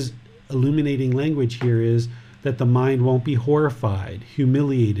 His illuminating language here is that the mind won't be horrified,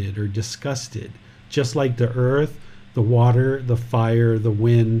 humiliated, or disgusted, just like the earth, the water, the fire, the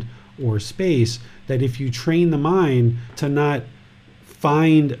wind, or space, that if you train the mind to not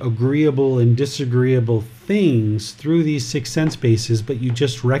find agreeable and disagreeable things through these six sense bases, but you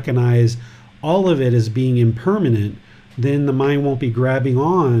just recognize all of it as being impermanent, then the mind won't be grabbing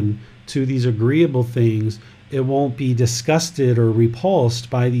on to these agreeable things. It won't be disgusted or repulsed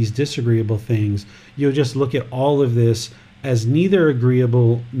by these disagreeable things. You'll just look at all of this as neither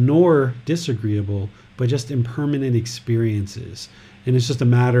agreeable nor disagreeable, but just impermanent experiences. And it's just a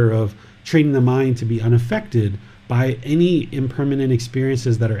matter of training the mind to be unaffected by any impermanent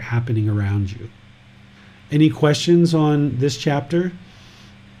experiences that are happening around you. Any questions on this chapter?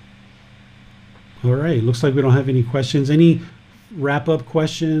 All right, looks like we don't have any questions. Any wrap-up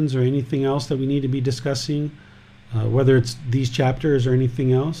questions or anything else that we need to be discussing, whether it's these chapters or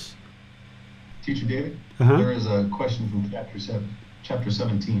anything else? Teacher David, there is a question from chapter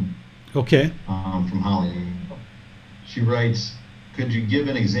 17. Okay. From Holly. She writes, could you give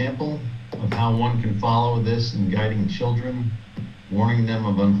an example of how one can follow this in guiding children, warning them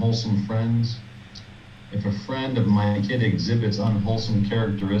of unwholesome friends? If a friend of my kid exhibits unwholesome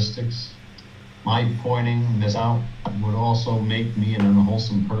characteristics, my pointing this out would also make me an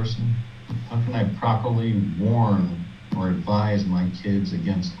unwholesome person. How can I properly warn or advise my kids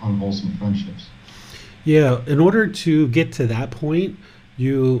against unwholesome friendships? Yeah, in order to get to that point,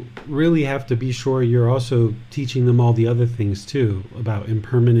 you really have to be sure you're also teaching them all the other things too, about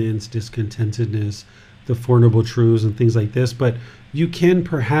impermanence, discontentedness, the Four Noble Truths and things like this. But you can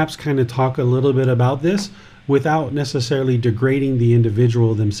perhaps kind of talk a little bit about this without necessarily degrading the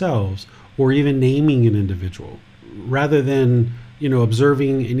individual themselves or even naming an individual. Rather than,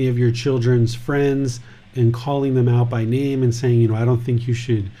 observing any of your children's friends and calling them out by name and saying, I don't think you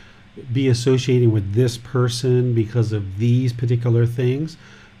should be associating with this person because of these particular things.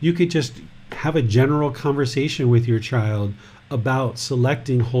 You could just have a general conversation with your child about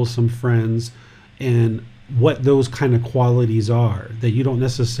selecting wholesome friends and what those kind of qualities are, that you don't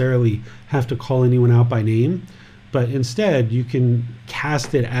necessarily have to call anyone out by name, but instead you can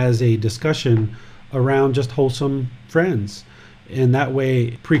cast it as a discussion around just wholesome friends. And that way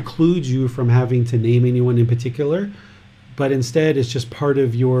it precludes you from having to name anyone in particular, but instead it's just part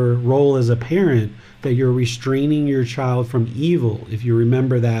of your role as a parent that you're restraining your child from evil. If you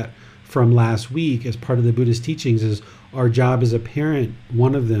remember that from last week, as part of the Buddhist teachings, is our job as a parent,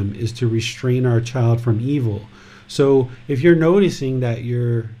 one of them is to restrain our child from evil. So if you're noticing that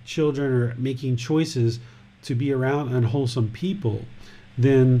your children are making choices to be around unwholesome people,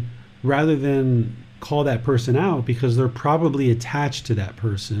 then rather than call that person out, because they're probably attached to that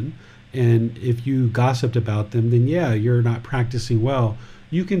person, and if you gossiped about them, then yeah, you're not practicing well.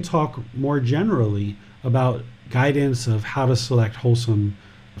 You can talk more generally about guidance of how to select wholesome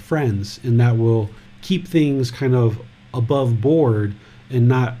friends, and that will keep things kind of above board and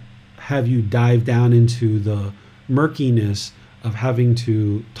not have you dive down into the murkiness of having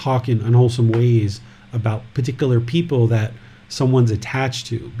to talk in unwholesome ways about particular people that someone's attached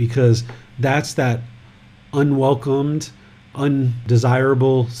to, because that's that unwelcomed,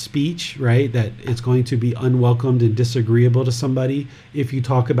 undesirable speech, right? That it's going to be unwelcomed and disagreeable to somebody if you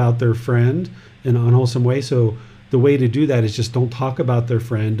talk about their friend in an unwholesome way. So the way to do that is just don't talk about their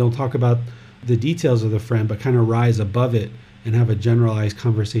friend, don't talk about the details of the friend, but kind of rise above it and have a generalized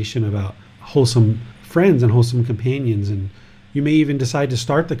conversation about wholesome friends and wholesome companions. And you may even decide to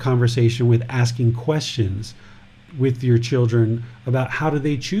start the conversation with asking questions with your children about how do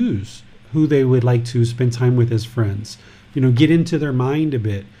they choose who they would like to spend time with as friends. Get into their mind a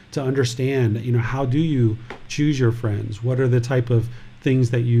bit to understand, how do you choose your friends? What are the type of things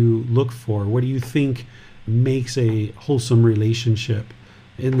that you look for? What do you think makes a wholesome relationship?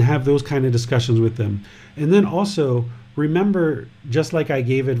 And have those kind of discussions with them. And then also remember, just like I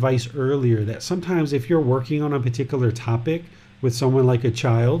gave advice earlier, that sometimes if you're working on a particular topic with someone like a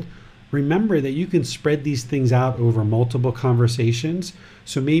child, remember that you can spread these things out over multiple conversations.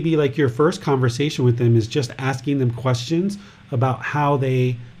 So maybe like your first conversation with them is just asking them questions about how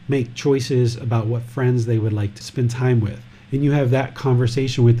they make choices about what friends they would like to spend time with. And you have that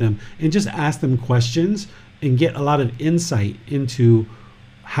conversation with them and just ask them questions and get a lot of insight into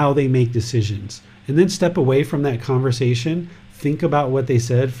how they make decisions. And then step away from that conversation, think about what they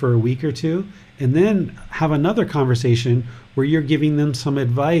said for a week or two, and then have another conversation where you're giving them some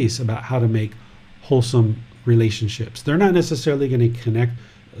advice about how to make wholesome relationships. They're not necessarily going to connect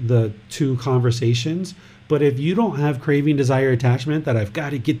the two conversations, but if you don't have craving, desire, attachment, that I've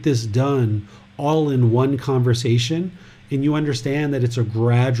got to get this done all in one conversation, and you understand that it's a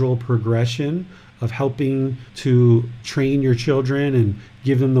gradual progression of helping to train your children and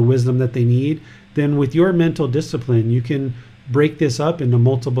give them the wisdom that they need, then with your mental discipline, you can break this up into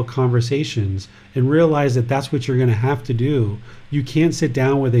multiple conversations and realize that that's what you're going to have to do. You can't sit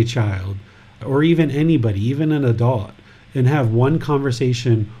down with a child or even anybody, even an adult, and have one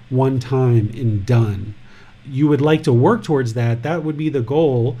conversation one time and done. You would like to work towards that. That would be the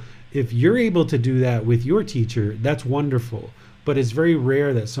goal. If you're able to do that with your teacher, that's wonderful. But it's very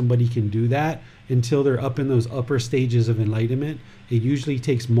rare that somebody can do that until they're up in those upper stages of enlightenment. It usually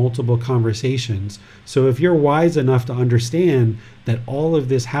takes multiple conversations. So if you're wise enough to understand that all of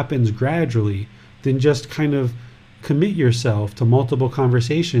this happens gradually, then just kind of commit yourself to multiple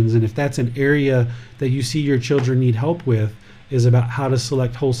conversations. And if that's an area that you see your children need help with, is about how to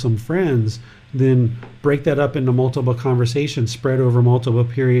select wholesome friends, then break that up into multiple conversations spread over multiple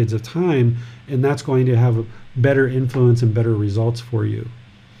periods of time, and that's going to have a better influence and better results for you.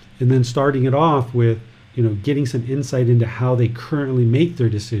 And then starting it off with, getting some insight into how they currently make their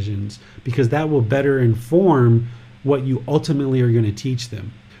decisions, because that will better inform what you ultimately are going to teach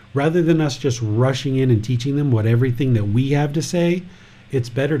them. Rather than us just rushing in and teaching them what everything that we have to say, it's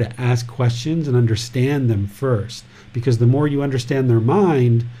better to ask questions and understand them first, because the more you understand their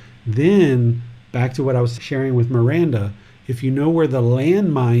mind, then back to what I was sharing with Miranda, if you know where the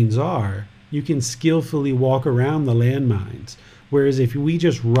landmines are, you can skillfully walk around the landmines. Whereas if we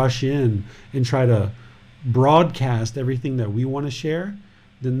just rush in and try to broadcast everything that we want to share,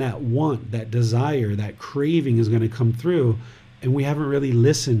 then that want, that desire, that craving is going to come through, and we haven't really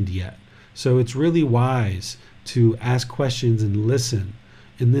listened yet. So it's really wise to ask questions and listen.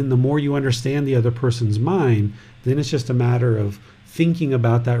 And then the more you understand the other person's mind, then it's just a matter of thinking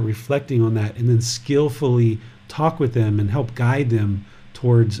about that, reflecting on that, and then skillfully talk with them and help guide them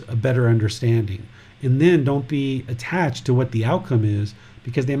towards a better understanding. And then don't be attached to what the outcome is,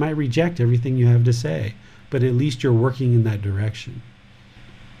 because they might reject everything you have to say, but at least you're working in that direction.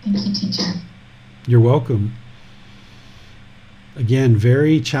 Thank you, teacher. You're welcome. Again,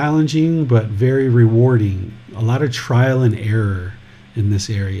 very challenging, but very rewarding. A lot of trial and error in this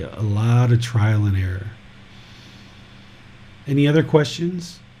area. A lot of trial and error. Any other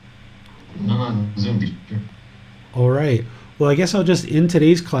questions? None on Zoom, teacher. All right. Well, I guess I'll just end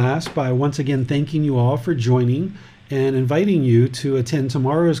today's class by once again thanking you all for joining and inviting you to attend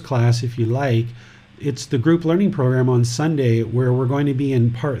tomorrow's class if you like. It's the group learning program on Sunday, where we're going to be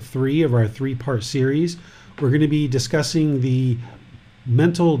in part 3 of our 3-part series. We're going to be discussing the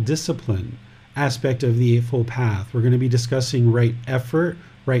mental discipline aspect of the Eightfold Path. We're going to be discussing right effort,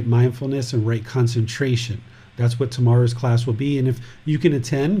 right mindfulness, and right concentration. That's what tomorrow's class will be. And if you can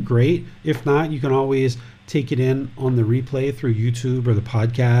attend, great. If not, you can always take it in on the replay through YouTube or the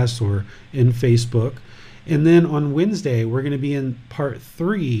podcast or in Facebook. And then on Wednesday, we're going to be in part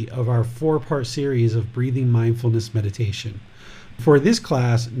 3 of our 4-part series of breathing mindfulness meditation. For this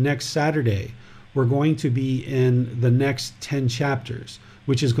class, next Saturday, we're going to be in the next 10 chapters,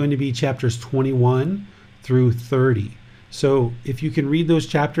 which is going to be chapters 21 through 30. So if you can read those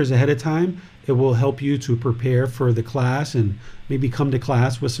chapters ahead of time, it will help you to prepare for the class and maybe come to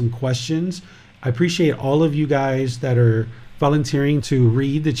class with some questions. I appreciate all of you guys that are volunteering to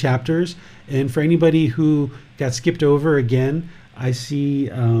read the chapters. And for anybody who got skipped over again, I see,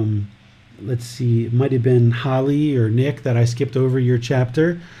 let's see, it might have been Holly or Nick that I skipped over your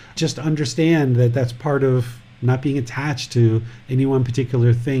chapter. Just understand that that's part of not being attached to any one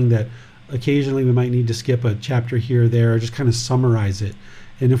particular thing, that occasionally we might need to skip a chapter here or there, or just kind of summarize it.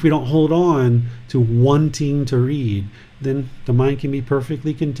 And if we don't hold on to wanting to read, then the mind can be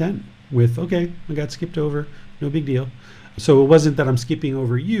perfectly content with, okay, I got skipped over, no big deal. So it wasn't that I'm skipping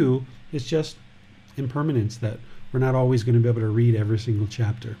over you, it's just impermanence, that we're not always going to be able to read every single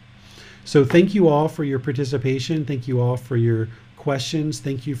chapter. So thank you all for your participation. Thank you all for your questions.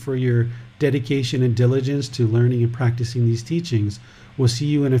 Thank you for your dedication and diligence to learning and practicing these teachings. We'll see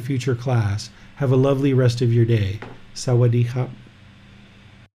you in a future class. Have a lovely rest of your day. Sawadee khap.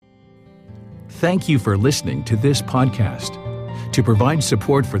 Thank you for listening to this podcast. To provide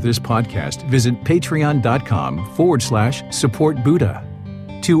support for this podcast, visit patreon.com/support Buddha.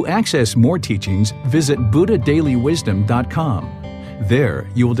 To access more teachings, visit buddhadailywisdom.com. There,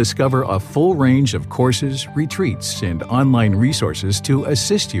 you will discover a full range of courses, retreats, and online resources to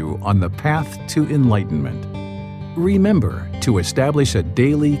assist you on the path to enlightenment. Remember to establish a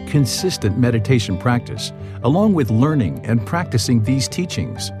daily, consistent meditation practice, along with learning and practicing these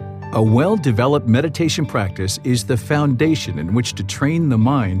teachings. A well-developed meditation practice is the foundation in which to train the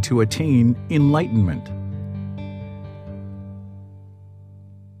mind to attain enlightenment.